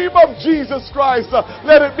name of Jesus Christ.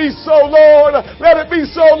 Let it be so, Lord. Let it be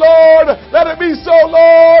so, Lord. Let it be so,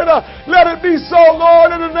 Lord. Let it be so, Lord.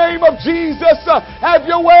 In the name of Jesus. Have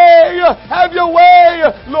your way. Have your way.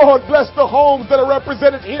 Lord, bless the homes that are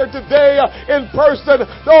represented here today in person.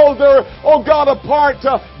 Those that are, oh God, apart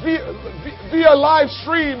via live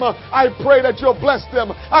stream. I pray that you'll bless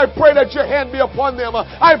them. I pray that your hand be upon them.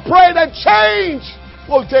 I pray that change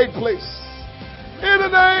will take place. In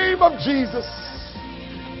the name of Jesus.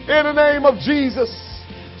 In the name of Jesus.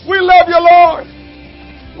 We love you, Lord.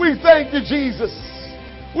 We thank you, Jesus.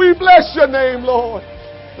 We bless your name, Lord.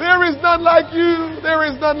 There is none like you. There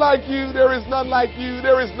is none like you. There is none like you.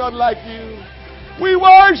 There is none like you. We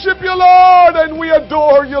worship you, Lord, and we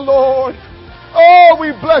adore you, Lord. Oh,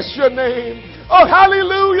 we bless your name. Oh,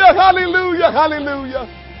 hallelujah, hallelujah, hallelujah.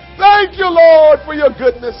 Thank you, Lord, for your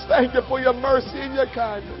goodness. Thank you for your mercy and your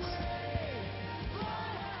kindness.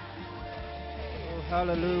 Oh,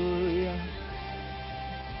 hallelujah.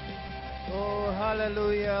 Oh,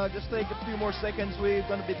 hallelujah. Just take a few more seconds. We're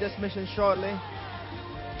going to be dismissing shortly.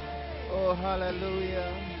 Oh, hallelujah.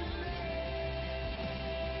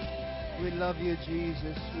 We love you,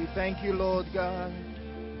 Jesus. We thank you, Lord God.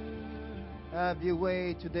 Have your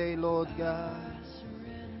way today, Lord God.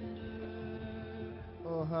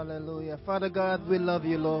 Oh, hallelujah. Father God, we love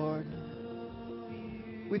you, Lord.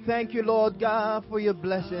 We thank you, Lord God, for your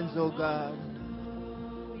blessings, oh God.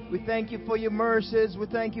 We thank you for your mercies. We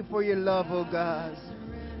thank you for your love, oh God.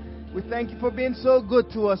 We thank you for being so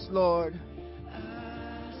good to us, Lord.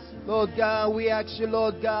 Lord God, we ask you,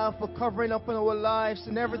 Lord God, for covering up in our lives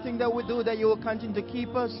and everything that we do, that you will continue to keep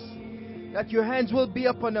us. That your hands will be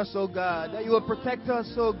upon us, oh God. That you will protect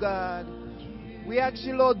us, oh God. We ask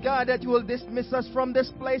you, Lord God, that you will dismiss us from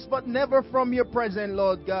this place, but never from your presence,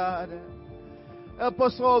 Lord God. Help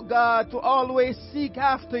us, oh God, to always seek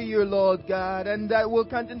after you, Lord God, and that we'll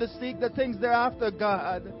continue to seek the things thereafter,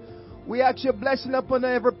 God. We ask your blessing upon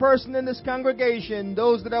every person in this congregation,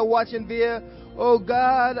 those that are watching via, oh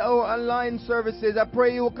God, our online services. I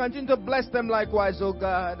pray you will continue to bless them likewise, oh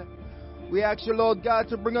God. We ask you, Lord God,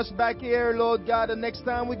 to bring us back here, Lord God, the next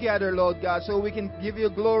time we gather, Lord God, so we can give you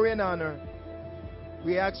glory and honor.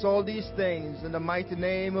 We ask all these things in the mighty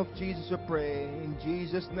name of Jesus, we pray. In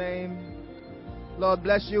Jesus' name. Lord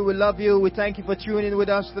bless you. We love you. We thank you for tuning in with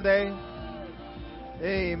us today.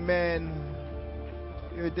 Amen.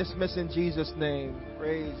 You're dismissed in Jesus' name.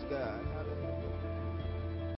 Praise God.